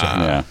meant to say.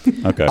 Yeah.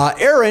 Okay.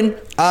 Erin,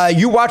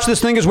 you watch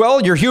this thing as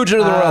well? You're huge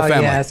into the royal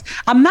family. Yes.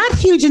 I'm not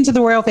huge into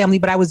the royal family,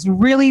 but I was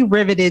really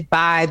riveted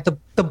by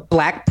the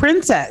Black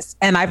Princess,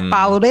 and I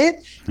followed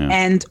it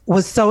and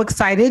was so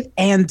excited.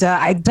 And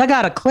I dug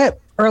out a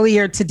clip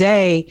earlier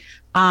today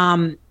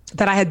that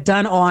I had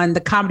done on the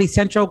Comedy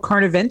Central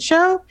current event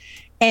show,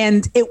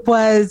 and it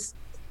was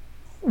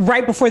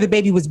right before the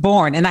baby was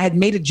born, and I had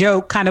made a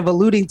joke kind of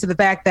alluding to the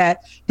fact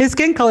that his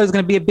skin color is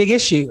going to be a big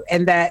issue,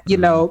 and that, you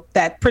know,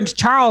 that Prince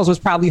Charles was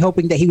probably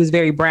hoping that he was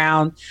very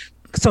brown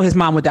so his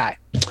mom would die.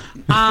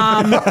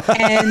 And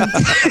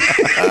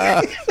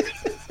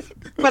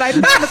but I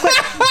found the clip.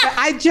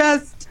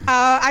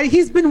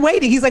 He's been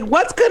waiting. He's like,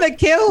 what's going to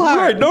kill her?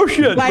 Right, no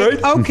shit,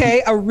 like, right?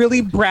 Okay, a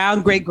really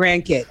brown great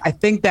grandkid. I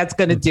think that's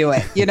going to do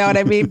it. You know what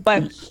I mean?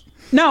 But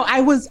no, I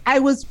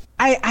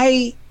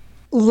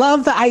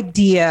love the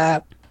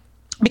idea,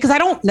 because I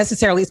don't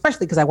necessarily,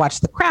 especially because I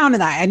watched The Crown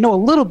and I know a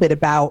little bit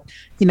about,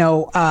 you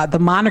know, the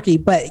monarchy,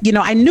 but, you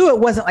know, I knew it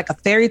wasn't like a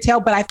fairy tale,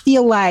 but I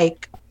feel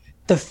like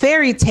the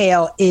fairy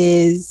tale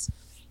is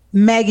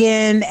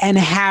Meghan and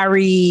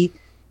Harry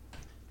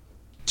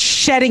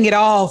shedding it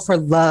all for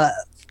love.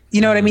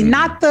 You know what I mean?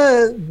 Not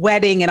the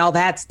wedding and all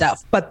that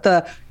stuff, but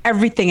the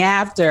everything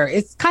after.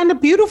 It's kind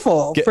of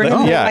beautiful for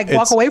him to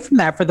walk away from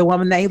that for the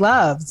woman that he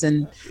loves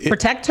and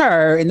protect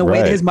her in the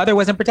way that his mother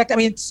wasn't protected. I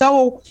mean, it's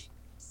so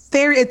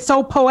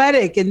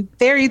poetic and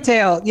fairy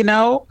tale, you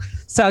know?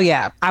 So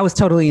yeah, I was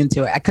totally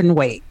into it. I couldn't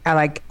wait.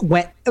 I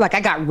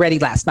got ready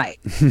last night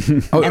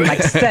and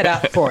set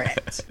up for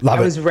it. I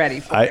was ready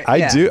for it.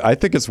 I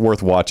think it's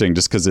worth watching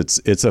just because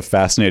it's a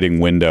fascinating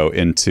window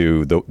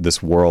into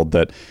this world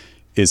that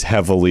is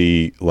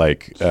heavily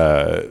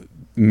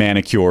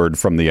manicured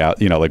from the out.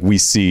 We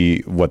see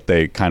what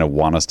they kind of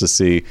want us to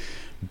see,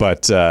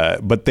 but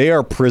they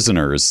are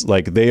prisoners.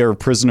 Like they are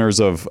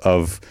prisoners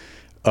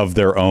of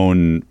their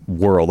own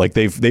world. Like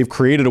they've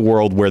created a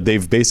world where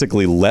they've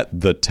basically let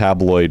the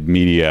tabloid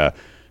media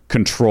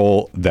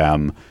control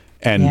them.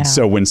 And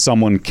so when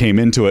someone came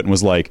into it and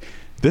was like,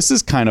 this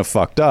is kind of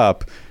fucked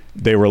up,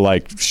 they were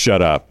like,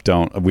 shut up.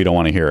 We don't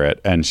want to hear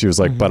it. And she was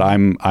like, but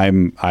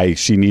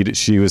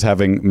she was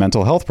having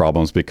mental health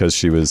problems because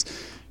she was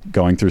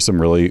going through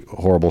some really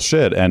horrible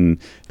shit. And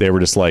they were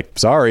just like,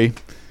 sorry.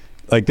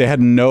 Like they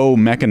had no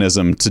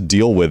mechanism to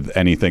deal with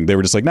anything. They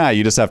were just like, nah,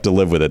 you just have to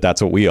live with it.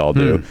 That's what we all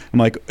do. I'm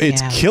like,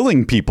 it's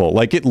killing people.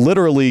 Like it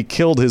literally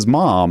killed his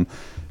mom.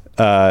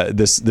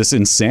 This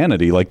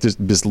insanity, like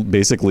just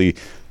basically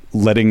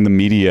letting the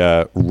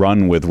media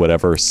run with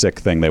whatever sick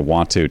thing they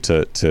want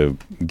to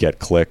get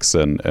clicks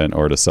and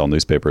or to sell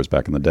newspapers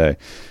back in the day.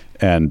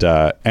 And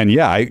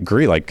yeah, I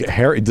agree. Like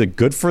Harry,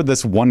 good for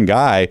this one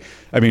guy.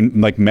 I mean,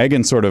 like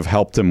Meghan sort of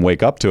helped him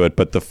wake up to it,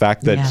 but the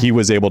fact that he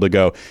was able to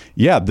go,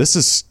 yeah, this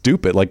is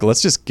stupid. Like,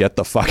 let's just get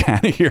the fuck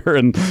out of here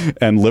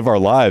and live our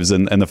lives.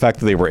 And the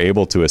fact that they were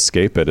able to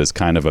escape it is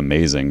kind of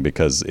amazing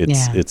because it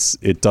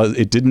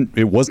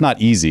was not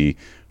easy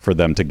for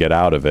them to get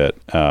out of it,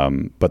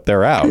 but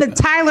they're out. And the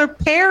Tyler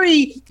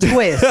Perry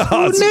twist.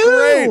 Who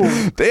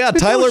knew? Yeah,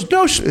 Tyler.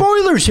 No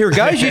spoilers here,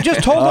 guys. You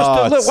just told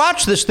us to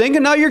watch this thing,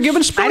 and now you're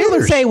giving spoilers. I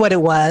didn't say what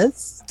it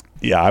was.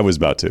 Yeah, I was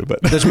about to, but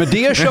does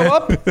Medea show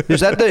up? Is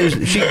that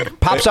she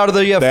pops out of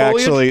the foliage?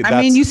 Actually, I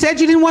mean, you said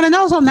you didn't want to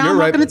know, so now I'm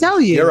not going to tell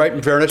you. You're right.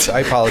 In fairness, I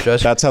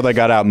apologize. That's how they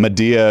got out.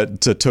 Medea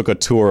took a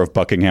tour of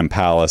Buckingham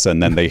Palace,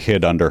 and then they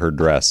hid under her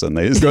dress, and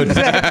she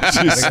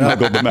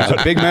smuggled them out.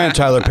 He's a big man,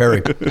 Tyler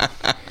Perry.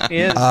 He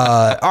is.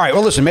 All right.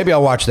 Well, listen. Maybe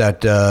I'll watch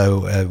that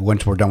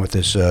once we're done with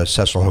this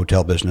Cecil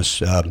Hotel business.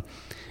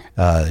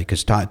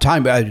 Because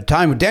time,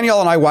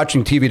 Danielle and I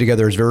watching TV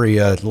together is very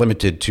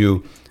limited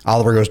to.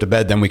 Oliver goes to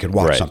bed, then we could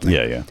watch something.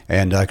 Yeah.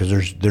 And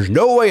because there's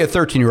no way a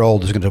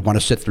 13-year-old is going to want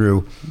to sit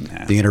through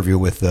the interview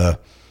with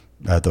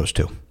those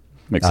two.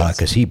 Makes sense.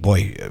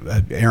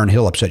 Because Aaron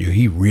Hill upset you.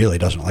 He really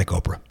doesn't like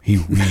Oprah. He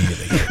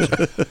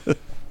really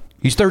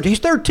He's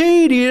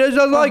 13. He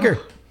doesn't like her.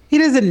 He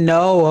doesn't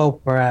know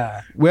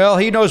Oprah. Well,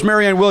 he knows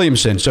Marianne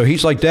Williamson, so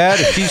he's like,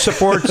 Dad, if she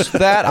supports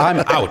that, I'm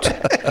out.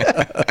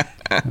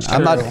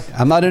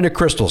 I'm not into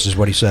crystals, is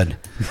what he said.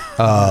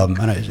 And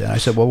I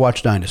said, well,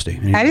 watch Dynasty.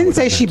 I didn't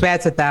say she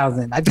bats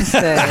 1,000. I just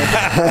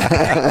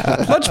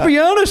said. Let's be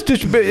honest.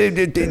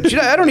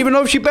 I don't even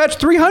know if she bats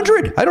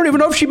 300. I don't even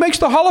know if she makes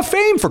the Hall of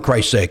Fame, for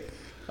Christ's sake.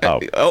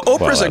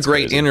 Oprah's a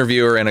great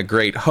interviewer and a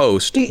great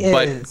host,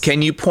 but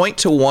can you point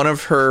to one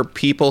of her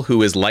people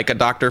who is like a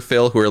Dr.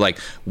 Phil, who are like,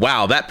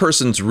 wow, that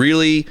person's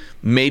really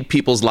made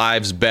people's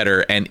lives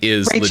better and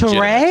is Rachel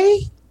legitimate?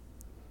 Ray?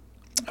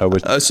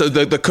 So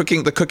the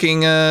cooking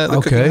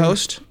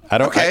host. I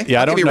don't.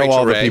 I don't know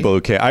all the people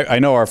who came. I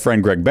know our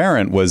friend Greg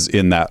Barrett was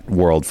in that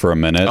world for a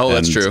minute. Oh,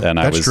 that's true. And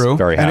I was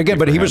very happy. And again,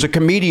 but he was a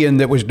comedian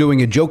that was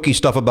doing a jokey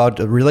stuff about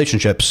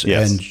relationships,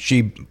 and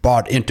she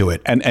bought into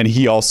it. And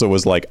he also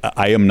was like,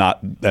 I am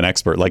not an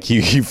expert. Like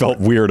he felt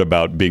weird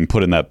about being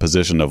put in that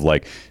position of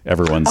like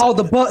everyone's. Oh,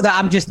 the book.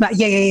 I'm just not.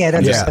 Yeah.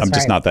 That's I'm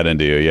just not that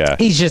into you. Yeah.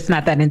 He's just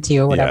not that into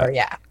you or whatever.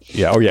 Yeah.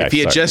 Yeah. Oh, yeah. If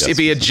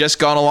he had just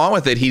gone along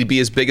with it, he'd be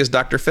as big as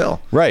Dr. Phil.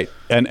 Right.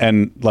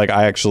 And like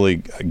I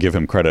actually give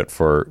him credit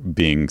for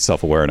being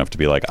self-aware enough to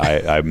be like,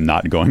 I'm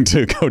not going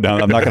to go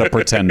down. I'm not going to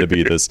pretend to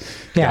be this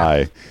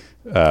guy.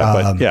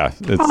 But yeah.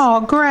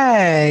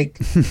 Greg.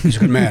 He's a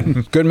good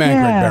man. Good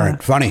man, Greg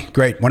Barrett. Funny.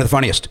 Great. One of the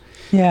funniest.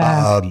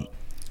 Yeah.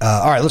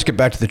 All right, let's get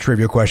back to the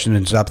trivia question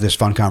and stop this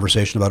fun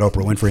conversation about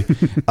Oprah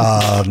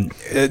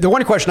Winfrey. The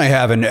one question I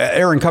have, and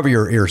Aaron, cover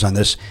your ears on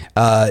this.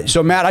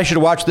 So, Matt, I should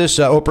watch this.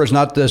 Oprah's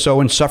not so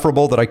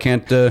insufferable that I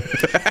can't get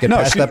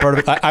past that part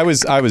of it. I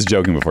was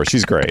joking before.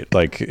 She's great.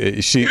 Like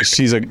she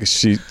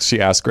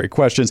asks great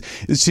questions.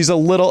 She's a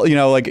little,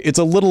 it's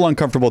a little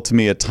uncomfortable to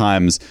me at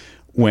times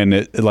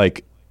when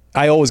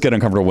I always get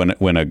uncomfortable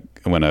when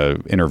a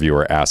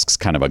interviewer asks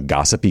kind of a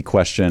gossipy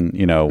question,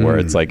 where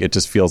it's like it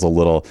just feels a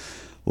little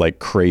like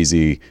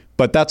crazy,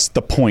 but that's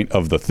the point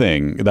of the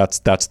thing. That's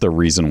the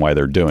reason why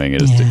they're doing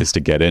it is to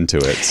get into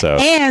it. So,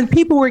 and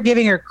people were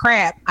giving her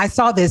crap. I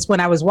saw this when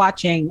I was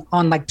watching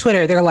on like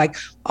Twitter. They're like,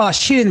 oh,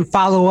 she didn't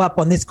follow up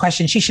on this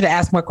question. She should have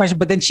asked more questions.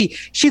 But then she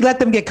let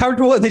them get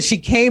comfortable, and then she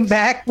came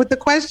back with the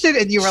question,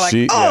 and you were like,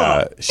 get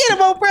him,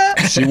 Oprah.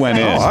 She went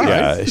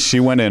in. She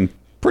went in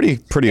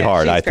pretty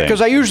hard, I think.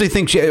 Because I usually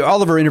think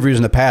all of her interviews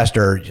in the past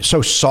are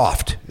so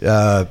soft,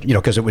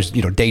 because it was,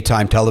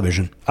 daytime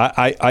television.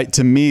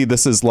 To me,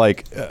 this is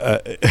like,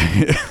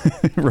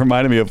 it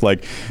reminded me of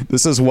like,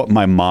 this is what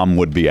my mom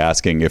would be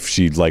asking if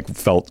she like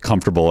felt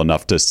comfortable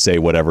enough to say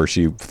whatever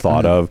she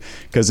thought of,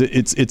 because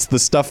it's the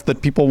stuff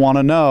that people want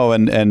to know.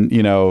 And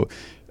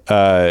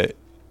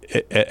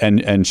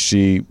and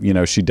she, you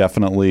know, she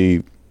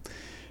definitely.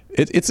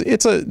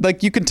 It's a,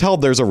 like, you can tell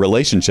there's a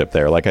relationship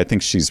there. Like, I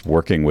think she's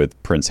working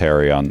with Prince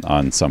Harry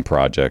on some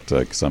project,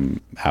 like some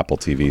Apple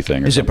TV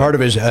thing. Is it part of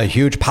his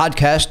huge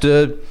podcast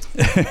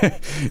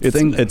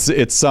thing?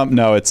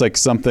 It's like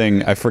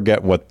something, I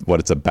forget what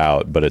it's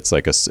about, but it's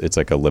like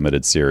a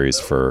limited series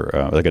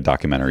for like a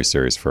documentary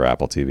series for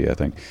Apple TV, I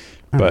think.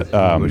 But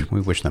we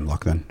wish them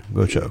luck then.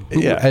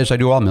 Yeah, as I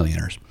do all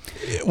millionaires.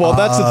 Well,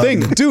 that's the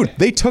thing, dude.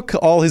 They took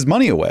all his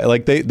money away.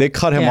 Like they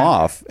cut him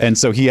off, and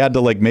so he had to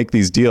like make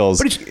these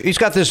deals. But he's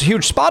got this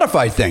huge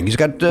Spotify thing. He's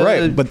got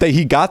right, but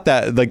he got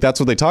that. Like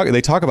that's what they talk.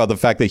 They talk about the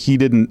fact that he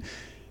didn't.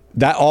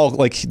 That all,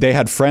 like, they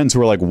had friends who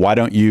were like, why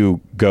don't you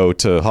go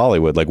to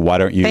Hollywood? Like, why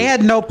don't you? They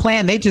had no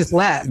plan. They just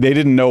left. They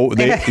didn't know.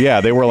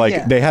 They were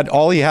like, they had,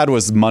 all he had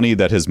was money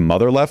that his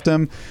mother left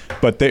him.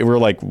 But they were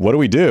like, what do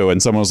we do?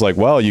 And someone was like,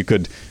 well, you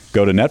could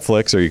go to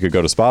Netflix or you could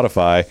go to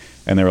Spotify.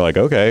 And they were like,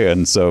 okay.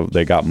 And so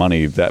they got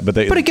money that, but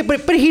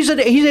he's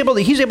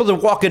able to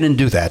walk in and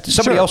do that.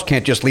 Somebody else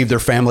can't just leave their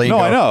family. No,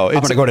 and go, I know. I'm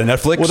going to go to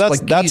Netflix. Well,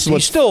 that's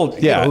he's still,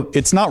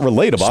 it's not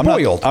relatable.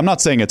 Spoiled. I'm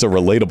not saying it's a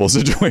relatable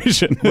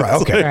situation.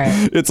 Right.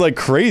 Okay. It's like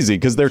crazy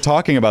because they're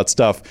talking about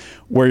stuff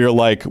where you're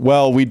like,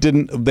 well,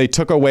 they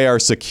took away our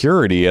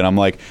security. And I'm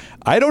like,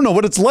 I don't know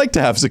what it's like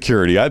to have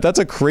security. That's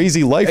a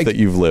crazy life that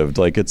you've lived.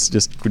 Like, it's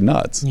just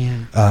nuts. Yeah.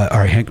 All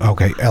right, Hank.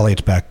 Okay,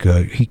 Elliot's back.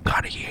 He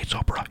hates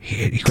Oprah.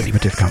 He couldn't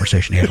even take the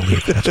conversation. He had to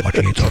leave. That's how much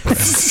he hates Oprah.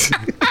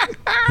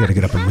 He had to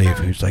get up and leave.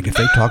 He was like, if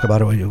they talk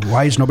about it,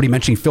 why is nobody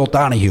mentioning Phil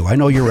Donahue? I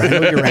know you're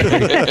angry,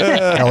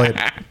 Elliot.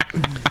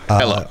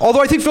 Hello.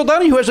 Although I think Phil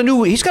Donahue has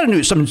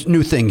some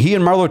new thing. He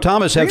and Marlo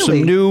Thomas have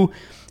some new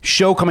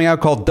show coming out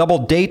called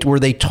Double Date, where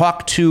they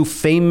talk to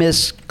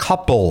famous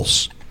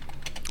couples.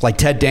 Like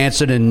Ted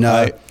Danson and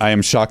I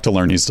am shocked to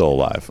learn he's still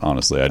alive.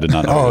 Honestly, I did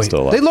not know he was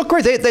still alive. They look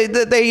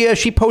great.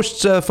 She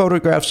posts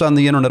photographs on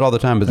the internet all the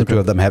time, but the two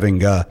of them having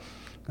not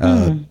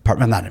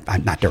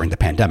during the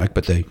pandemic,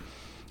 but they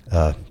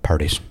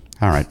parties.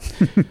 All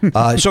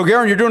right. So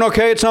Garen, you're doing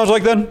okay? It sounds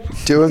like then.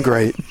 Doing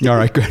great. All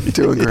right, good.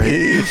 Doing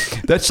great.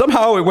 That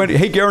somehow it went.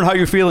 Hey Garen, how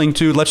you feeling?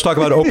 To let's talk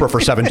about Oprah for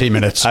 17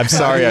 minutes. I'm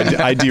sorry,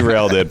 I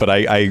derailed it, but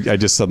I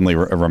just suddenly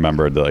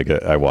remembered that, like,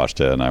 I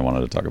watched it and I wanted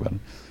to talk about it.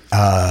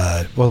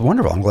 Well,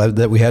 wonderful. I'm glad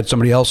that we had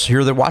somebody else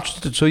here that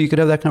watched it so you could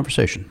have that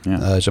conversation.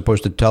 Yeah. As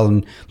opposed to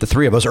telling the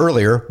three of us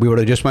earlier, we would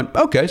have just went,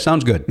 okay,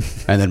 sounds good,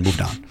 and then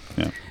moved on.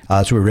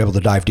 Yeah. So we were able to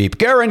dive deep.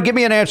 Garen, give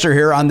me an answer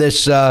here on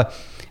this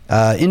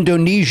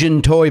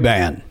Indonesian toy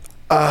ban.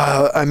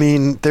 I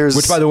mean, there's...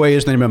 Which, by the way,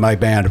 is the name of my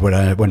band. When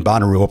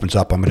Bonnaroo opens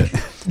up, I'm going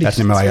to... That's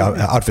the name of my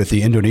outfit,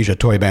 the Indonesia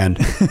Toy Band.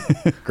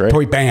 Great.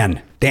 Toy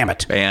ban. Damn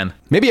it. Ban.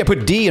 Maybe I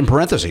put D in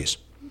parentheses.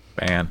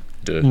 Ban.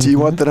 Do you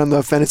want that on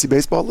the fantasy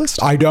baseball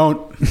list? I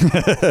don't.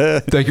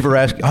 Thank you for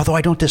asking. Although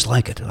I don't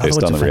dislike it. Although Based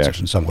it's on the offensive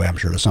reaction. in some way, I'm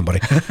sure, to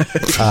somebody. Do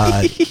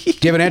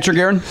you have an answer,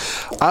 Garen?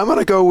 I'm going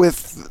to go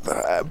with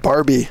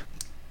Barbie.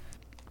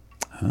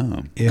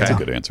 Oh, that's a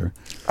good answer.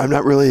 I'm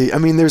not really... I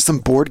mean, there's some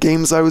board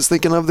games I was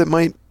thinking of that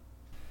might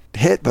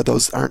hit, but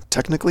those aren't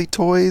technically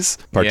toys.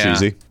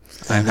 Parcheesi.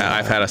 Yeah.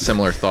 I've had a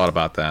similar thought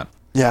about that.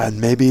 Yeah,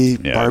 and maybe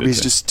Barbie's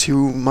just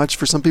too much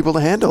for some people to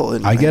handle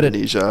in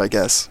Indonesia, I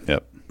guess.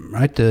 Yep.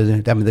 Right? I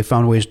mean, they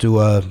found ways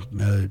to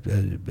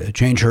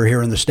change her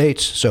here in the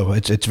States, so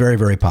it's very,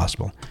 very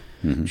possible.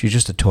 Mm-hmm. She's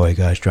just a toy,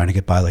 guys, trying to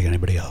get by like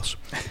anybody else.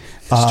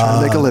 Just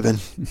trying to make a living.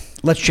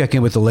 Let's check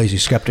in with the lazy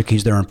skeptic.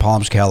 He's there in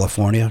Palms,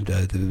 California,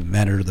 the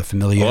manager of the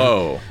Familiar.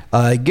 Whoa.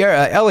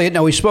 Elliot,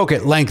 now we spoke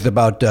at length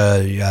about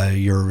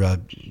your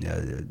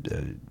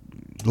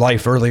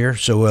life earlier,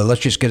 so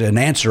let's just get an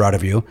answer out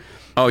of you.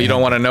 Oh, you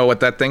don't want to know what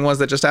that thing was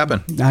that just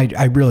happened?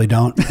 I really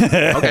don't.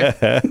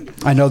 Okay.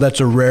 I know that's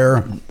a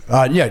rare...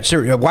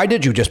 seriously, why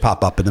did you just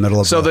pop up in the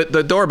middle of... So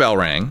the doorbell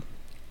rang.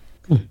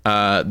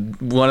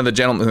 One of the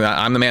gentlemen...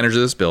 I'm the manager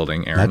of this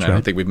building, Erin. That's right. I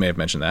don't think we may have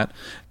mentioned that.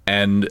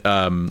 And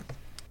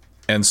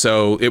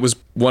so it was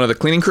one of the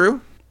cleaning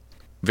crew.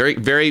 Very,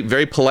 very,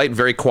 very polite,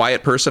 very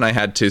quiet person. I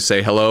had to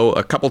say hello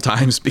a couple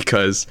times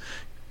because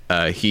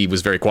he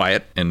was very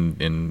quiet and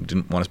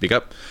didn't want to speak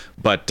up.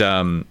 But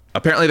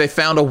apparently they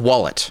found a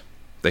wallet.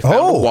 They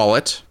found a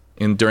wallet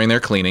during their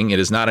cleaning. It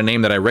is not a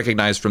name that I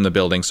recognize from the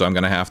building, so I'm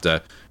going to have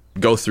to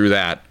go through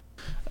that.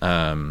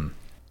 Well,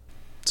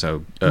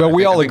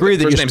 we all agree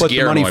that you split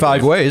the money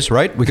 5 ways,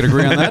 right? We could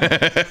agree on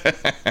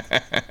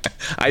that.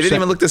 I didn't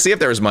even look to see if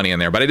there was money in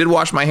there, but I did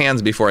wash my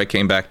hands before I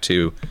came back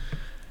to.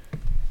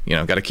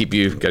 Got to keep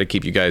you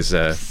guys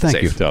safe.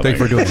 Thank you. Thank you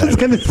for doing that. I was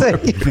going to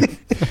say.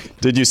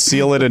 Did you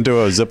seal it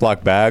into a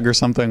Ziploc bag or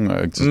something?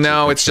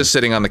 No, it's just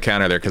sitting on the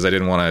counter there because I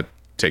didn't want to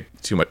take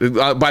too much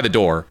by the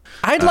door.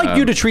 I'd like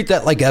you to treat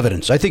that like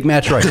evidence. I think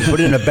Matt's right. You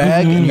put it in a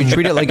bag and you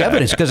treat it like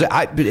evidence because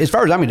as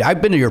far as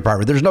I've been to your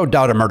apartment. There's no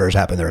doubt a murder has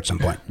happened there at some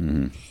point.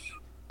 Mm-hmm.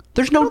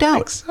 There's no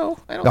doubt.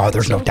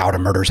 There's no doubt a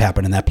murder's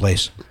happened in that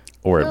place.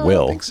 Or it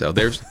will. I think so.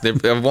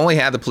 I've only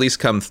had the police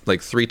come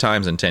like 3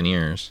 times in 10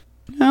 years.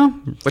 No.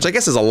 Which I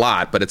guess is a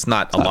lot, but it's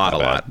not a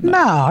lot.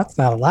 No, it's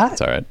not a lot.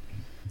 It's all right.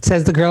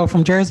 Says the girl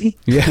from Jersey.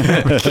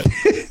 Yeah.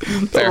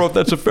 don't know if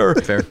that's a fair.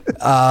 Fair.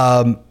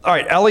 All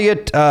right,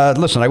 Elliot.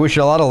 Listen, I wish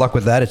you a lot of luck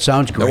with that. It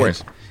sounds great. No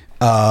worries.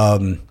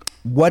 And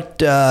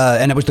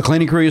it was the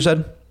cleaning crew, you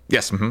said?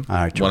 Yes. Mm-hmm. All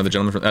right, one of the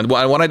gentlemen from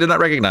one I did not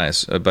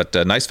recognize, but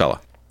nice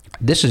fella.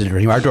 This is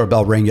interesting. Our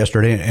doorbell rang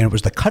yesterday, and it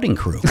was the cutting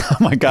crew. Oh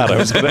my God! I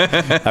was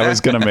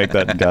gonna make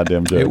that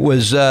goddamn joke. It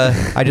was.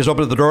 I just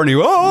opened the door, and he,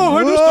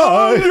 I just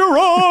tied your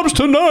arms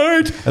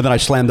tonight. And then I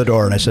slammed the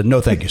door, and I said,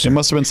 "No, thank you, sir." It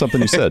must have been something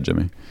you said,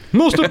 Jimmy.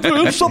 Must have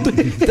been something.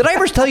 Did I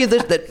ever tell you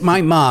this? That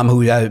my mom, who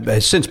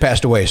has since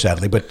passed away,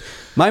 sadly, but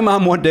my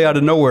mom one day out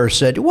of nowhere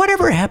said,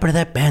 "Whatever happened to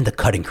that band, The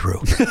Cutting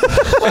Crew?"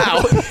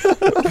 Wow.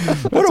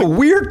 What a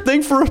weird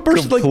thing for a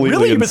person. Like,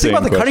 really? You've been thinking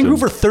about The Cutting Crew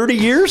for 30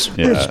 years?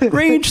 Yeah. It's a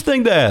strange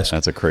thing to ask.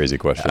 That's a crazy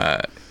question.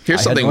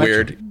 Here's something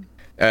weird.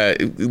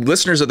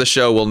 Listeners of the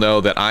show will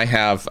know that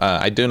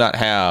I do not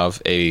have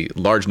a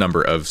large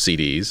number of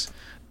CDs,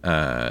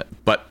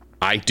 but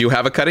I do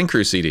have a Cutting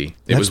Crew CD.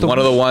 It was one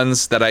of the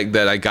ones that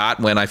I got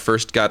when I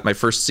first got my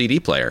first CD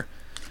player.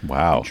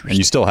 Wow. And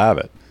you still have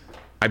it?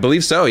 I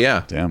believe so,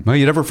 yeah. Damn. Well,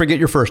 you never forget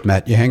your first,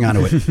 Matt. You hang on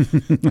to it.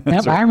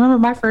 Yep, I remember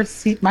my first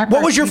CD.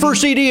 What was your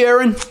first CD,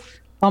 Erin?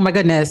 Oh my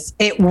goodness.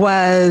 It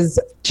was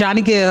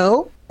Johnny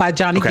Gill by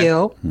Johnny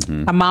Gill.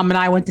 Mm-hmm. My mom and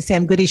I went to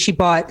Sam Goody. She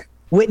bought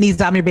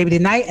Whitney's I'm Your Baby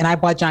Tonight, and I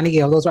bought Johnny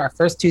Gill. Those were our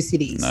first two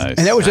CDs. Nice.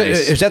 And that was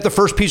Nice. Is that the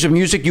first piece of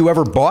music you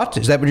ever bought?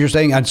 Is that what you're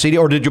saying on CD,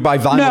 or did you buy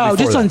vinyl? No, before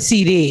just that? on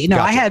CD. No,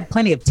 Gotcha. I had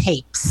plenty of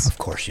tapes Of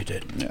course you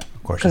did. Yeah,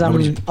 of course. because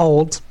I'm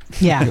old.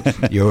 Yeah.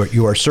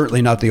 You are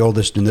certainly not the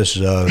oldest in this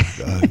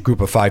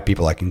group of five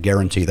people. I can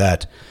guarantee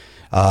that.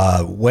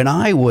 When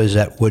I was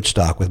at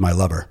Woodstock with my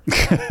lover,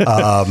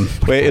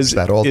 Wait, is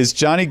that old? Is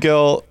Johnny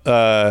Gill?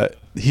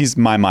 He's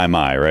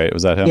my, right?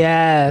 Was that him?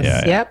 Yes.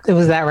 Yeah, yeah. Yep. It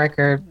was that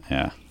record.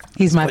 Yeah.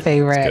 He's my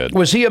favorite. good.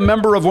 Was he a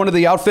member of one of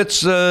the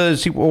outfits?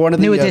 Is he one of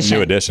the New Edition.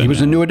 New Edition. He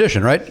was a New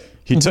Edition, right?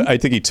 He took. I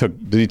think he took.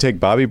 Did he take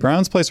Bobby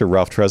Brown's place or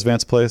Ralph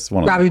Tresvant's place?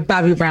 One of them.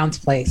 Bobby Brown's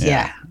place.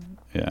 Yeah.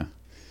 Yeah.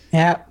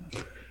 Yep.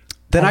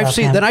 Then I love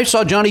him. Then I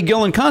saw Johnny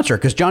Gill in concert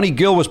because Johnny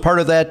Gill was part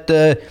of that.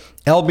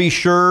 L.B.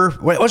 Sure,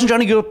 wasn't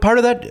Johnny Gill part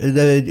of that?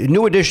 The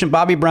New Edition,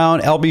 Bobby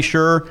Brown, L.B.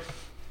 Sure.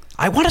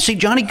 I want to see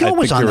Johnny Gill I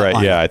was think on you're that right.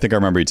 lineup. Yeah, I think I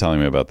remember you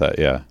telling me about that.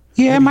 Yeah.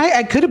 Yeah,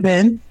 I could have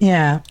been.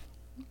 Yeah.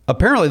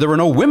 Apparently, there were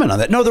no women on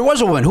that. No, there was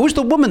a woman. Who was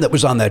the woman that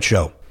was on that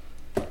show?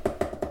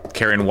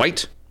 Karen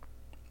White.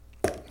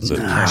 Is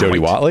it Jody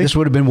Watley? This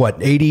would have been what,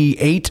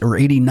 88 or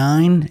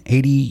 89,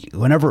 80.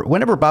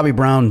 Whenever Bobby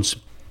Brown's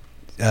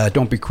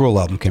 "Don't Be Cruel"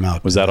 album came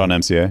out. Was that on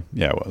MCA?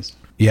 Yeah, it was.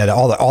 Yeah,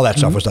 all that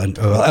stuff was on.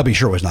 L.B.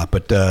 Sure was not,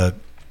 but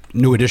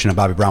New Edition and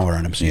Bobby Brown were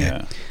on MCA.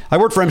 Yeah. I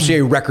worked for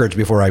MCA Records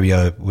before I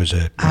was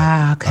a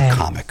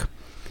comic.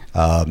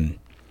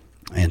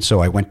 And so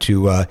I went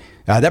to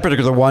that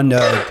particular one.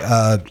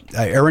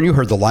 Erin, you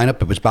heard the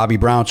lineup. It was Bobby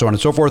Brown, so on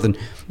and so forth. And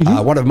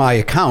one of my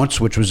accounts,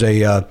 which was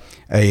a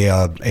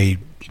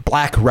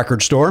black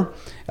record store,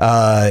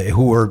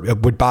 who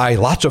would buy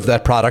lots of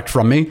that product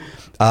from me.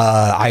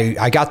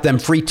 I got them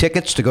free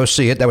tickets to go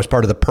see it. That was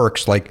part of the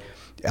perks. Like,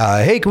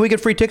 hey, can we get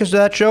free tickets to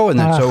that show? And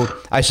then so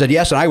I said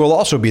yes, and I will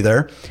also be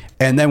there.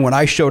 And then when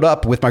I showed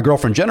up with my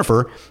girlfriend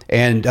Jennifer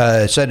and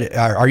said,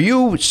 "Are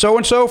you so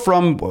and so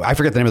from?" I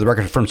forget the name of the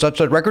record, from such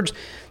records,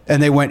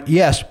 and they went,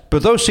 "Yes,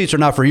 but those seats are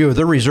not for you.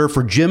 They're reserved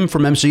for Jim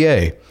from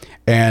MCA."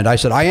 And I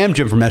said, "I am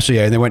Jim from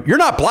MCA," and they went, "You're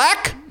not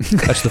black."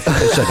 That's the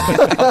they said to me.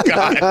 Oh,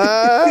 God.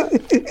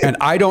 And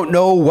I don't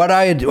know what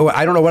I had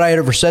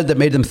ever said that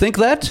made them think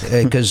that,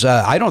 because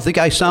I don't think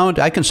I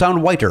can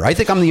sound whiter. I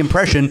think I'm the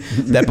impression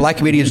that black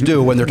comedians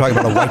do when they're talking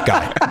about a white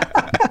guy.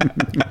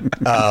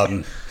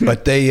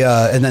 But they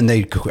and then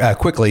they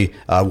quickly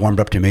warmed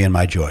up to me and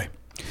my joy.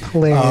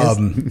 Hilarious.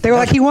 They were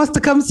like, he wants to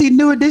come see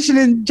New Edition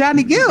and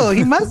Johnny Gill.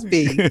 He must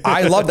be.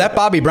 I love that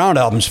Bobby Brown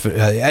albums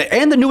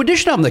and the New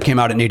Edition album that came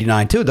out in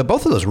 '89 too.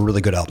 Both of those were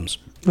really good albums.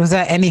 Was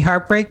that Any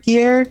Heartbreak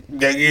Year?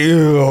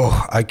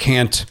 I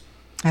can't.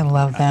 I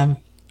love them.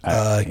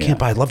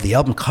 I love the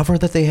album cover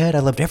that they had. I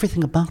loved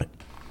everything about it.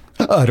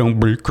 I don't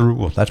be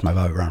cruel. That's my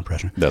Bobby Brown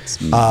impression. That's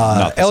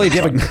not the Ellie,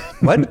 same do you song.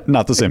 have what?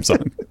 Not the same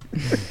song.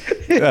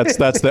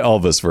 That's the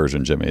Elvis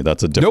version, Jimmy.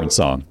 That's a different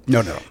song.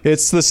 No.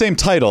 It's the same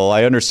title.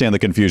 I understand the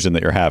confusion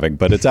that you're having,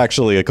 but it's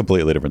actually a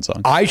completely different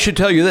song. I should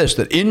tell you this,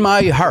 that in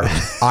my heart,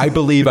 I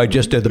believe I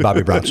just did the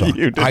Bobby Brown song.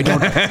 You did. I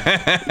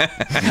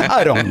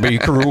don't be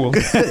cruel.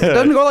 It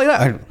doesn't go like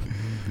that.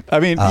 I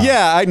mean,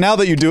 now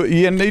that you do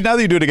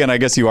it again, I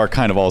guess you are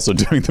kind of also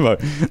doing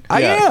the.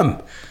 I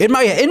am. In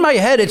my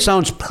head, it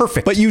sounds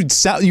perfect. But you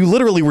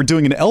literally were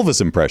doing an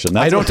Elvis impression.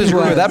 I don't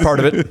disagree with that part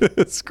of it.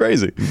 It's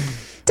crazy.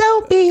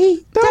 Don't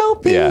be.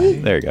 Yeah,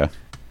 there you go.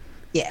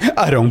 Yeah.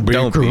 I don't be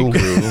cruel.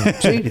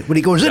 See, when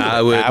he goes in,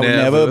 I would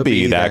never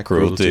be that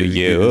cruel to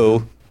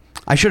you.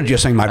 I should have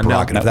just sang My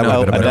Prerogative. That would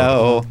have been better.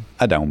 No,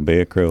 I don't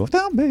be cruel.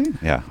 Don't be.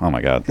 Yeah. Oh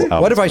my God.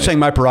 What if I sang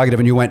My Prerogative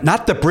and you went,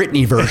 not the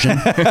Britney version?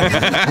 That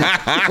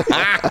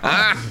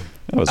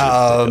was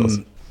ridiculous.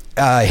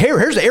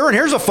 Here's Erin.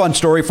 Here's a fun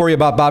story for you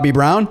about Bobby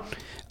Brown.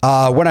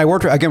 When I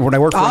worked for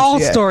All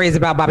MCA, stories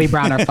about Bobby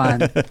Brown are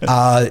fun.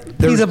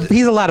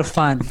 He's a lot of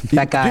fun.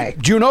 That guy.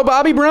 Do you know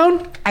Bobby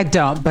Brown? I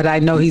don't, but I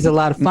know he's a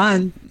lot of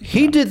fun.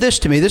 He did this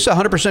to me. This is a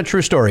 100%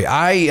 true story. When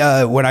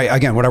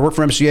I worked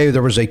for MCA,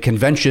 there was a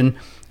convention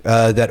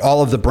that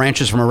all of the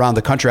branches from around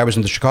the country, I was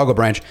in the Chicago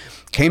branch,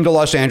 came to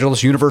Los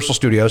Angeles, Universal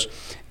Studios,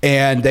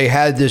 and they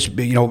had this,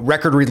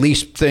 record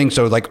release thing.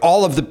 So like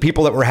all of the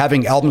people that were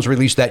having albums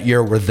released that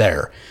year were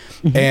there.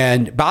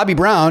 And Bobby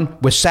Brown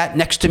was sat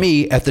next to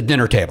me at the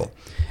dinner table.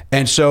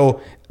 And so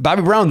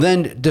Bobby Brown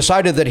then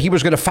decided that he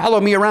was going to follow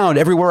me around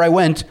everywhere I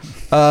went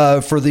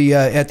at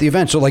the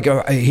event. So like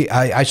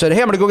I said,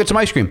 hey, I'm going to go get some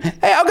ice cream.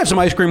 Hey, I'll get some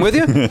ice cream with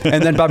you.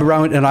 And then Bobby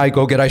Brown and I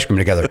go get ice cream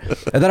together.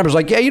 And then I was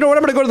like, yeah, you know what?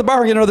 I'm going to go to the bar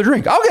and get another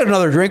drink. I'll get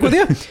another drink with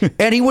you.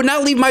 And he would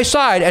not leave my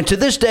side. And to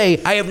this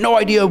day, I have no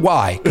idea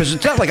why. Because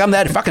it's not like I'm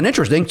that fucking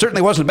interesting.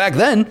 Certainly wasn't back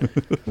then.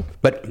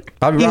 But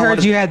Bobby Brown. He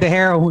heard you had the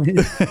heroin.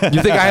 You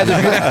think I had the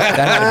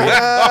That had to be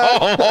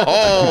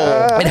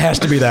it. It has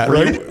to be that,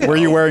 right? Were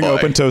you wearing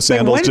open-toe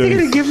sandals When is he too?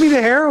 going to give me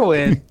the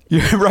heroin?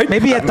 Yeah, right?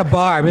 Maybe at the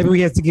bar. Maybe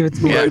he has to give it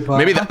to me at the bar.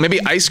 Maybe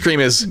ice cream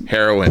is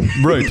heroin.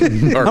 Right.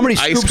 Or How many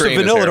ice scoops of cream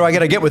is vanilla do heroin. I got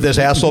to get with this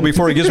asshole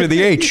before he gives me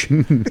the H?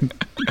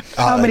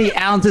 How many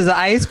ounces of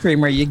ice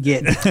cream are you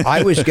getting?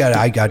 I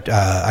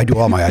do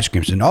all my ice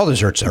creams, and all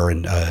desserts are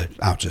in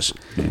ounces.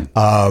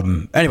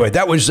 Anyway,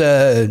 that was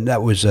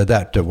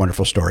that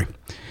wonderful story.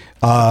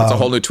 That's a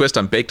whole new twist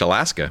on Baked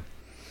Alaska.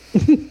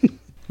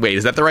 Wait,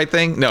 is that the right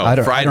thing? No,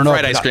 fried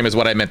ice cream is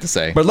what I meant to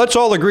say. But let's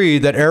all agree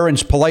that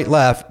Erin's polite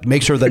laugh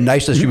makes her the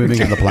nicest human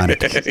being on the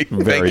planet.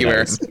 Thank you,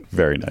 Erin.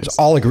 Very nice. Let's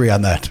all agree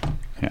on that.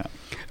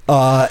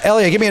 Yeah.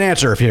 Elliot, give me an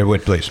answer if you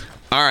would, please.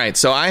 All right,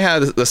 so I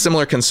had a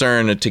similar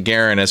concern to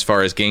Garen as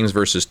far as games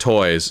versus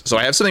toys. So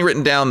I have something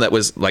written down that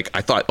was like,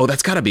 I thought, oh,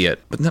 that's got to be it.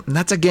 But no,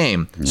 that's a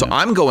game. Yeah. So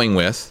I'm going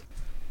with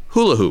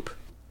hula hoop.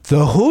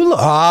 The hula.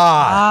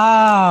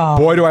 Oh.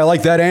 Boy, do I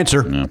like that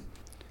answer. Yeah.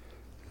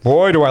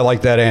 Boy, do I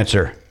like that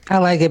answer. I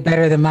like it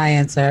better than my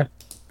answer.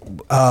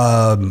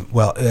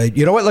 Well,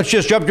 you know what? Let's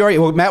just jump right.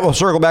 Well, Matt, we'll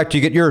circle back to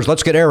you get yours.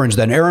 Let's get Erin's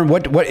then. Erin,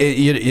 what?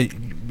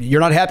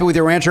 You're not happy with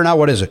your answer now?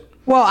 What is it?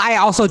 Well, I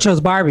also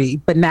chose Barbie,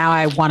 but now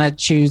I want to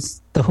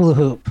choose the hula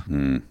hoop.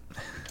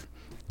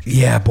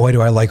 Yeah, boy,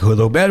 do I like hula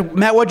hoop.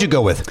 Matt, what'd you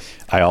go with?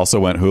 I also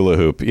went hula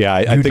hoop. Yeah,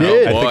 I think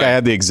I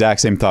had the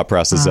exact same thought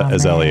process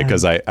as Elliot,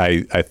 because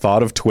I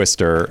thought of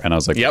Twister, and I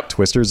was like, yep.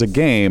 Twister's a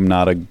game,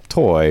 not a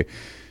toy.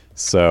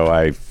 So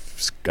I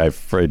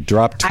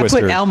dropped Twister.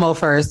 I put Elmo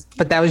first,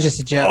 but that was just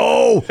a joke.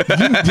 Oh,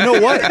 you know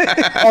what?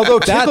 Although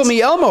Tickle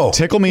Me Elmo.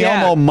 Tickle Me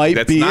Elmo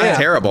might be not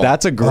terrible.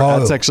 That's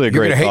actually a great You're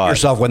going to hate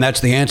yourself when that's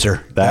the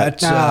answer.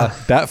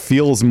 That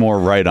feels more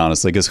right,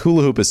 honestly, because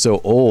hula hoop is so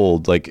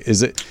old. Like,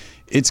 is it?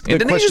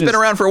 Indonesia's been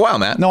around for a while,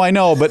 Matt. No, I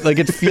know, but like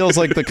it feels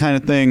like the kind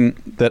of thing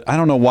that I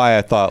don't know why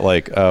I thought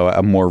like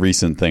a more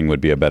recent thing would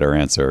be a better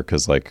answer,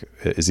 because like,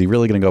 is he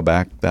really going to go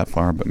back that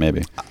far? But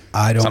maybe.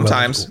 I don't.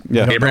 Sometimes.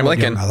 Yeah. Abraham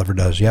Lincoln. Oliver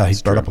does. Yeah, he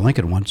brought up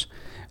Lincoln once.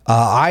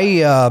 By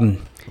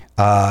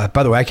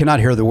the way, I cannot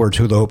hear the words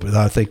hula hoop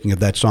without thinking of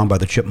that song by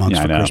the Chipmunks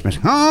for Christmas.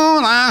 And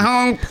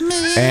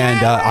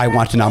I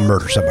want to now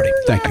murder somebody.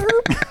 Thank you.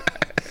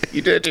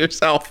 You did it to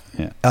yourself.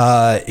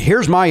 Yeah.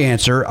 Here's my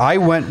answer. I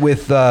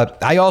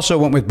also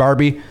went with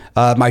Barbie.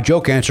 My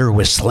joke answer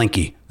was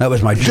Slinky. That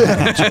was my joke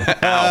answer.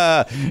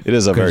 It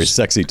is a very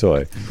sexy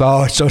toy.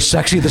 Oh, it's so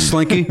sexy, the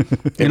Slinky.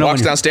 It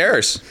walks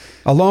downstairs.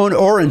 Alone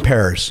or in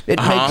pairs. It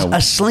makes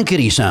a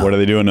slinkety sound. What are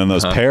they doing in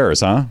those pairs,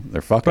 huh?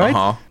 They're fucking.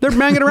 Right? They're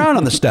banging around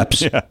on the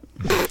steps. Yeah.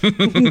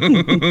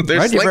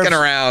 They're slinking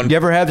around. You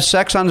ever have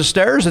sex on the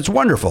stairs? It's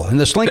wonderful. And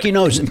the Slinky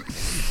knows it.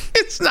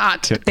 It's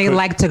not. They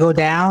like to go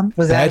down.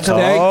 Was that? Saved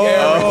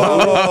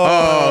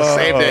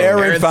it.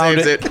 Aaron found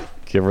it.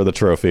 Give her the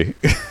trophy.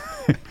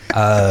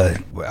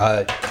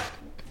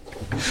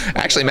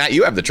 Actually, Matt,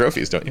 you have the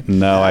trophies, don't you?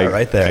 No,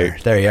 right there.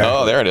 There you are.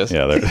 Oh, there it is.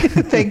 Yeah, there.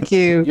 Thank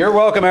you. You're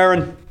welcome,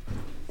 Aaron.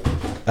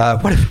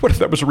 What if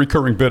that was a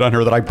recurring bit on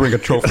her that I bring a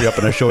trophy up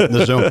and I show it in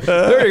the Zoom?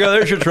 There you go.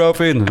 There's your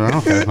trophy. And,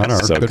 okay, I don't know.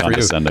 So Good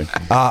condescending. For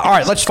you. All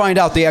right, let's find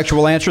out the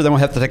actual answer. Then we'll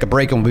have to take a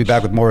break and we'll be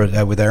back with more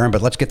with Aaron.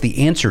 But let's get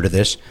the answer to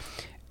this.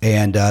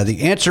 And the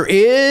answer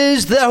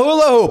is the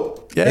hula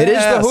hoop. Yes. It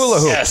is the hula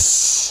hoop.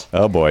 Yes.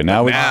 Oh boy,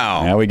 now we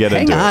get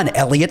into it. Hang on,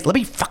 Elliot. Let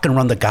me fucking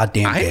run the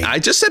goddamn game. I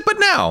just said, but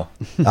now.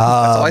 That's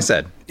all I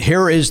said.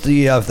 Here is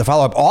the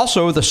follow-up.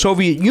 Also, the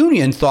Soviet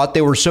Union thought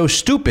they were so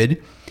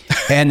stupid,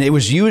 and it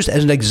was used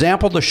as an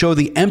example to show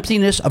the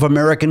emptiness of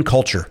American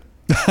culture.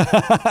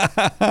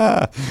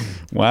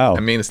 Wow. I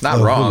mean, it's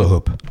not wrong. Hula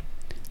hoop.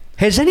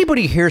 Has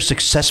anybody here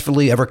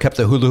successfully ever kept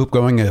the hula hoop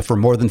going for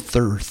more than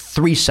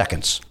 3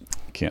 seconds?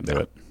 Can't do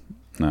it.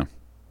 No.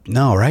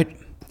 No, right?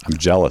 I'm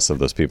jealous of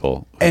those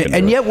people.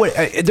 And yet,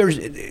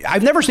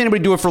 I've never seen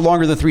anybody do it for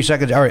longer than 3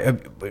 seconds. All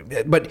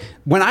right, but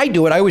when I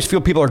do it, I always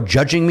feel people are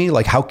judging me,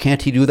 like, how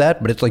can't he do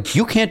that? But it's like,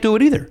 you can't do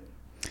it either.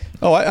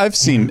 Oh, I've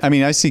seen, I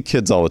mean, I see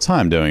kids all the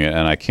time doing it,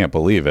 and I can't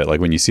believe it.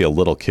 Like when you see a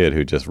little kid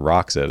who just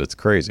rocks it, it's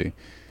crazy.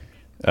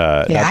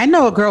 Yeah, I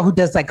know a girl who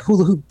does like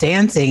hula hoop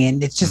dancing,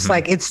 and it's just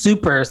like it's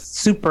super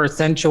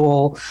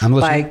sensual. I'm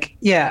listening. Like,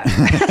 yeah,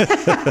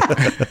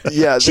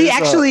 Yeah, she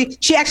there's,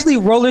 actually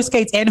roller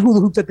skates and hula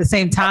hoops at the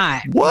same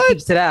time. What? She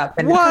keeps it up.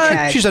 And What?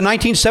 yeah, She's a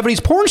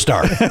 1970s porn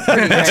star.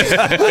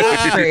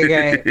 pretty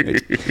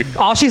great.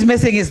 All she's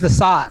missing is the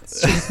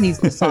socks. She just needs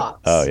the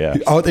socks. Oh yeah,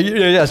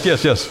 yes.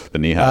 the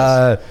knee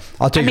highs.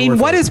 I'll take. I mean,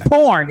 what is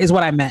porn? Is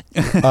what I meant.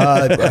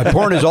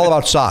 Porn is all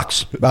about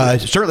socks.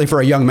 Certainly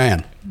for a young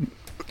man.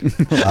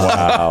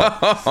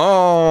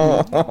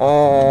 Wow.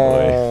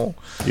 Boy.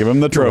 Give him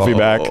the trophy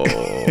back.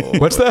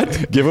 What's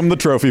that? Give him the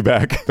trophy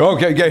back.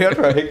 Okay, that's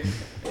right.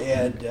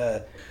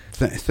 And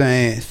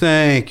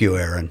thank you,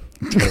 Erin.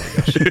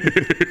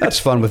 That's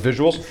fun with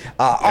visuals.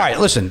 All right,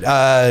 listen.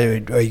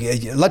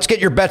 Let's get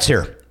your bets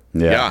here.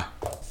 Yeah.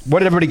 What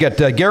did everybody get?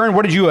 Garen,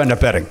 what did you end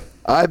up betting?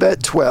 I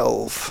bet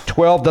 12.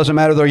 12 doesn't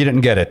matter though. You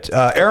didn't get it.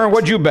 Erin,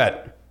 what'd you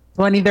bet?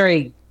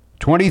 23.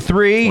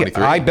 23.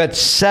 I bet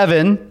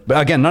 7.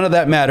 But again, none of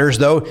that matters,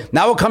 though.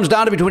 Now it comes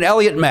down to between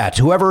Elliot and Matt.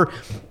 Whoever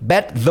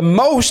bet the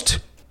most.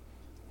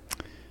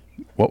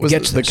 What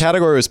was the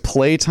category? Was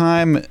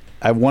playtime.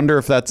 I wonder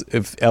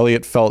if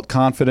Elliot felt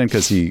confident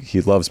because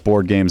he loves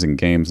board games and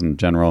games in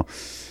general.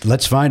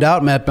 Let's find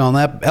out, Matt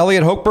Belknap.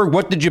 Elliot Hochberg,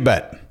 what did you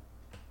bet?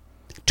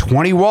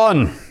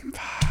 21.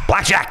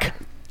 Blackjack.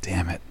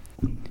 Damn it.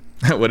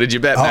 What did you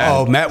bet, Matt?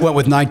 Oh, Matt went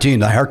with 19.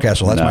 The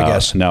Hardcastle. That's my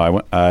guess.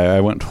 No, I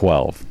went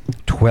 12.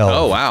 12.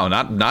 Oh, wow.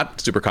 Not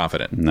super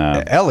confident.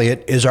 No.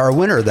 Elliot is our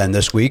winner then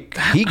this week.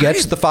 He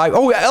gets the 5.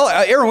 Oh,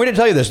 Erin, we didn't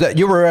tell you this. That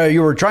you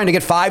were trying to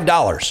get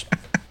 $5.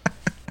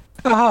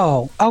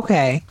 Oh,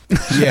 okay.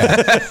 Yeah.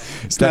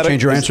 Does that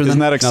change your answer then? Isn't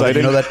that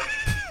exciting? You know that?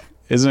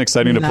 Isn't it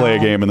exciting to play a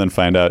game and then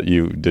find out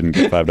you didn't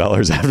get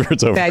 $5 after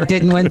it's over? I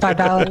didn't win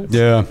 $5.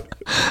 Yeah.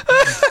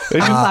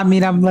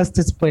 I'm less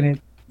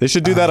disappointed. They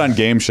should do that on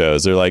game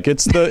shows. They're like,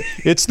 it's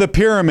the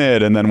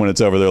pyramid, and then when it's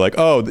over, they're like,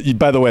 oh,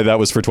 by the way, that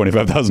was for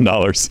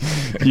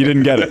 $25,000. You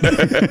didn't get it.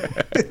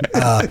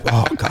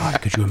 Oh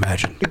God, could you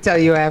imagine? I can tell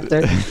you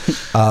after.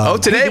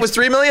 Today it was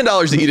 $3 million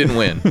that you didn't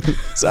win.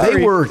 Sorry.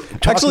 They were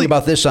talking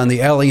about this on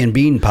the Ellie and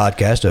Bean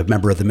podcast, a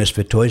member of the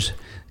Misfit Toys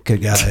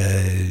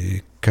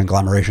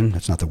conglomeration.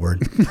 That's not the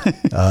word.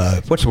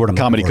 What's the word?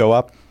 Comedy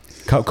co-op.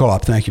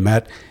 Co-op. Thank you,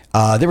 Matt.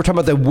 They were talking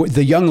about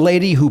the young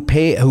lady who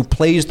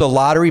plays the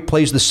lottery,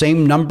 plays the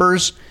same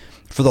numbers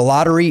for the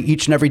lottery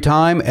each and every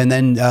time, and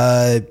then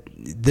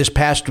this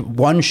past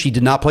one she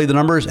did not play the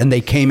numbers, and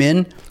they came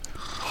in,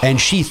 and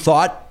she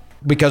thought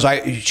because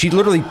she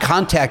literally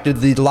contacted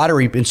the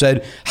lottery and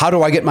said, "How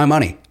do I get my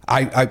money?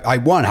 I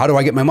won. How do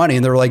I get my money?"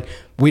 And they were like,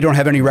 "We don't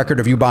have any record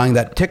of you buying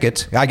that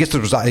ticket." I guess it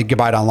was you could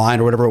buy it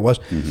online or whatever it was,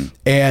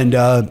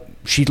 and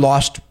she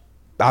lost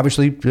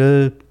obviously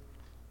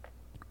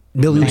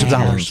millions of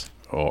dollars.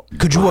 Oh,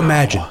 could you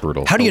imagine?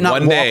 Brutal. How do you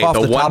not walk off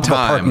the top of a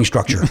parking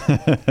structure?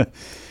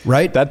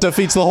 Right? That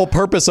defeats the whole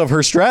purpose of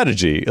her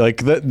strategy.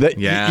 Like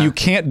you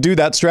can't do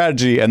that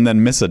strategy and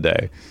then miss a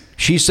day.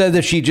 She said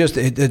that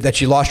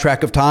she lost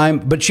track of time,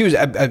 but she was,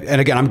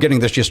 and again, I'm getting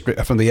this just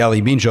from the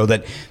Ellie Bean show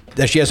that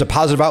she has a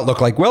positive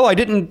outlook. Like, well, I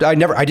didn't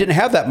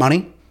have that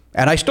money,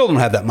 and I still don't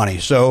have that money,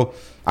 so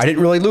I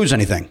didn't really lose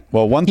anything.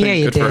 Well, one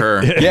thing. Yeah, Good for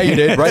her. Yeah, you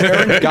did, right,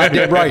 Erin? God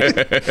did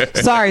right.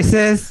 Sorry,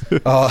 sis.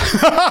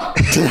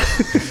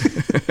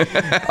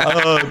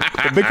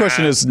 The big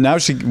question is now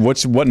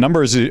what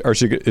numbers is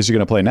she going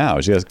to play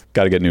now? She has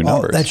got to get new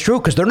numbers. That's true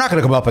because they're not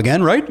going to come up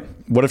again, right?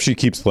 What if she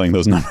keeps playing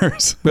those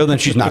numbers? Well, then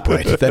she's not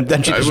great.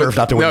 Then she deserves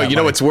not to win. No, that you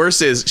know money. what's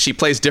worse is she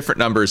plays different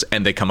numbers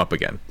and they come up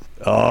again.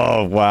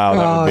 Oh wow!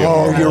 That would be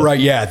Oh, you're right.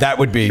 Yeah, that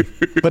would be.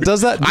 But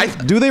does that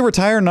do they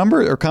retire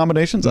number or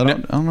combinations? I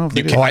don't know if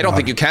they do. I don't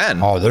think you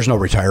can. Oh, there's no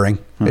retiring.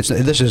 This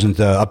isn't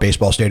a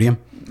baseball stadium.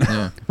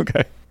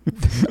 Okay.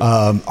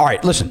 All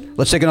right, listen.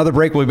 Let's take another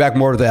break. We'll be back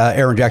more with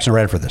Erin Jackson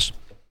right after this.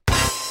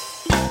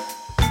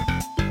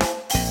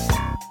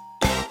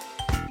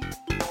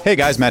 Hey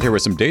guys, Matt here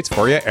with some dates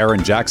for you.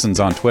 Erin Jackson's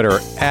on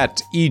Twitter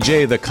at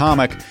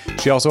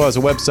EJTheComic. She also has a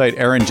website,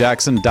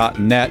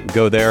 erinjackson.net.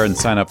 Go there and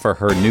sign up for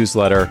her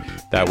newsletter.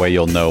 That way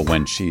you'll know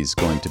when she's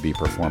going to be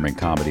performing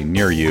comedy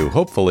near you.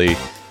 Hopefully,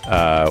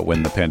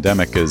 when the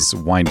pandemic is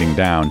winding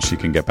down, she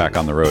can get back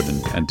on the road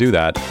and do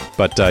that.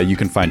 But you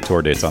can find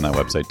tour dates on that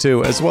website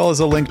too, as well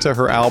as a link to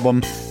her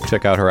album.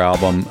 Check out her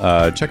album.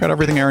 Check out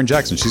everything Erin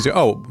Jackson.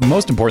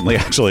 Most importantly,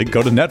 actually,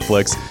 go to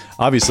Netflix.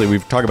 Obviously,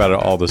 we've talked about it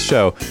all this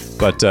show,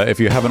 but if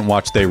you haven't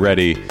watched They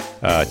Ready,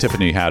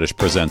 Tiffany Haddish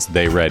presents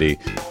They Ready.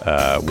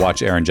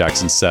 Watch Erin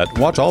Jackson's set.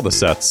 Watch all the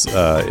sets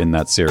in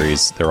that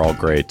series. They're all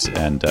great,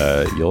 and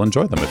you'll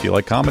enjoy them. If you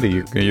like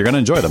comedy, you're going to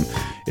enjoy them.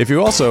 If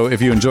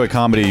you enjoy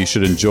comedy, you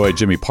should enjoy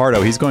Jimmy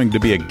Pardo. He's going to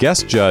be a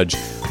guest judge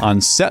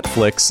on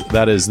Setflix.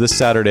 That is this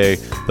Saturday,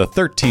 the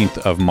 13th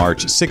of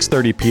March,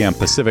 6:30 p.m.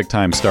 Pacific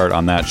time start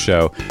on that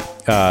show.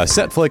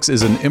 Setflix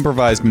is an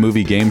improvised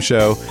movie game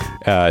show.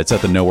 It's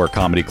at the Nowhere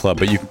Comedy Club,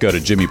 but you can go to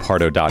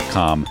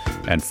jimmypardo.com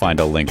and find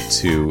a link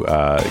to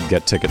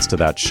get tickets to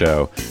that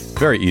show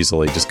very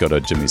easily. Just go to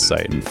Jimmy's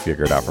site and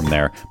figure it out from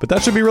there. But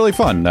that should be really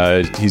fun.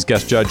 He's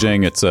guest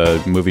judging. It's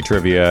a movie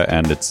trivia,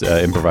 and it's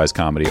improvised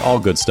comedy. All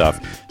good stuff.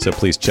 So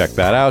please check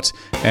that out.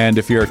 And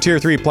if you're a Tier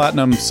 3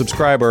 Platinum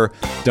subscriber,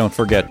 don't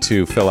forget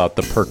to fill out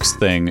the perks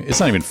thing. It's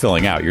not even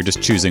filling out. You're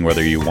just choosing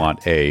whether you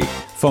want a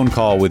phone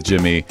call with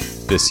Jimmy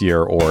this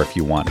year or if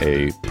you want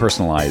a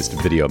personalized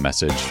video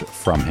message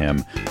from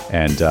him.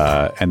 And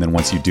then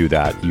once you do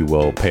that, you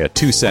will pay a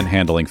 2-cent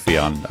handling fee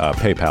on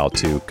PayPal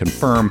to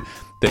confirm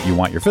that you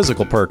want your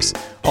physical perks.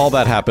 All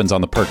that happens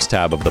on the perks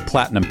tab of the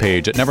Platinum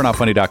page at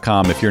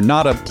nevernotfunny.com. If you're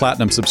not a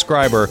Platinum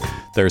subscriber,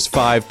 there's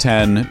 $5,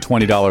 $10,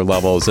 $20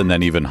 levels, and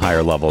then even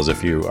higher levels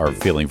if you are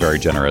feeling very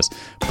generous.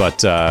 But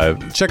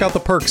check out the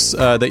perks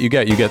that you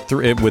get. You get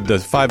with the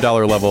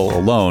 $5 level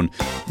alone,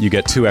 you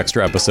get 2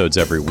 extra episodes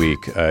every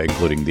week,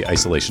 including the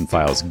Isolation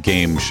Files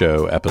game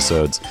show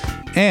episodes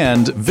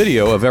and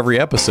video of every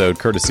episode,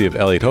 courtesy of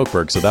Elliot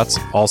Hochberg. So that's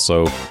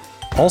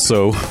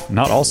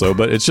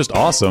but it's just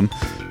awesome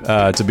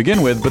to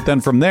begin with. But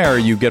then from there,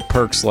 you get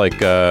perks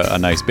like a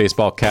nice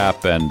baseball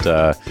cap and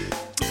a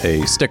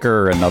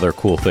sticker and other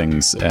cool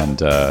things,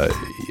 and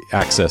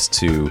access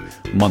to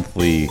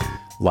monthly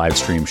live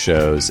stream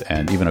shows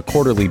and even a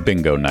quarterly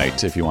bingo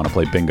night if you want to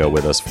play bingo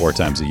with us 4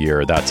 times a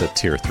year. That's at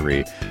Tier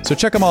 3. So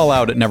check them all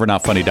out at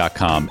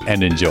nevernotfunny.com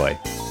and enjoy.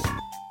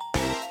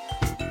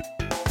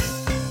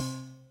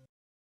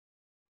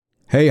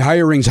 Hey,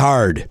 hiring's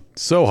hard.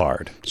 So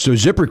hard. So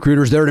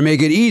ZipRecruiter's there to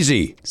make it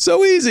easy.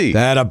 So easy.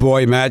 That a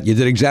boy, Matt. You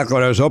did exactly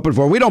what I was hoping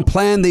for. We don't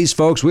plan these,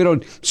 folks. We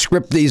don't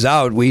script these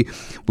out. We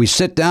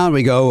sit down.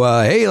 We go,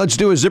 hey, let's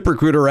do a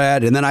ZipRecruiter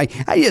ad. And then I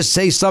just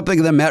say something,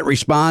 and then Matt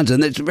responds.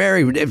 And it's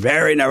very,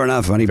 very Never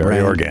Not Funny.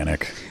 Very brand.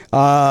 organic.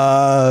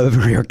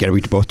 Very organic.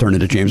 We both turned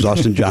into James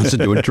Austin Johnson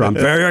doing Trump.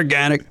 Very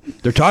organic.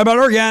 They're talking about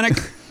organic.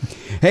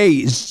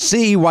 Hey,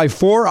 see why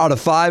 4 out of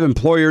 5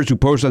 employers who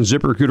post on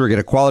ZipRecruiter get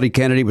a quality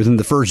candidate within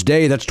the first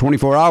day. That's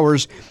 24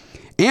 hours.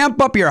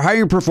 Amp up your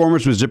hiring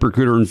performance with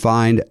ZipRecruiter and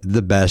find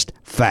the best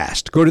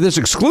fast. Go to this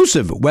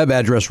exclusive web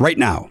address right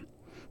now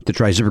to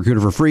try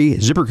ZipRecruiter for free.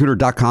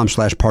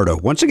 ZipRecruiter.com/Pardo.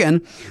 Once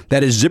again,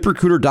 that is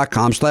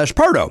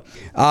ZipRecruiter.com/Pardo.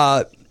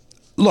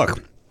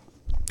 Look,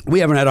 we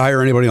haven't had to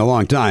hire anybody in a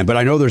long time, but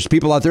I know there's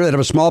people out there that have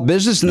a small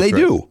business, and That's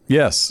they right. do.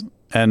 Yes.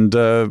 And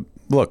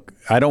look,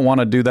 I don't want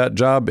to do that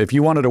job. If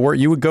you wanted to work,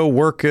 you would go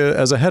work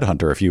as a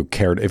headhunter if you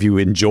cared, if you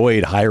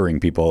enjoyed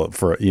hiring people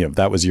for, if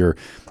that was your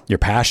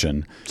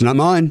passion. It's not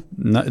mine.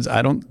 No,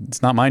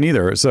 it's not mine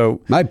either.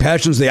 So my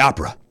passion's the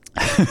opera.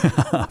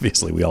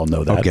 Obviously, we all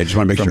know that. Okay, just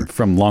want to make sure.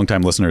 From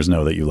longtime listeners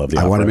know that you love the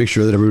opera. I want to make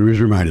sure that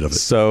everybody's reminded of it.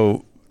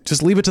 So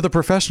just leave it to the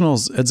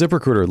professionals at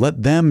ZipRecruiter.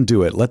 Let them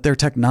do it. Let their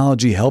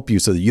technology help you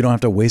so that you don't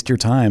have to waste your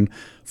time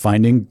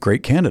finding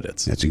great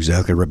candidates. That's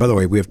exactly right. By the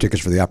way, we have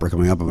tickets for the opera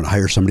coming up. I'm going to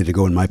hire somebody to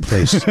go in my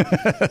place.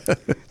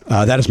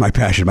 That is my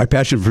passion. My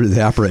passion for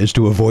the opera is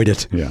to avoid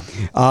it. Yeah.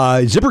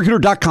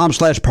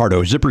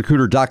 ZipRecruiter.com/Pardo.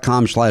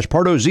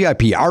 ZipRecruiter.com/Pardo.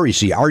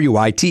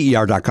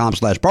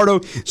 ZipRecruiter.com/Pardo.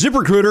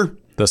 ZipRecruiter.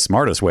 The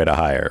smartest way to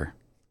hire.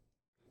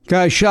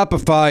 Guys,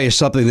 Shopify is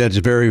something that's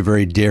very,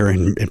 very dear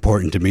and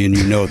important to me, and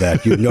you know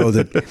that. You know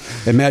that.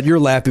 And Matt, you're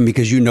laughing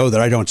because you know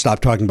that I don't stop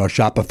talking about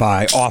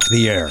Shopify off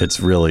the air. It's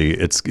really,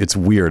 it's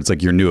weird. It's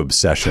like your new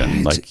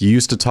obsession. Like you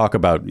used to talk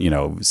about,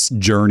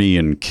 Journey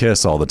and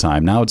Kiss all the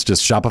time. Now it's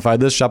just Shopify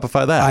this,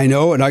 Shopify that. I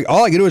know, and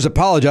all I can do is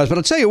apologize, but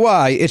I'll tell you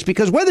why. It's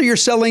because whether you're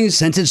selling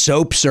scented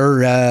soaps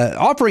or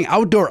offering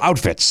outdoor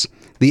outfits,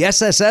 the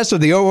SSS or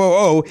the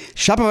OOO,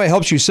 Shopify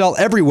helps you sell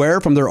everywhere,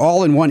 from their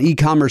all-in-one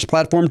e-commerce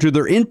platform to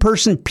their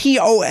in-person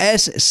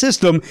POS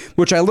system,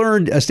 which I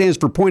learned stands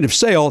for point of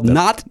sale,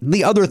 not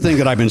the other thing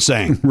that I've been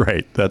saying.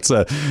 Right. That's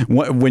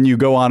when you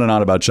go on and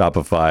on about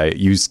Shopify,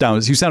 you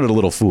sounded a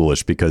little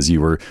foolish because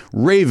you were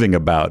raving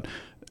about,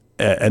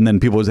 and then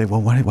people would say,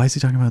 well, why is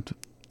he talking about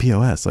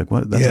POS? Like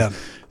what? Yeah.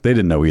 They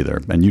didn't know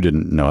either, and you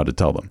didn't know how to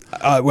tell them.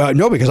 Well,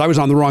 no, because I was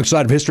on the wrong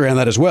side of history on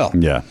that as well.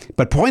 Yeah.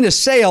 But point of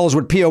sale is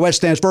what POS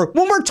stands for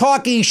when we're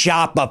talking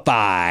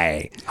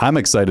Shopify. I'm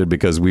excited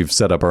because we've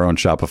set up our own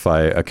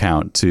Shopify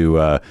account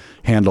to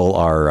handle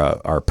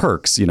our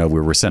perks. We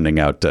were sending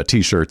out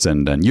T-shirts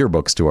and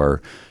yearbooks to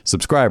our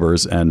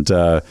subscribers, and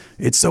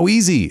it's so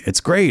easy.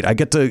 It's great. I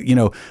get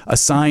to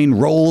assign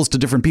roles to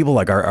different people.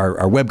 Like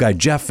our web guy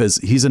Jeff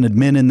he's an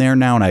admin in there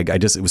now, and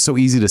it was so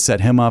easy to set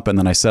him up. And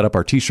then I set up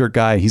our T-shirt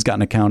guy. He's got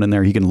an account in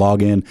there. He can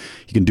log in.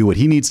 He can do what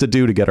he needs to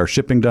do to get our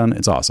shipping done.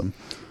 It's awesome.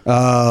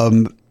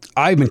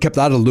 I've been kept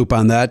out of the loop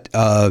on that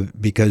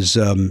because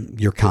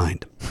you're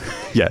kind.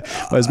 Yeah.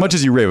 As much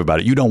as you rave about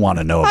it, you don't want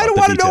to know about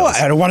the details.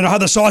 I don't want to know how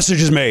the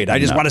sausage is made. I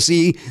just want to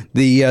see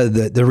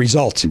the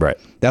result. Right.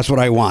 That's what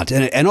I want.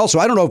 And also,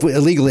 I don't know if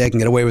illegally I can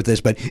get away with this,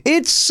 but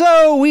it's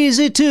so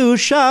easy to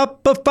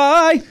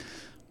Shopify.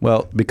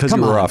 Well, because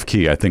Come you were on. off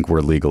key, I think we're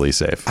legally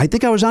safe. I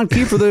think I was on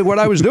key for what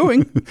I was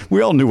doing.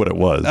 We all knew what it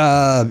was.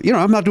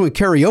 I'm not doing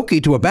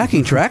karaoke to a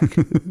backing track.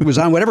 It was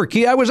on whatever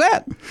key I was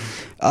at.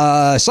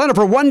 Sign up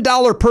for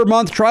 $1 per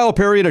month trial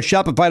period at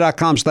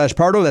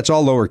Shopify.com/Pardo. That's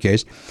all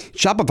lowercase.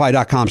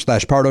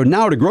 Shopify.com/Pardo.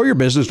 Now to grow your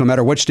business no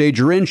matter what stage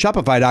you're in.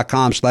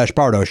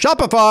 Shopify.com/Pardo.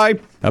 Shopify.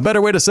 A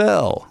better way to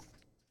sell.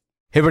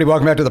 Hey, everybody,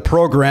 welcome back to the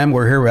program.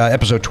 We're here,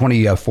 episode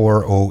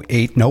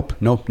 2408. Nope,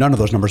 none of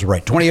those numbers are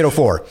right.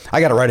 2804.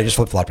 I got it right. I just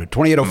flip-flopped it.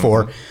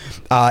 2804.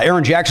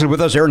 Erin Jackson with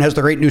us. Erin has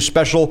the great new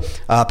special,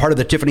 part of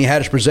the Tiffany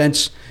Haddish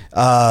Presents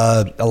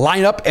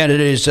lineup. And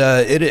it is,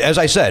 as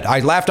I said,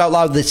 I laughed out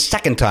loud the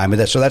second time.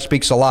 So that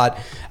speaks a lot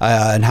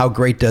and how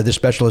great this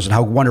special is and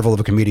how wonderful of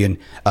a comedian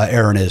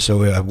Erin is.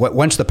 So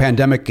once the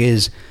pandemic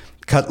is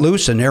cut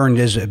loose and Erin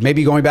is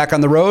maybe going back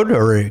on the road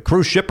or a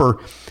cruise ship or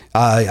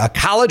a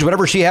college,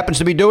 whatever she happens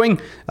to be doing,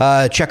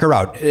 check her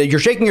out. You're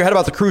shaking your head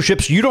about the cruise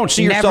ships. You don't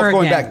see yourself Never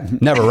going again.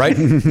 back. Never, right?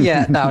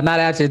 Yeah, no, not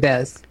after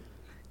this.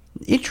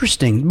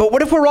 Interesting. But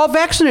what if we're all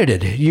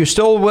vaccinated? You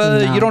still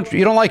No. you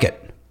don't like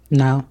it?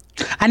 No,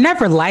 I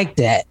never liked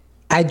it.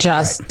 I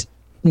just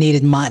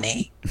needed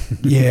money.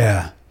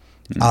 Yeah.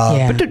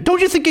 Yeah. But don't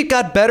you think it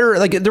got better?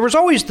 Like there was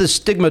always the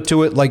stigma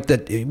to it, like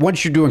that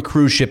once you're doing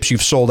cruise ships,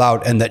 you've sold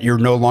out and that you're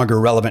no longer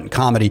relevant in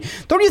comedy.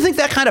 Don't you think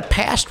that kind of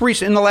passed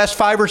in the last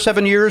 5 or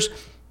 7 years?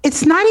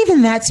 It's not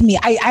even that to me.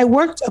 I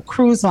worked a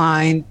cruise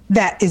line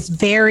that is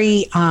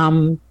very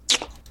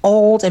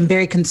old and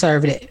very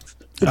conservative.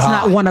 It's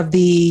not one of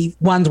the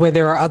ones where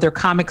there are other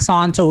comics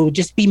on. So it would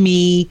just be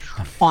me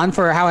on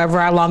for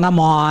however long I'm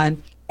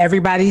on.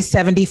 Everybody's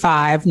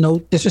 75. No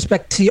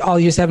disrespect to all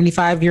your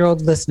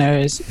 75-year-old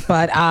listeners.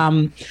 But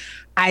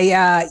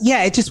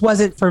it just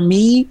wasn't for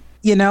me,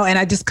 and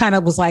I just kind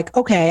of was like,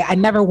 okay, I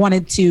never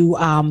wanted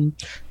to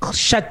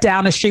shut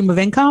down a stream of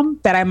income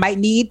that I might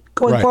need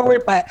going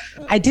forward. But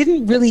I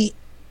didn't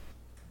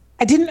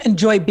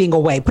enjoy being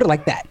away, put it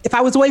like that. If I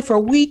was away for a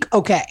week,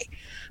 okay.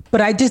 But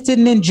I just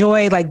didn't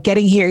enjoy like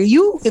getting here.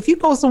 If you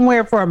go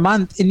somewhere for a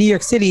month in New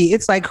York City,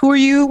 it's like, who are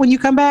you when you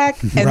come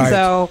back? And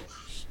so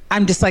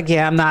I'm just like,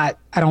 I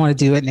don't want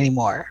to do it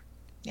anymore.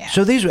 Yeah.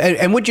 So these,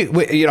 and would you,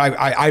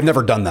 I've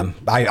never done them.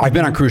 I've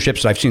been on cruise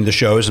ships and I've seen the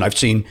shows and I've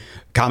seen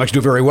comics do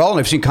very well and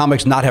I've seen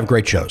comics not have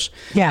great shows.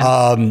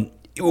 Yeah.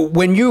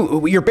 When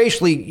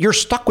you're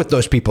stuck with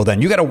those people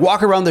then. You got to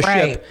walk around the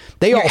ship.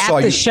 You're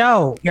at the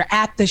show. You're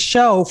at the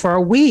show for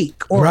a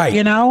week or,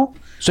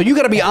 So you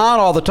got to be on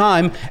all the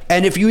time.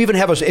 And if you even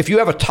have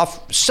a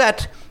tough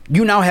set,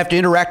 you now have to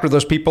interact with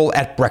those people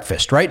at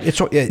breakfast, right?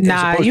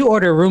 You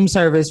order room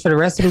service for the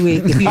rest of the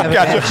week if you have a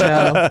bad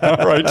show.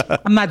 Right.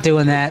 I'm not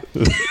doing that.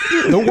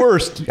 The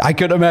worst. I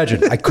could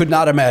imagine. I could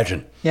not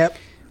imagine. Yep.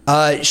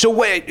 So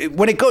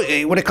when it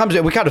comes,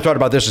 we kind of talked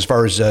about this as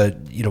far as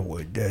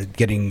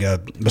getting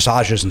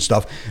massages and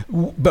stuff.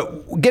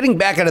 But getting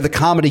back into the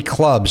comedy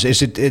clubs,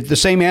 is it the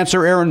same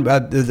answer, Erin?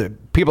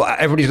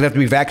 Everybody's gonna have to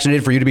be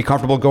vaccinated for you to be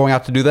comfortable going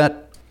out to do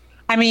that.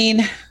 I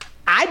mean,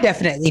 I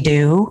definitely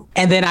do.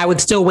 And then I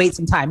would still wait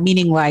some time,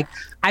 meaning like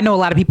I know a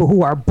lot of people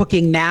who are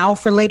booking now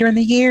for later in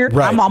the year.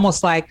 Right. I'm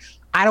almost like,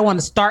 I don't want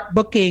to start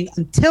booking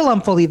until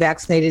I'm fully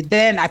vaccinated.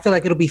 Then I feel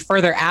like it'll be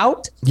further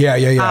out.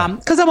 Yeah.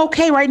 Because I'm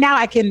okay right now.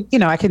 I can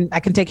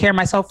take care of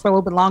myself for a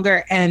little bit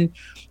longer. And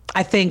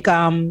I think,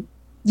 I'm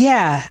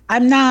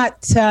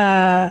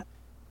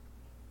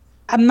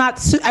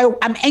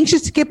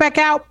anxious to get back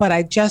out, but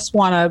I just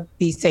want to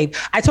be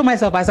safe. I told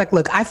myself, I was like,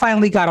 look, I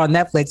finally got on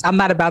Netflix. I'm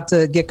not about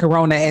to get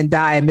corona and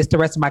die and miss the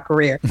rest of my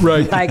career.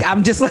 Right. Like,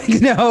 I'm just like,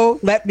 no,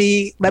 let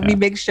me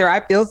make sure I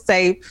feel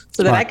safe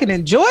so that I can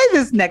enjoy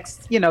this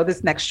next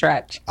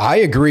stretch. I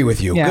agree with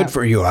you. Yeah. Good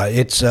for you.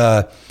 I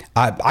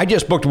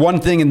just booked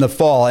one thing in the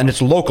fall and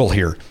it's local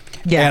here.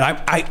 Yeah.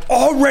 And I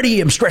already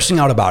am stressing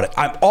out about it.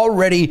 I'm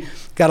already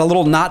got a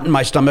little knot in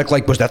my stomach.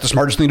 Like, was that the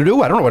smartest thing to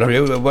do? I don't know what I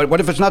mean. What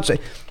if it's not safe?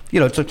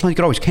 It's you could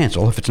always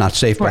cancel if it's not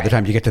safe by the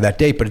time you get to that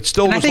date. But it's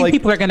still. And I think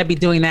people are going to be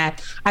doing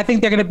that. I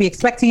think they're going to be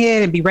expecting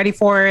it and be ready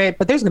for it.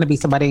 But there's going to be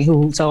somebody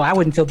who. So I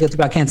wouldn't feel guilty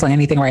about canceling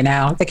anything right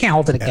now. They can't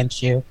hold it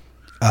against you.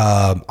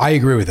 I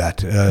agree with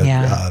that.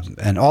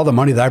 And all the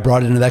money that I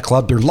brought into that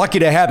club, they're lucky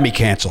to have me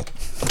cancel.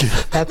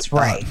 That's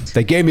right.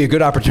 They gave me a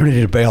good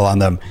opportunity to bail on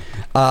them.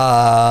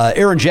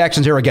 Erin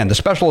Jackson's here again. The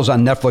special is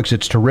on Netflix.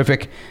 It's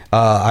terrific.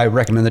 I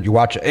recommend that you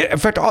watch. In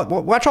fact,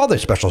 watch all the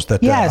specials.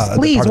 Yes,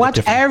 please watch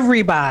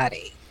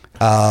everybody.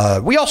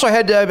 We also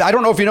had. I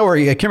don't know if you know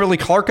her, Kimberly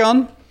Clark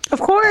on. Of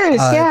course,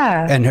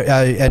 yeah.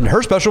 And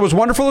her special was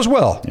wonderful as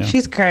well. Yeah.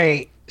 She's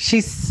great.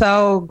 She's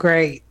so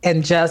great,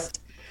 and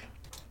just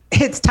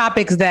hits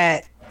topics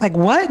that. Like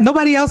what?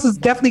 Nobody else is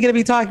definitely going to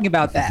be talking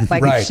about that.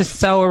 Like It's just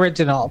so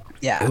original.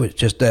 Yeah. It was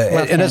just,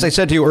 and as I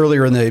said to you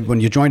earlier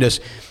when you joined us,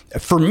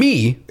 for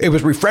me, it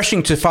was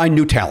refreshing to find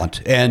new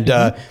talent and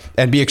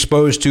be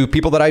exposed to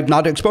people that I'm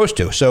not exposed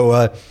to.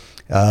 So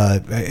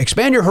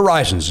expand your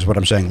horizons is what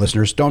I'm saying,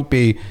 listeners. Don't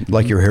be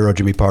like your hero,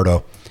 Jimmy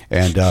Pardo,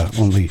 and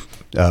only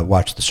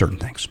watch the certain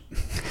things.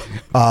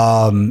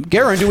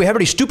 Garen, do we have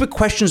any stupid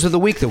questions of the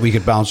week that we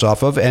could bounce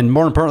off of? And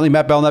more importantly,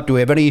 Matt Belknap, do we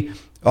have any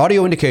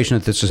Audio indication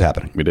that this is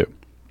happening. We do.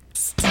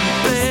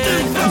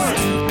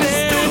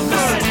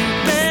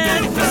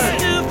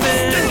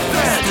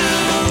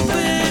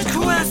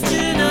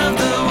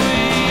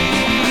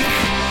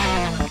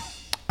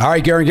 All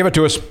right, Garen, give it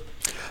to us.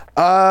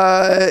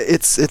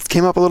 It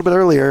came up a little bit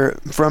earlier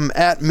from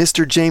at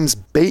Mr. James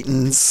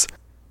Baton's.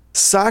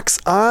 Socks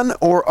on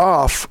or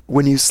off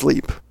when you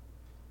sleep?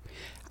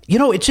 You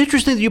know, it's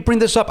interesting that you bring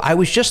this up. I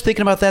was just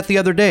thinking about that the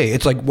other day.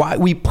 It's like, why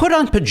we put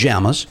on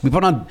pajamas. We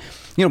put on,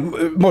 you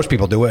know, most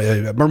people do,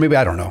 or maybe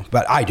I don't know,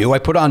 but I do. I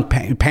put on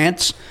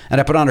pants and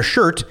I put on a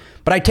shirt,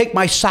 but I take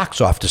my socks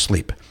off to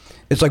sleep.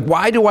 It's like,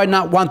 why do I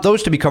not want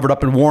those to be covered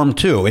up and warm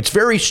too? It's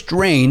very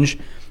strange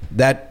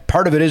that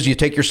part of it is you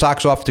take your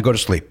socks off to go to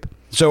sleep.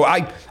 So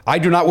I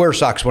do not wear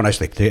socks when I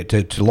sleep,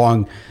 to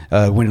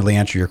long-windedly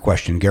answer your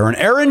question, Garen.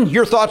 Erin,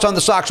 your thoughts on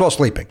the socks while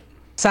sleeping?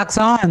 Socks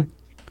on.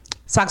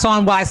 Socks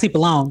on while I sleep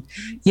alone.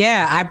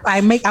 Yeah, I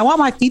want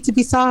my feet to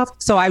be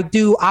soft, so I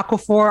do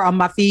Aquaphor on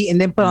my feet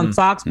and then put on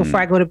socks before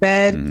I go to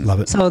bed. Love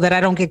it. So that I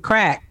don't get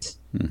cracked.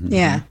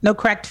 Yeah, no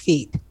cracked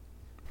feet.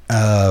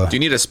 Do you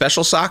need a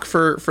special sock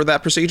for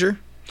that procedure?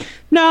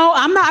 No,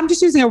 I'm not. I'm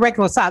just using a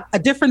regular sock, a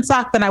different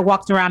sock than I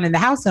walked around in the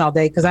house all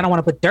day because I don't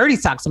want to put dirty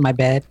socks on my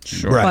bed.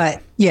 Sure. Right.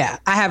 But yeah,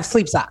 I have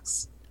sleep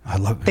socks. I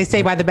love it. They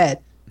stay by the bed.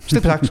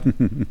 Sleep socks.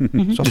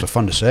 It's also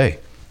fun to say.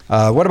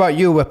 What about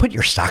you? Put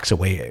your socks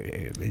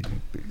away.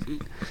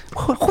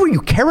 Who are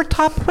you, Carrot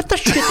Top? What the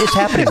shit is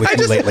happening with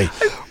you lately?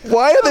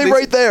 Why are they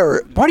right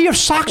there? Why do you have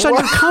socks on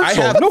your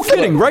console? No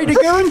kidding, right,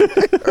 Garen?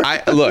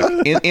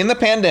 Look, in the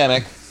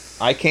pandemic,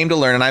 I came to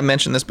learn, and I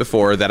mentioned this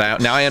before, that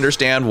I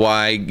understand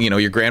why, you know,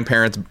 your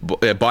grandparents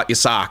bought you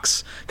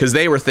socks, because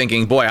they were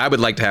thinking, boy, I would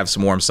like to have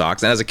some warm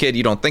socks. And as a kid,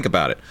 you don't think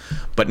about it.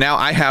 But now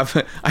I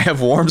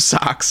have warm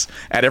socks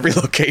at every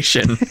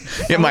location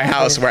in my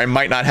house where I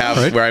might not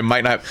have,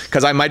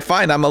 because I might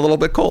find I'm a little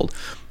bit cold.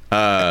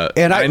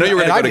 And I know you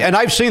were and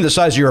I've seen the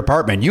size of your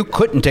apartment. You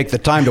couldn't take the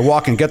time to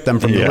walk and get them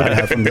from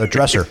the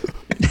dresser.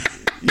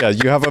 Yeah,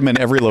 you have them in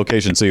every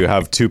location, so you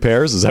have 2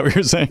 pairs. Is that what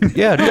you're saying?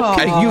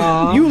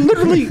 Yeah, you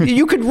literally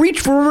you could reach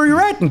for where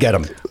you're at and get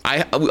them.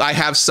 I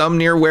have some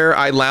near where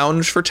I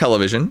lounge for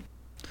television.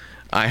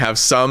 I have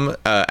some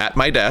at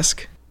my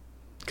desk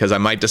because I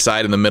might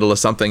decide in the middle of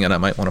something and I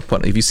might want to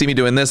put. If you see me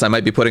doing this, I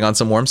might be putting on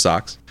some warm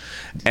socks,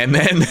 and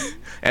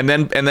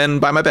then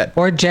by my bed.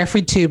 Or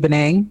Jeffrey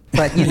tubining,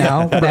 but you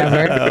know,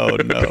 whatever. Oh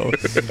no,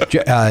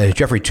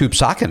 Jeffrey tube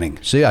socketing.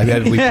 See,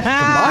 we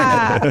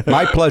combine it.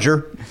 My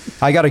pleasure.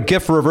 I got a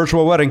gift for a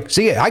virtual wedding.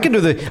 See, I can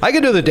do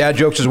the dad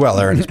jokes as well,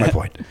 Erin. That's my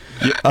point.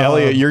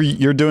 Elliot,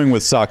 you're doing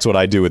with socks what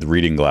I do with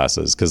reading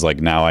glasses, because like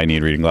now I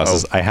need reading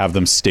glasses. I have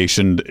them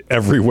stationed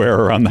everywhere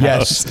around the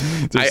house.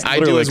 I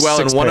do as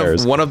well.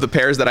 And one of the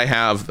pairs that I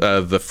have,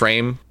 the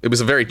frame, it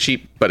was a very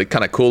cheap but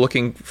kind of cool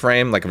looking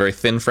frame, like a very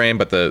thin frame,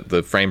 but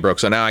the frame broke.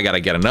 So now I got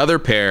to get another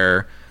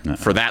pair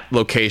for that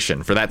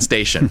location, for that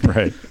station.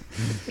 Right.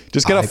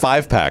 Just get a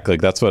 5-pack.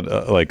 Like that's what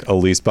like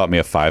Elise bought me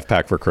a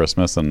 5-pack for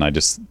Christmas, and I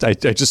just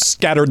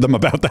scattered them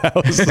about the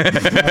house.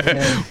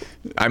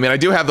 I mean, I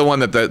do have the one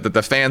that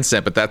the fan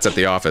sent, but that's at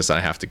the office. I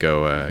have to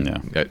go. And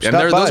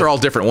those are all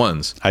different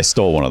ones. I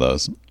stole one of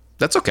those.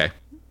 That's okay.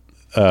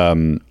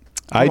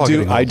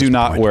 I do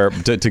not wear,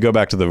 to go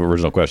back to the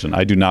original question,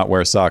 I do not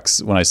wear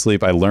socks when I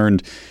sleep. I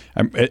learned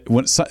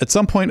at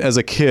some point as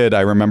a kid,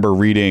 I remember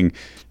reading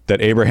that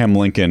Abraham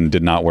Lincoln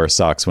did not wear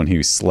socks when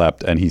he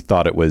slept, and he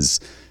thought it was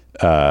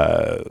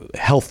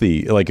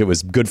healthy, like it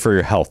was good for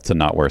your health to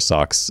not wear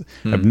socks.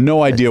 I have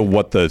no idea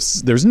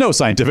there's no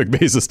scientific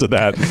basis to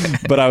that,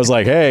 but I was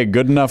like, hey,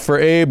 good enough for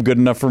Abe, good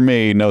enough for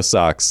me, no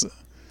socks.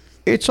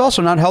 It's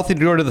also not healthy to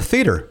go to the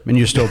theater, and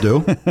you still do.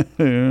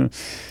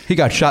 He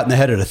got shot in the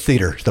head at a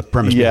theater. It's the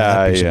premise of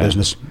that piece of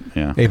business.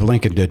 Yeah. Abe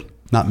Lincoln did,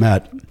 not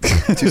Matt.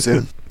 Too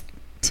soon.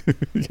 Too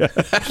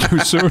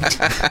soon.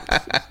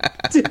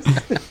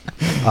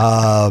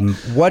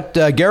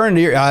 Garen,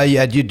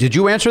 did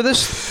you answer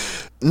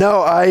this?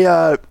 No,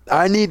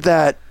 I need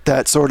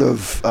that sort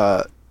of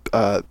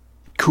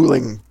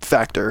cooling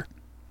factor.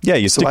 Yeah,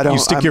 you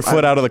stick your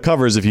foot out of the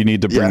covers if you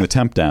need to bring the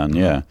temp down.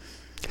 Yeah.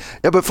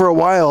 Yeah, but for a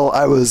while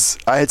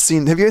I had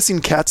seen. Have you guys seen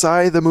Cat's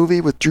Eye, the movie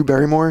with Drew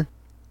Barrymore?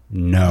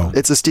 No.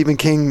 It's a Stephen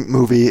King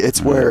movie.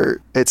 It's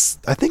where I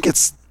think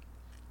it's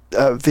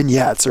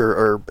vignettes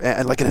or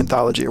like an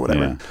anthology or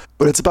whatever. Yeah.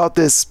 But it's about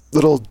this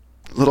little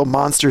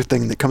monster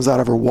thing that comes out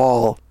of her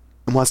wall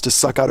and wants to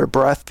suck out her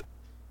breath.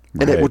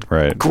 And it would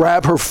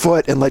grab her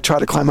foot and like try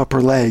to climb up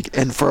her leg.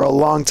 And for a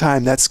long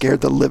time, that scared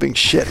the living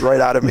shit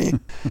right out of me.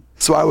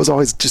 So I was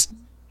always just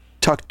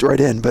tucked right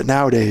in. But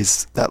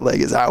nowadays, that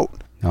leg is out.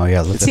 Oh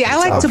yeah. See, I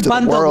like to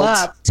bundle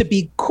up to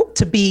be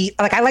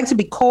like, I like to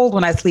be cold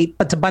when I sleep,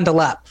 but to bundle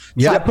up.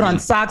 So I put on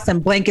socks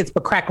and blankets,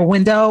 but crack a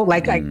window.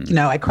 Like I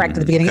cracked at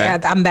the beginning.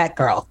 Okay. I'm that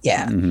girl.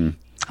 Yeah. Mm-hmm.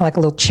 I like a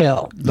little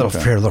chill.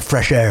 Little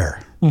fresh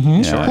air.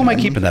 Mm-hmm. Sure. Who am I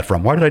keeping that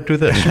from? Why did I do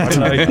this?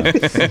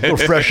 A little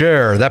fresh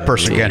air. That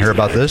person can't hear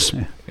about this.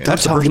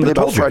 That's the person that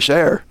told fresh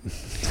air.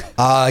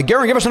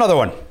 Garen, give us another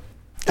one.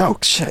 Oh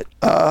shit.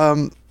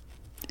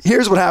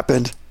 Here's what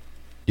happened.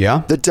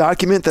 Yeah. The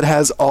document that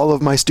has all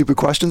of my stupid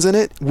questions in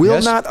it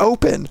will not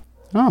open.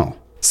 Oh.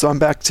 So I'm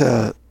back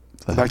to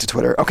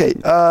Twitter. Okay.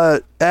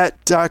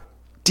 At Doc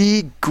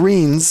D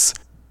Greens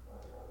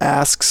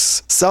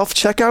asks,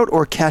 self-checkout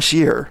or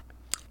cashier?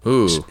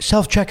 Ooh.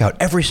 Self-checkout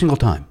every single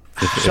time.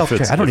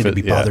 Self-checkout. I don't need to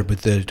be bothered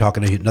with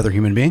talking to another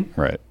human being.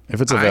 Right.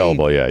 If it's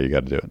available, you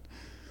got to do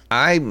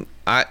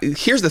it.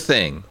 Here's the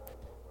thing,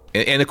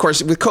 and of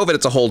course with COVID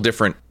it's a whole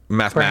different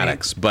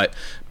mathematics, but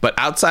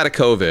outside of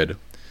COVID,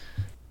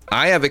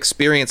 I have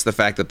experienced the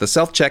fact that the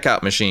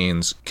self-checkout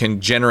machines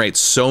can generate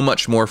so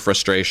much more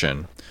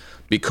frustration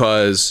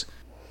because,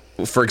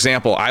 for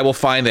example, I will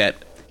find that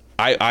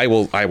I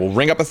will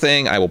ring up a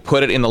thing, I will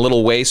put it in the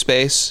little way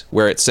space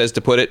where it says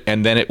to put it,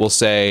 and then it will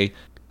say,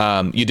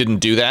 you didn't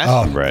do that.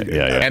 Oh, right.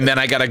 Yeah. And then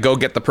I got to go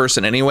get the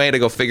person anyway to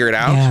go figure it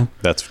out. Yeah.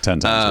 That's 10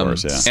 times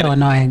worse. Yeah. So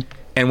annoying.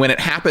 And when it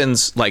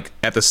happens like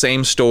at the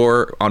same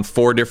store on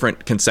 4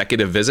 different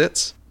consecutive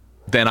visits,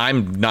 then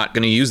I'm not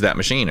going to use that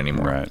machine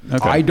anymore. Right.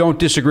 Okay. I don't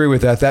disagree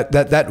with that.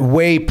 That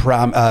way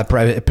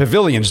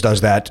Pavilions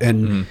does that,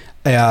 and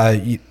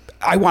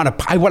I want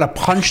to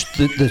punch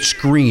the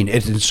screen.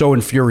 It's so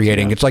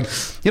infuriating. Yeah. It's like,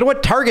 you know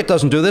what? Target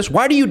doesn't do this.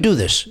 Why do you do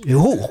this?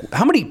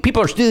 How many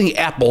people are stealing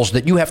apples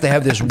that you have to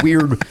have this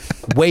weird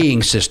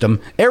weighing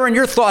system? Erin,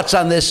 your thoughts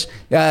on this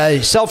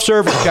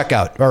self-serve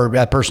checkout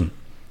or person?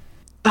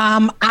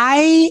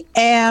 I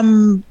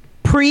am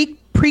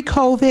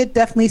pre-COVID,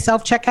 definitely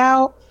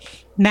self-checkout.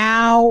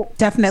 Now,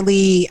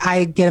 definitely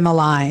I get in the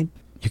line.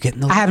 You get in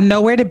the line? I have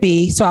nowhere to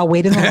be, so I'll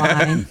wait in the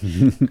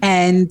line.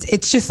 And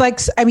it's just like,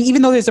 I mean,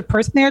 even though there's a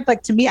person there,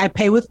 like to me, I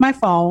pay with my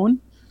phone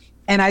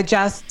and I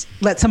just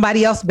let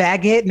somebody else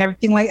bag it and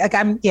everything. Like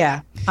I'm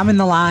in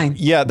the line.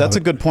 Yeah, that's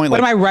a good point. What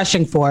am I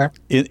rushing for?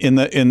 In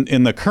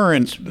the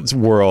current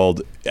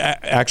world,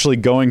 actually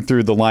going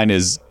through the line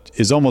is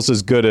almost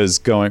as good as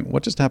going.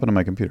 What just happened to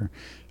my computer?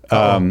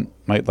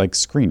 My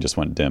screen just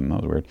went dim.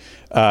 That was weird.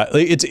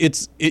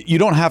 You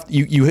don't have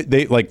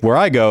they like where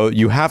I go.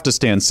 You have to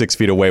stand 6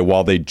 feet away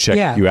while they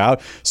check you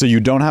out, so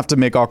you don't have to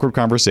make awkward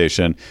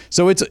conversation.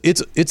 So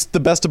it's the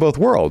best of both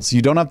worlds.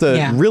 You don't have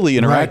to really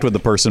interact with the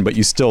person, but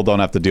you still don't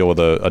have to deal with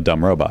a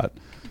dumb robot.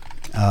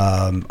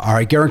 All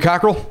right, Garen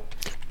Cockrell.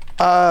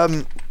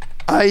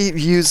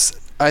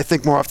 I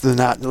think more often than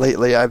not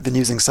lately, I've been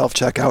using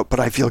self-checkout, but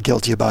I feel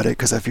guilty about it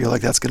because I feel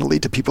like that's going to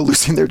lead to people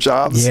losing their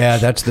jobs. Yeah,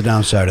 that's the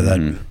downside of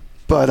that.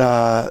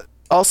 But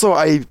also,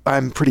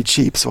 I'm pretty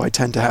cheap, so I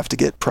tend to have to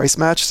get price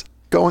match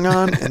going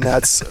on, and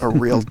that's a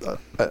real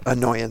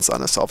annoyance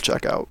on a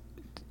self-checkout.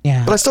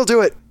 Yeah. But I still do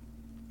it.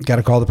 Got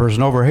to call the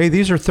person over. Hey,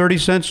 these are 30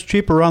 cents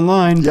cheaper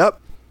online. Yep.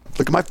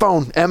 Look at my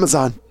phone,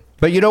 Amazon.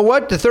 But you know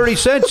what? The 30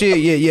 cents,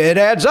 it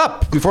adds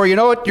up. Before you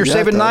know it, you're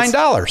saving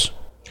 $9.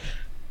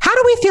 How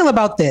do we feel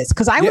about this?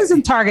 Because I was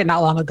in Target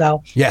not long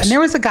ago. Yes. And there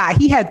was a guy,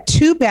 he had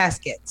 2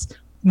 baskets.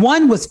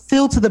 One was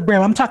filled to the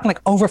brim. I'm talking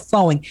like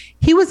overflowing.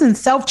 He was in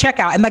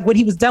self-checkout. And like when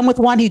he was done with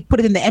one, he'd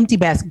put it in the empty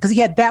basket because he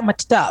had that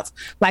much stuff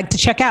like to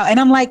check out. And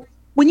I'm like,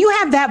 when you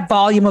have that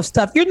volume of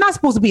stuff, you're not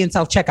supposed to be in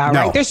self-checkout,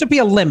 right? There should be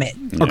a limit.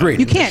 Agreed.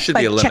 You can't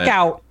like check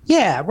out.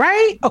 Yeah,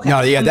 right? Okay. No,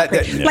 yeah,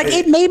 like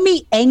it made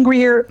me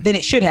angrier than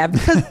it should have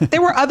because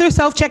there were other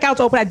self-checkouts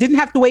open. I didn't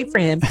have to wait for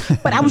him,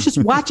 but I was just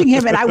watching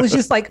him and I was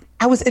just like,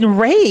 I was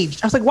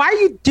enraged. I was like, why are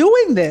you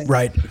doing this?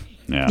 Right.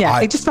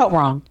 Yeah, it just felt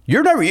wrong.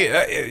 You're never,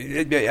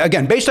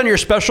 again, based on your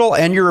special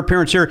and your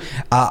appearance here,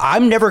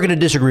 I'm never going to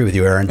disagree with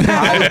you, Erin.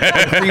 I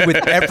agree with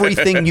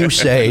everything you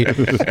say.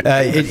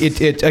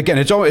 Again,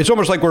 it's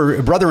almost like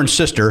we're brother and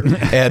sister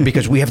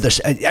because we have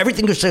this,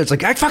 everything you say, it's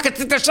like, I fucking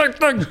think the same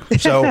thing.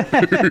 So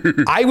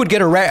I would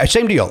get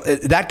same deal.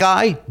 That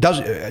guy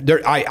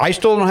I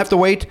still don't have to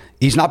wait.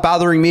 He's not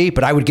bothering me,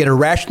 but I would get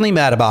irrationally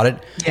mad about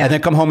it and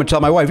then come home and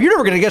tell my wife, you're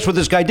never going to guess what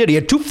this guy did. He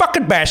had 2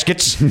 fucking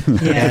baskets.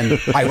 And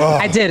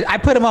I did. I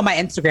put him on my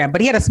Instagram, but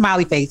he had a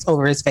smiley face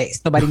over his face.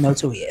 Nobody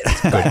knows who he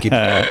is.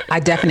 I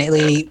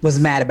definitely was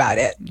mad about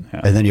it.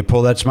 And then you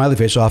pull that smiley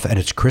face off and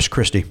it's Chris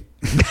Christie.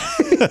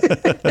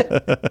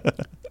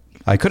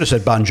 I could have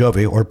said Bon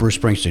Jovi or Bruce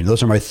Springsteen.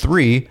 Those are my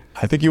 3.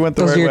 I think you went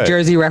the right way. Those are your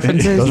Jersey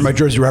references? Those are my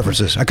Jersey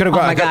references. I could have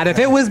gone. Oh my God. If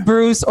it was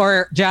Bruce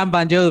or John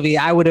Bon Jovi,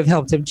 I would have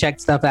helped him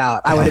check stuff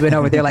out. I would have been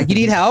over there like, you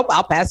need help?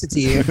 I'll pass it to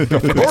you.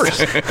 Of course.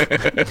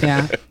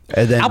 Yeah.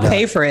 And then, I'll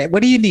pay for it.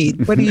 What do you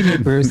need? What do you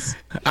need, Bruce?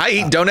 I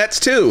eat donuts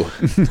too.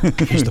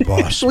 He's the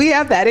boss. We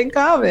have that in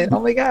common. Oh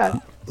my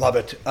God. Love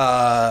it.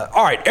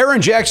 All right.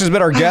 Erin Jackson has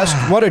been our guest.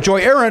 What a joy.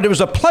 Erin, it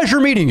was a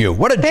pleasure meeting you.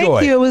 What a joy.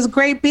 Thank you. It was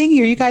great being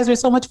here. You guys were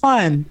so much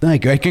fun.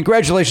 Thank you.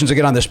 Congratulations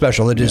again on this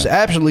special. It is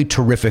absolutely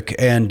terrific.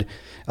 And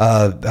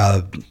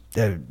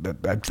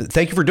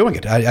thank you for doing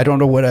it. I don't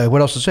know what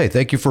else to say.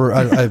 Thank you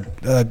for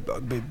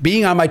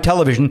being on my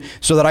television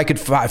so that I could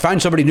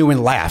find somebody new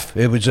and laugh.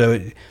 It was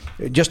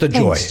just a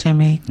joy. Thanks,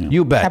 Jimmy.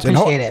 You bet. I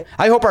appreciate it.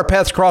 I hope our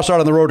paths cross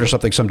out on the road or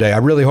something someday. I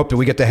really hope that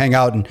we get to hang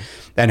out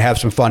and have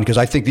some fun because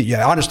I think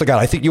that, honest to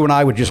God, I think you and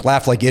I would just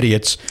laugh like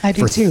idiots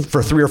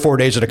for 3 or 4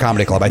 days at a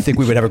comedy club. I think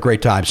we would have a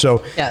great time.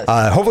 So yes.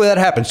 Hopefully that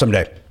happens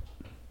someday.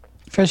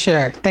 For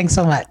sure. Thanks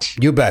so much.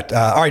 You bet.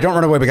 All right, don't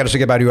run away. We got to say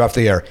goodbye to you off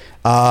the air.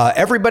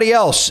 Everybody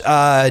else,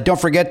 don't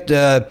forget,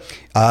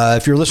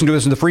 if you're listening to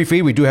us in the free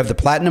feed, we do have the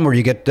Platinum where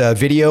you get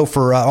video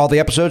for all the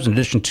episodes in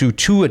addition to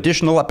 2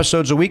 additional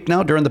episodes a week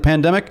now during the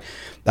pandemic.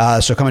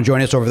 So come and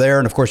join us over there.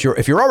 And of course,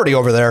 if you're already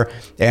over there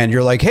and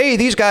you're like, hey,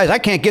 these guys, I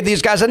can't give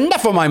these guys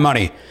enough of my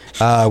money.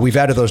 We've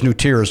added those new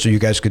tiers so you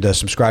guys could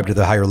subscribe to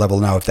the higher level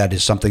now if that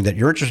is something that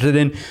you're interested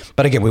in.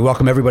 But again, we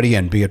welcome everybody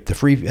in, be it the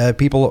free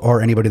people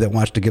or anybody that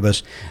wants to give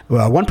us.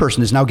 One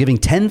person is now giving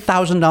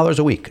 $10,000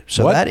 a week.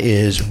 So that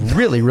is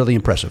really, really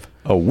impressive.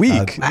 A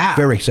week? Wow.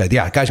 Very excited.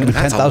 Yeah, guys giving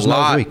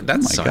 $10,000 a week.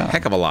 That's a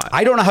heck of a lot.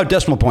 I don't know how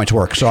decimal points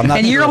work, so I'm not.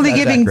 And you're sure only if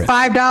that's giving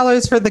accurate.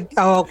 $5 for the.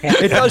 Oh, okay.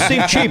 It does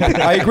seem cheap.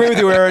 I agree with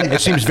you, Erin.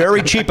 It seems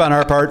very cheap on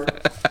our part.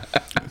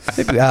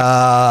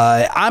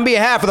 On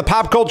behalf of the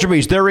Pop Culture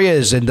Beast, there he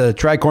is in the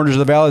Tri-Corners of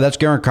the Valley. That's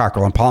Garen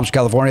Cockrell. In Palms,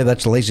 California,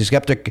 that's the Lazy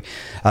Skeptic.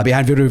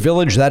 Behind Voodoo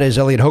Village, that is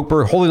Elliot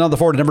Hochberg. Holding on the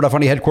fort at Never Not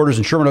Funny headquarters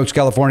in Sherman Oaks,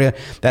 California,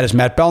 that is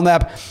Matt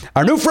Belknap.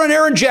 Our new friend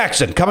Erin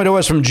Jackson coming to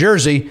us from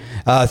Jersey.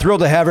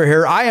 Thrilled to have her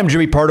here. I am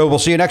Jimmy Pardo. We'll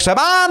see you next time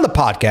on the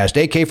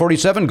podcast.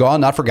 AK-47,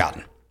 Gone Not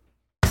Forgotten.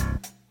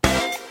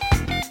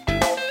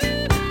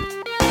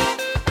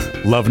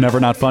 Love Never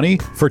Not Funny?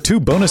 For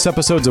 2 bonus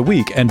episodes a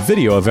week and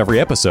video of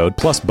every episode,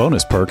 plus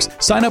bonus perks,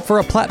 sign up for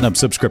a platinum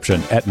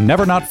subscription at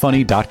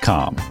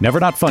nevernotfunny.com. Never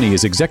Not Funny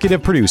is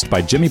executive produced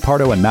by Jimmy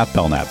Pardo and Matt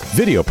Belknap.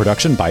 Video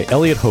production by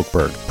Elliot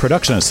Hochberg.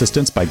 Production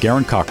assistance by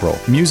Garen Cockrell.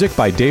 Music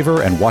by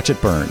Daver and Watch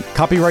It Burn.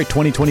 Copyright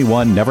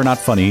 2021 Never Not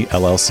Funny,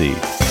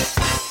 LLC.